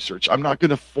own research. I'm not going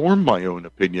to form my own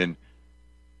opinion.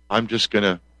 I'm just going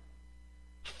to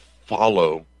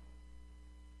follow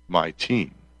my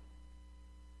team.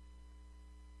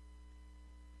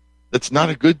 That's not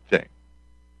a good thing.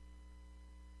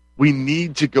 We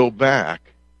need to go back.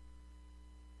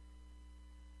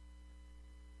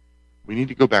 We need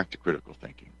to go back to critical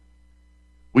thinking.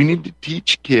 We need to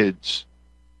teach kids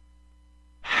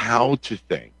how to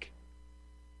think,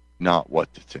 not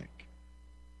what to think.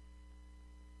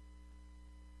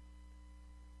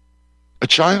 A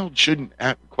child shouldn't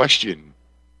question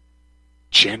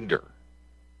gender.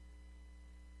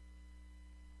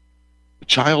 A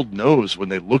child knows when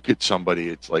they look at somebody,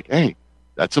 it's like, hey,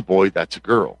 that's a boy, that's a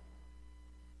girl.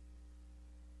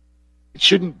 It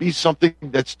shouldn't be something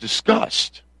that's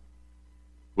discussed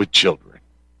with children,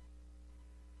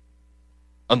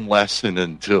 unless and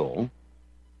until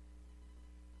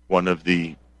one of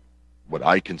the, what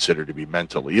I consider to be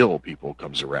mentally ill people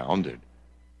comes around and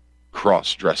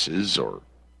cross-dresses or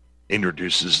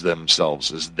introduces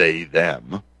themselves as they,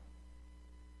 them.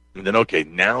 And then, okay,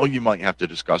 now you might have to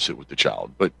discuss it with the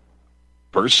child. But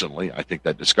personally, I think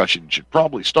that discussion should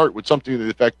probably start with something to the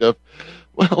effect of,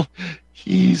 well,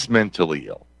 he's mentally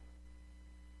ill.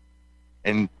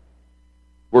 And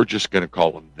we're just going to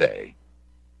call him they,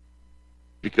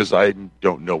 because I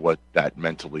don't know what that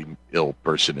mentally ill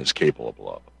person is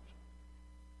capable of.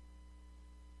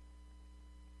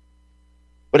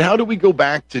 But how do we go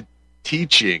back to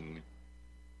teaching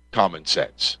common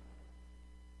sense?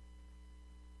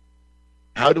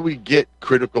 How do we get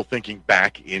critical thinking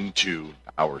back into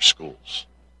our schools?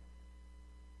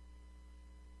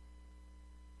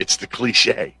 It's the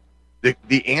cliche.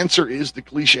 The answer is the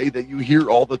cliche that you hear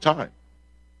all the time.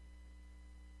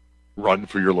 Run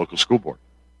for your local school board.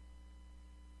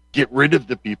 Get rid of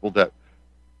the people that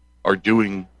are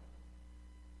doing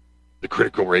the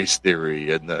critical race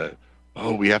theory and the,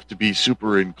 we have to be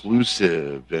super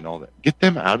inclusive and all that. Get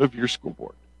them out of your school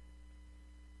board.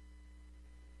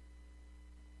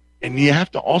 And you have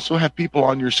to also have people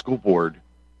on your school board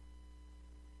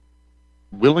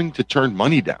willing to turn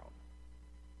money down.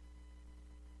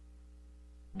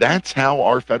 That's how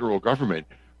our federal government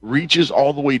reaches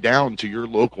all the way down to your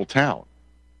local town.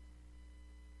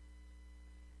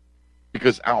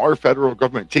 Because our federal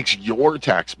government takes your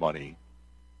tax money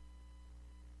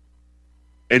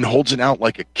and holds it out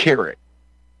like a carrot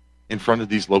in front of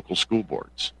these local school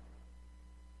boards.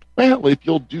 Well, if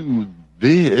you'll do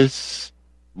this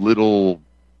little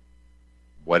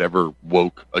whatever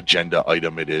woke agenda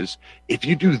item it is, if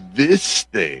you do this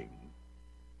thing,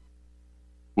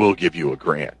 we'll give you a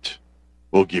grant.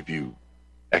 We'll give you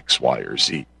X, Y, or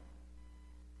Z.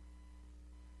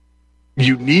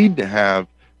 You need to have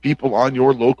people on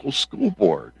your local school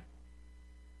board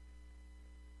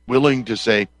willing to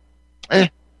say,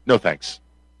 no thanks.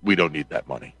 We don't need that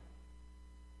money.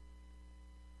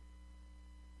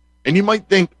 And you might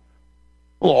think,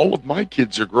 well, all of my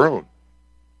kids are grown.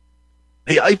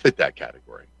 Hey, I fit that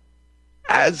category.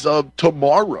 As of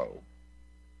tomorrow,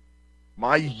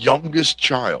 my youngest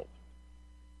child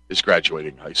is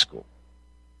graduating high school.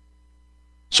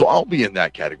 So I'll be in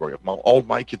that category. If all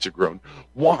my kids are grown,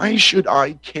 why should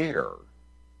I care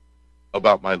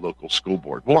about my local school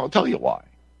board? Well, I'll tell you why.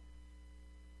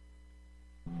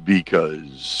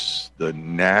 Because the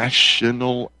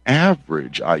national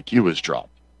average IQ has dropped.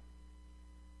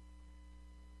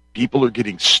 People are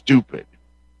getting stupid.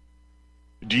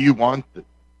 Do you want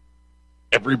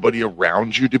everybody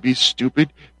around you to be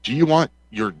stupid? Do you want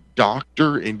your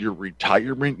doctor in your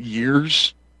retirement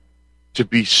years to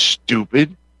be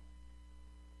stupid?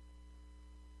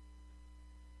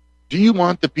 Do you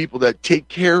want the people that take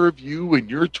care of you in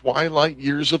your twilight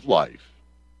years of life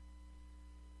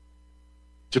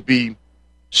to be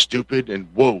stupid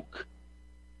and woke,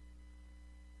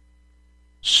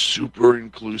 super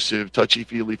inclusive,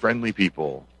 touchy-feely, friendly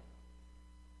people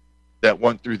that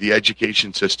went through the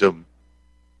education system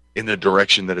in the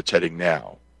direction that it's heading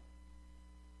now?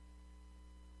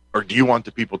 Or do you want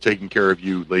the people taking care of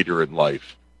you later in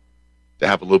life to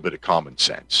have a little bit of common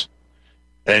sense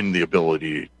and the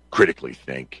ability to critically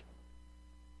think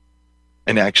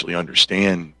and actually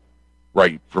understand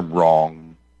right from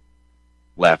wrong,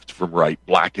 left from right,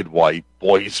 black and white,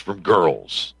 boys from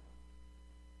girls?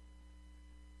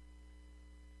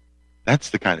 That's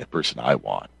the kind of person I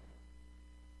want.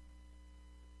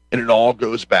 And it all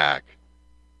goes back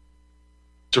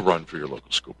to run for your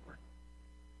local school board.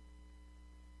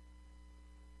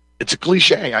 It's a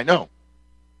cliche, I know.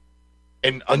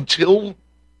 And until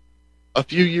a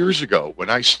few years ago, when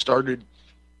I started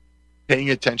paying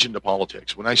attention to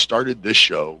politics, when I started this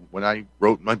show, when I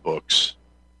wrote my books,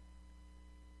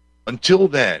 until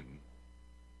then,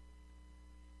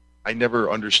 I never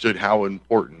understood how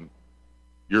important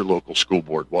your local school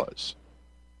board was.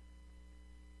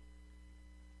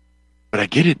 But I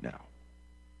get it now.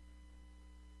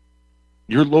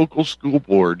 Your local school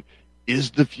board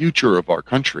is the future of our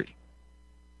country.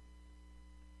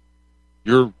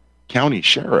 Your county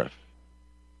sheriff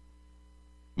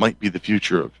might be the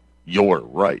future of your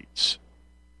rights.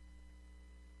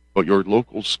 But your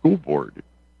local school board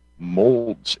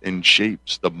molds and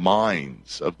shapes the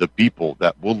minds of the people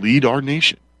that will lead our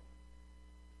nation.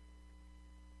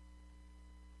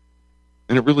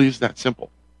 And it really is that simple.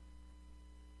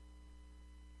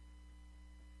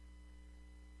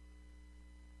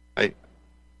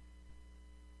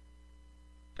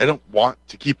 I don't want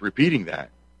to keep repeating that,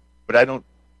 but I don't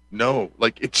know.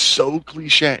 Like, it's so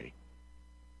cliche,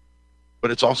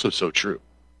 but it's also so true.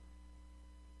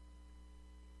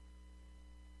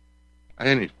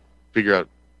 I need to figure out,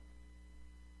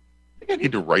 I think I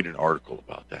need to write an article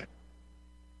about that.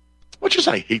 As much as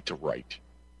I hate to write,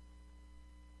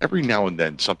 every now and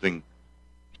then something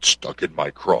gets stuck in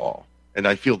my craw, and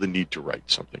I feel the need to write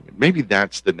something. And maybe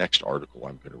that's the next article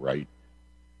I'm going to write,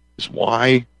 is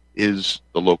why is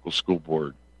the local school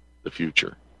board the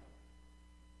future?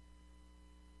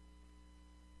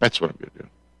 That's what I'm going to do.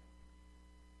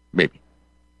 Maybe.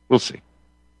 We'll see.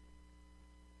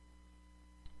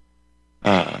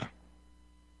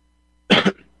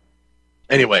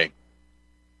 Anyway,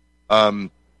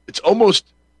 it's almost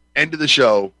end of the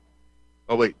show.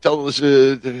 Oh, wait. Tell the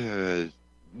listeners,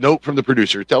 note from the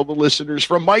producer. Tell the listeners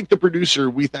from Mike, the producer,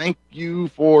 we thank you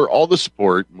for all the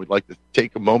support. We'd like to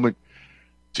take a moment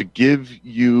to give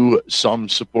you some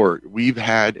support. We've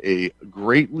had a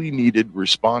greatly needed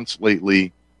response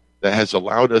lately that has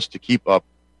allowed us to keep up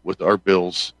with our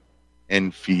bills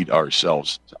and feed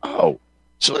ourselves. Oh,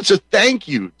 so it's a thank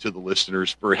you to the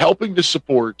listeners for helping to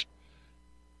support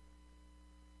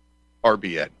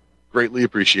RBN. Greatly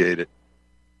appreciate it.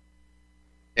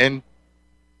 And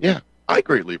yeah, I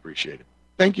greatly appreciate it.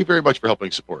 Thank you very much for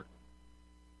helping support.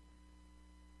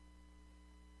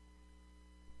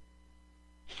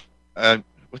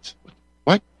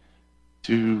 What?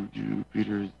 To you,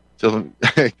 Peter, tell them,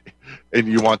 and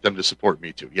you want them to support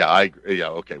me too. Yeah,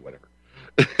 okay, whatever.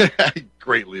 I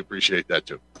greatly appreciate that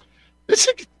too.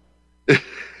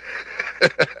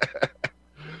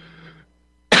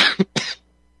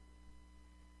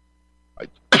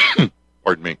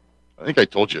 Pardon me. I think I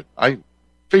told you. I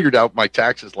figured out my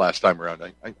taxes last time around.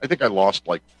 I think I lost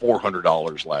like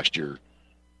 $400 last year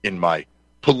in my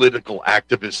political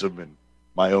activism and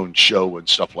my own show and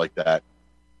stuff like that.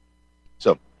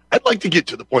 So I'd like to get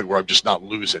to the point where I'm just not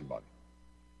losing money.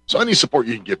 So any support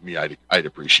you can give me, I'd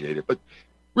appreciate it. But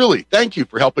really, thank you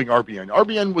for helping RBN.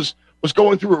 RBN was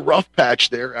going through a rough patch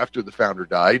there after the founder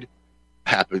died.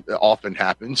 Often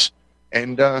happens.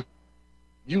 And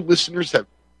you listeners have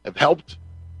helped,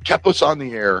 kept us on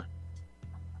the air,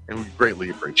 and we greatly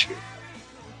appreciate it.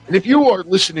 And if you are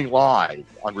listening live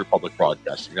on Republic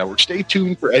Broadcasting Network, stay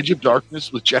tuned for Edge of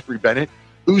Darkness with Jeffrey Bennett,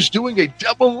 who's doing a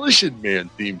Demolition Man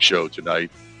theme show tonight.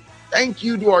 Thank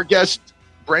you to our guests,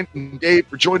 Brent and Dave,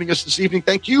 for joining us this evening.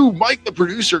 Thank you, Mike, the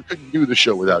producer. Couldn't do the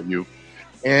show without you.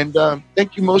 And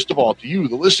thank you most of all to you,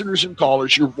 the listeners and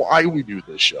callers. You're why we do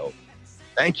this show.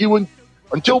 Thank you, and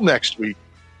until next week,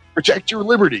 protect your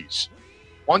liberties.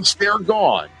 Once they're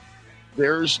gone,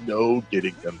 there's no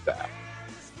getting them back.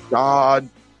 God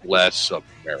bless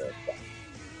America.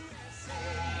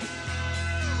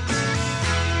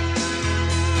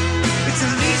 It's the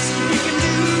least we can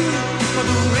do for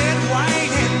the red,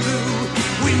 white, and blue.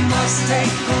 We must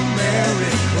take America.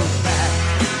 America back.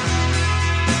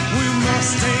 We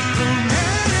must take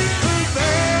America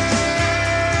back.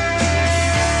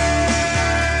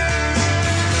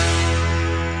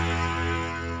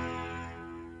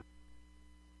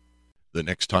 The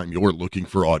next time you're looking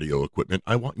for audio equipment,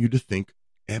 I want you to think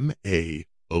MAONO.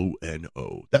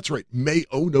 That's right,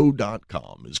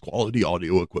 Mayono.com is quality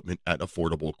audio equipment at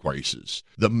affordable prices.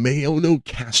 The Mayono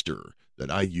caster that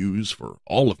I use for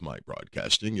all of my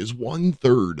broadcasting is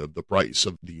 1/3 of the price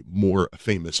of the more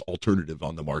famous alternative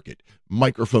on the market.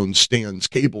 Microphone stands,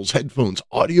 cables, headphones,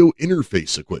 audio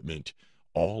interface equipment,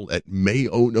 all at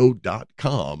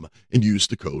Mayono.com, and use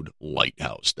the code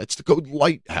Lighthouse. That's the code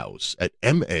Lighthouse at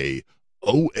Mayono.com.